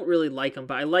ass. I don't really like him,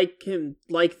 but I like him,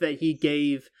 like that he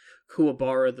gave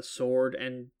Kuwabara the sword,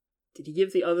 and did he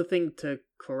give the other thing to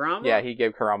Kurama? Yeah, he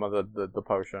gave Kurama the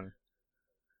potion.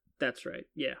 That's right,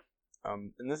 yeah.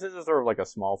 And this is sort of like a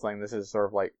small thing. This is sort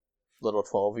of like little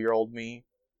 12-year-old me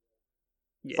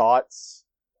thoughts.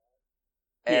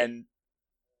 And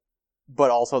but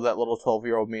also that little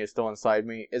 12-year-old me is still inside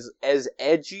me. Is as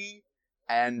edgy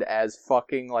and as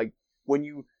fucking, like, when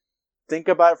you think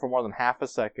about it for more than half a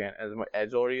second, as much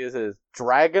edgelord is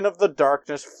Dragon of the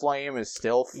Darkness Flame is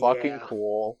still fucking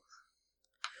cool.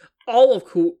 All of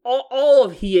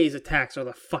Hiei's attacks are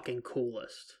the fucking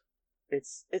coolest.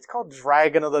 It's called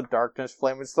Dragon of the Darkness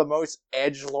Flame. It's the most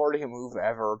edgelordy move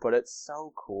ever, but it's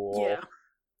so cool. Yeah.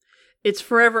 It's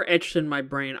forever etched in my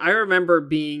brain. I remember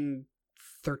being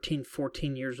 13,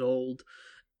 14 years old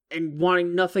and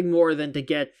wanting nothing more than to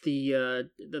get the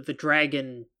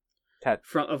dragon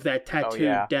of that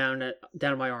tattoo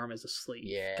down my arm as a sleeve.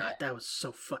 Yeah. God, that was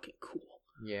so fucking cool.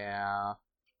 Yeah.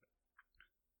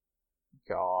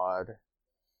 God.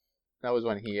 That was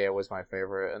when Hiei was my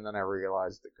favorite, and then I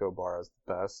realized that Kuwabara is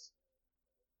the best.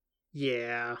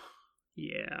 Yeah.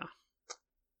 Yeah.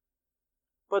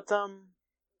 But,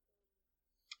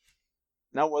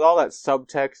 now with all that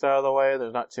subtext out of the way,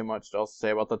 there's not too much else to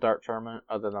say about the Dark Tournament,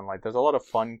 other than, like, there's a lot of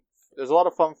fun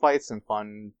fights and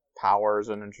fun powers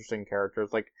and interesting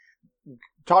characters. Like,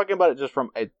 talking about it just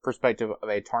from a perspective of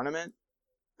a tournament,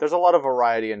 there's a lot of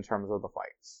variety in terms of the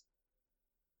fights.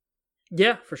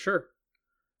 Yeah, for sure.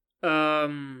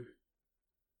 The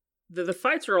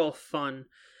fights are all fun.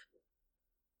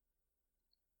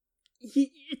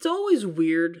 It's always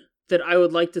weird that I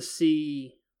would like to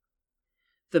see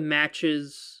the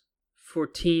matches for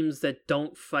teams that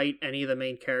don't fight any of the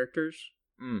main characters.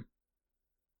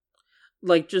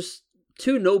 Like, just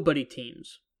two nobody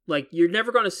teams. Like, you're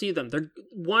never going to see them.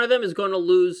 One of them is going to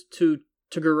lose to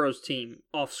Taguro's team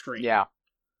off screen. Yeah.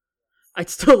 I'd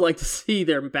still like to see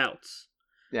their bouts.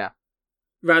 Yeah.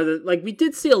 Rather, like, we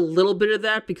did see a little bit of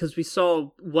that because we saw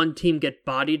one team get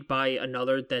bodied by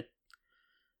another that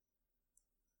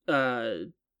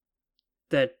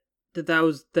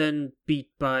was then beat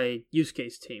by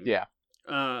Yusuke's team. Yeah.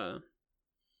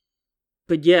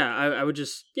 But yeah, I would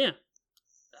just,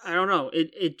 I don't know.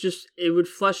 It would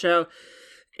flesh out,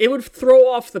 it would throw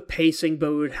off the pacing,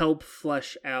 but it would help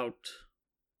flesh out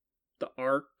the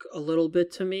arc a little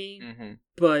bit to me. Mm-hmm.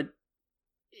 But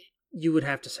you would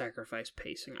have to sacrifice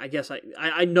pacing. I guess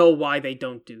I know why they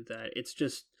don't do that. It's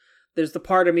just, there's the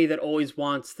part of me that always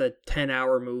wants the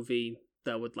 10-hour movie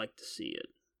that would like to see it.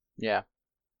 Yeah.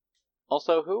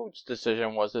 Also, whose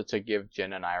decision was it to give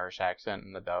Jin an Irish accent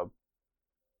in the dub?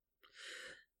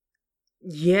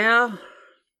 Yeah.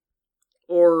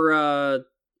 Or,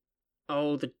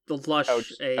 the Lush,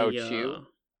 Chu?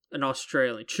 An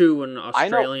Australian. Chu, an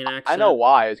Australian accent. I know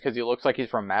why. It's because he looks like he's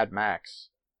from Mad Max.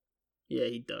 Yeah,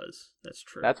 he does. That's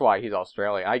true. That's why he's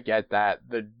Australian. I get that.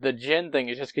 The Jin thing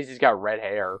is just because he's got red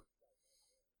hair.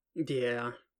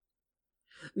 Yeah.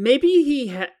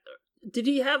 Maybe did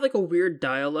he have like a weird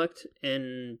dialect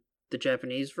in the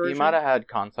Japanese version? He might have had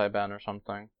Kansai Ben or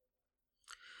something.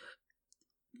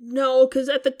 No, because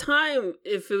at the time,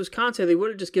 if it was Kansai, they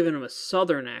would have just given him a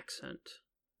southern accent.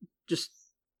 Just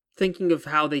thinking of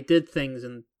how they did things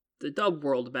in the dub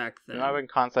world back then. It might have been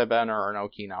Kansai Ben or an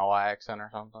Okinawa accent or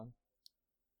something.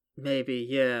 Maybe,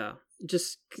 yeah.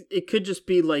 It could just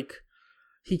be like,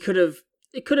 it could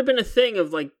have been a thing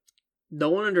of like, no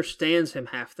one understands him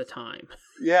half the time.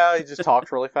 Yeah, he just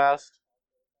talks really fast.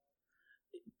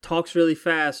 Talks really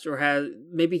fast, or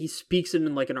maybe he speaks it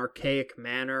in like an archaic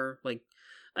manner. Like,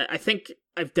 I think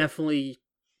I've definitely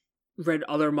read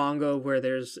other manga where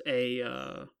there's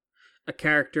a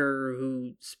character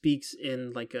who speaks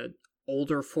in like a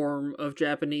older form of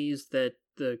Japanese that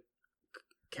the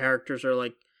characters are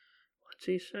like, what's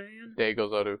he saying?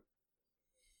 Daigozaru.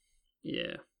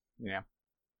 Yeah. Yeah.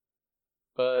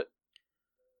 But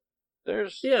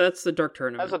there's... Yeah, that's the Dark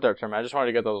Tournament. That's the Dark Tournament. I just wanted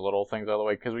to get those little things out of the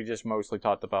way, because we just mostly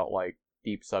talked about, like,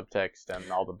 deep subtext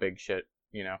and all the big shit,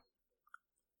 you know?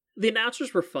 The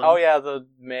announcers were fun. Oh, yeah, the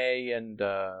May and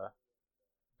the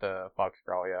Fox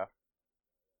Girl, yeah.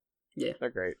 Yeah. They're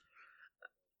great.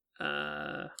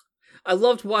 I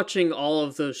loved watching all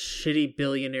of those shitty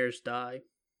billionaires die.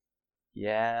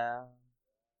 Yeah.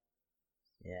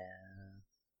 Yeah.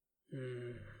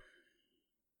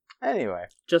 Anyway.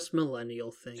 Just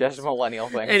millennial things.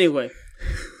 Anyway.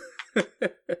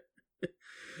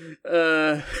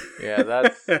 Yeah,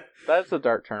 that's the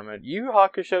Dark Tournament. Yu Yu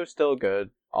Hakusho's still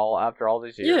good, after all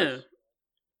these years.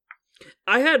 Yeah.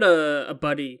 I had a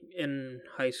buddy in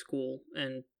high school,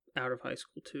 and out of high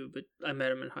school too, but I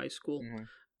met him in high school,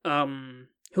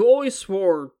 who always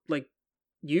swore, like,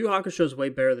 Yu Yu Hakusho is way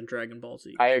better than Dragon Ball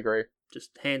Z. I agree.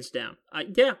 Just hands down. I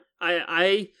didn't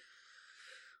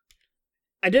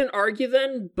argue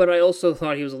then, but I also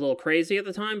thought he was a little crazy at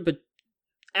the time, but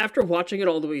after watching it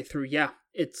all the way through, yeah,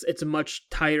 it's a much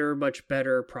tighter, much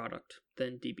better product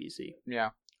than DBZ.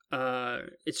 Yeah.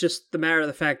 It's just the matter of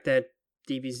the fact that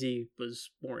DBZ was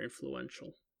more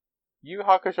influential. Yu Yu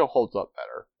Hakusho holds up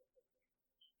better.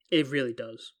 It really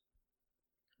does.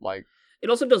 Like, it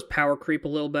also does power creep a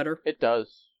little better. It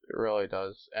does. It really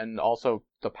does. And also,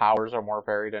 the powers are more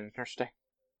varied and interesting.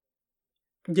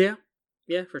 Yeah.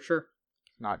 Yeah, for sure.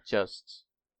 Not just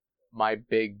my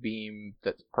big beam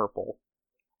that's purple.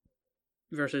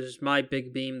 Versus my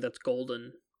big beam that's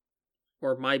golden.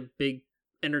 Or my big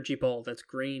energy ball that's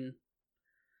green.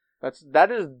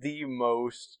 That is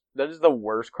the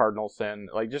worst cardinal sin,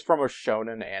 like, just from a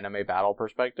shonen anime battle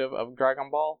perspective of Dragon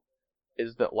Ball,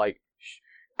 is that, like,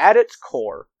 at its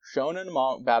core,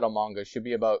 shonen battle manga should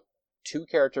be about two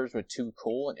characters with two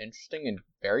cool and interesting and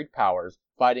varied powers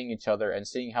fighting each other and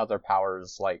seeing how their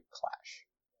powers, like, clash.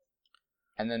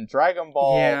 And then Dragon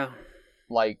Ball,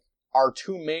 like, our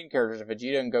two main characters,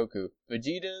 Vegeta and Goku.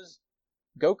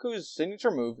 Goku's signature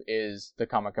move is the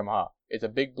Kamehameha. It's a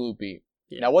big blue beam.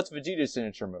 Yeah. Now, what's Vegeta's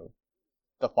signature move?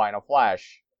 The Final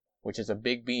Flash, which is a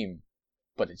big beam,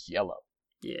 but it's yellow.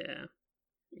 Yeah.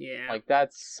 Yeah. Like,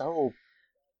 that's so...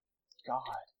 God.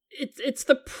 It's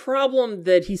the problem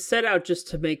that he set out just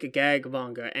to make a gag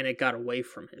manga, and it got away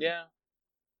from him. Yeah.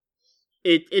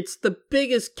 It's the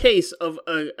biggest case of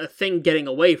a thing getting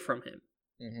away from him.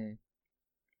 Mm-hmm.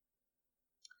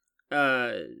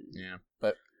 Yeah.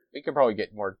 But we can probably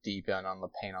get more deep in on the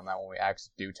pain on that when we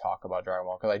actually do talk about Dragon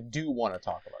Ball, because I do want to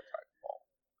talk about Dragon Ball.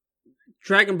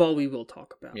 Dragon Ball we will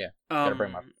talk about. Yeah. Gotta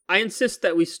bring my... I insist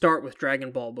that we start with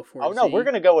Dragon Ball before no, Z, we're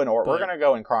gonna go in order. We're gonna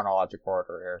go in chronological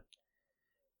order here.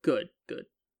 Good.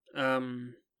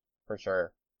 For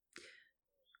sure.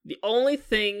 The only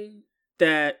thing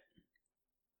that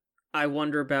I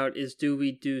wonder about is, do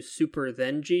we do Super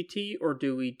then GT, or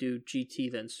do we do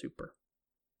GT then Super?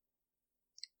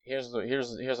 Here's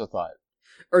a thought.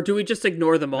 Or do we just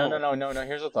ignore them all? No.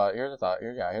 Here's a thought. Here's a thought.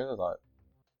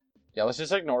 Yeah, let's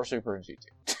just ignore Super and GT.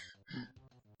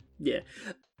 Yeah.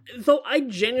 Though I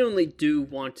genuinely do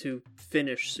want to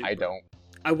finish Super. I don't.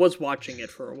 I was watching it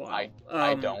for a while.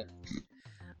 I don't.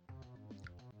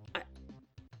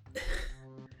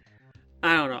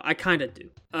 I don't know. I kind of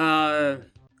do. I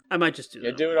might just do that.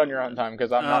 Yeah, do it on your own time,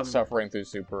 because I'm not suffering through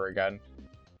Super again.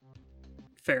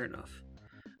 Fair enough.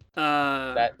 We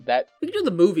can do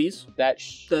the movies.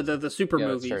 The Super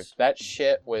movies. That's true. That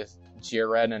shit with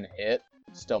Jiren and Hit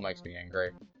still makes me angry.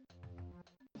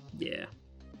 Yeah.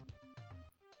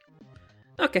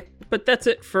 Okay, but that's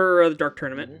it for the Dark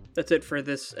Tournament. Mm-hmm. That's it for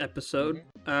this episode.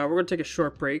 Mm-hmm. We're going to take a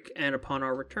short break, and upon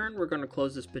our return, we're going to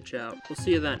close this bitch out. We'll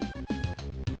see you then.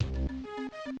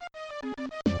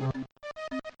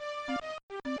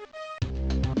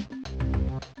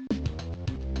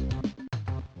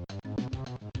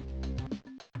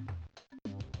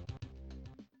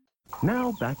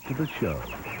 Now back to the show.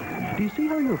 Do you see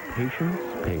how your patience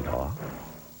paid off?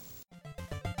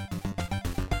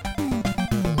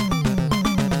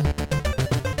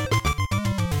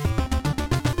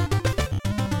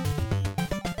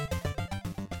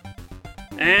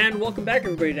 And welcome back,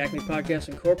 everybody, to Acme Podcast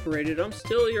Incorporated. I'm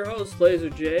still your host,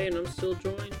 Laser J, and I'm still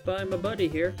joined by my buddy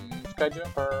here. Kaiju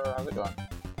Emperor, how's it going?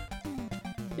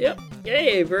 Yep.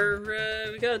 Yay,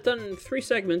 we got it done in 3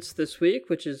 segments this week,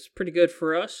 which is pretty good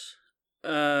for us.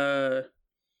 So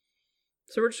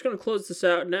we're just going to close this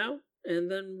out now, and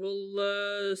then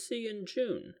we'll see you in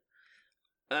June.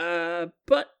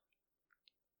 But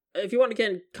if you want to get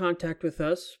in contact with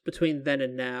us between then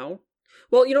and now,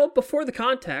 well, you know, before the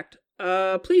contact,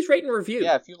 please rate and review.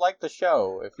 Yeah, if you like the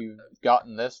show, if you've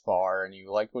gotten this far and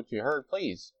you liked what you heard,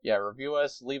 please, review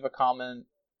us, leave a comment,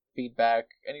 feedback,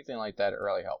 anything like that. It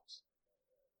really helps.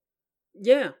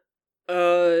 Yeah.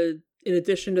 In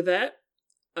addition to that,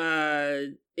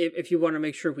 if you want to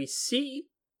make sure we see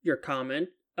your comment,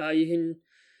 you can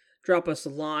drop us a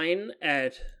line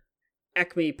at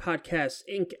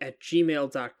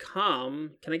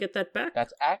acmepodcastinc@gmail.com. Can I get that back?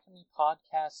 That's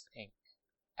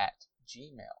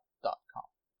acmepodcastinc@gmail.com.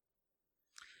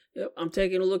 Yep, I'm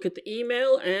taking a look at the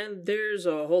email, and there's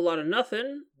a whole lot of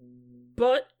nothing.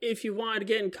 But if you want to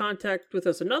get in contact with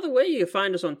us another way, you can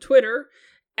find us on Twitter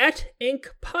at Inc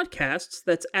Podcasts.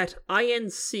 That's at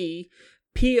INCPODCASTS.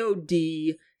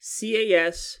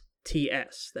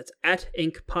 That's at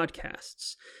Inc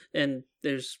Podcasts. And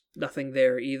there's nothing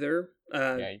there either.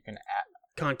 You can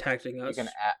contacting us. You can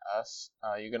at us.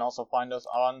 You can also find us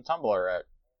on Tumblr at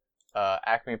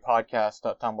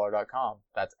acmepodcast.tumblr.com.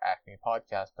 That's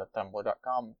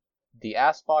acmepodcast.tumblr.com. The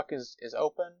ask box is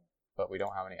open, but we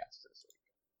don't have any asks this week.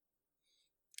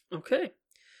 Okay.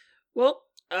 Well,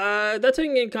 that's how you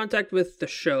can get in contact with the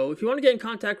show. If you want to get in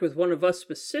contact with one of us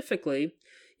specifically,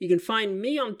 you can find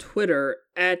me on Twitter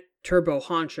at Turbo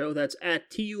Honcho. That's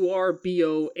at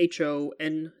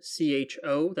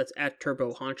TURBOHONCHO. That's at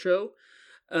Turbo Honcho.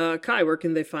 Kai, where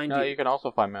can they find you? You can also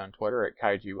find me on Twitter at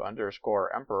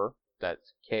Kaiju_Emperor.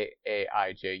 That's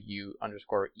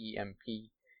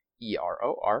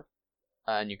KAIJU_EMPEROR.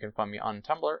 And you can find me on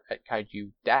Tumblr at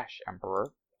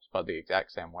Kaiju-Emperor. Spelled the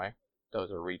exact same way.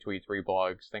 Those are retweets,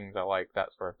 reblogs, things I like,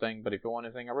 that sort of thing. But if you want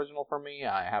anything original from me,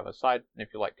 I have a side,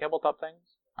 if you like tabletop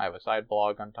things, I have a side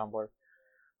blog on Tumblr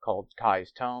called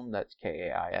Kai's Tome. That's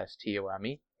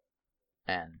KAISTOME.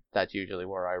 And that's usually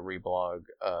where I reblog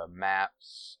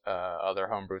maps, other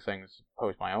homebrew things,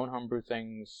 post my own homebrew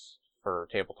things for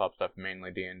tabletop stuff, mainly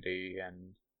D&D,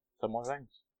 and some more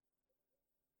things.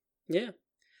 Yeah.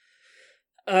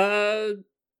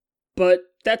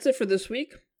 But that's it for this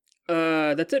week.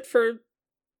 That's it for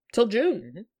till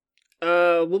June.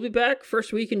 Mm-hmm. We'll be back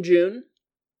first week in June.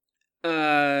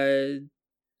 And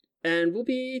we'll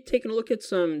be taking a look at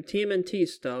some TMNT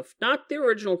stuff. Not the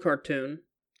original cartoon.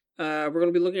 We're going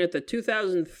to be looking at the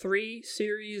 2003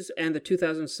 series and the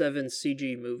 2007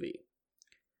 CG movie.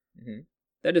 Mm-hmm.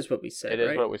 That is what we said, right?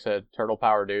 It is what we said. Turtle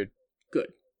power, dude.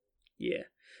 Good. Yeah.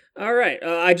 All right.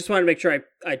 I just want to make sure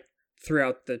I threw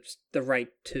out the right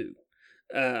 2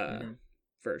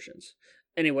 versions.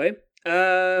 Anyway,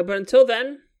 but until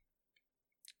then,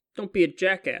 don't be a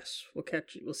jackass.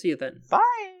 We'll see you then.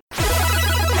 Bye.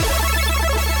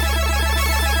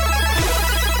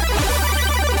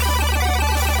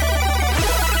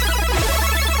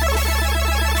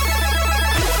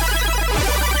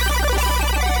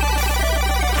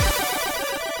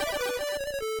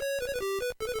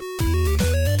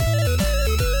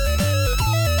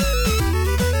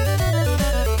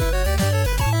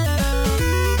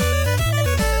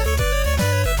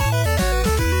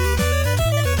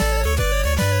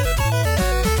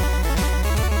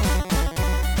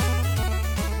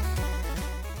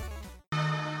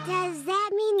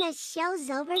 Show's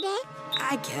over then?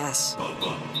 I guess.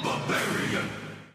 Barbarian.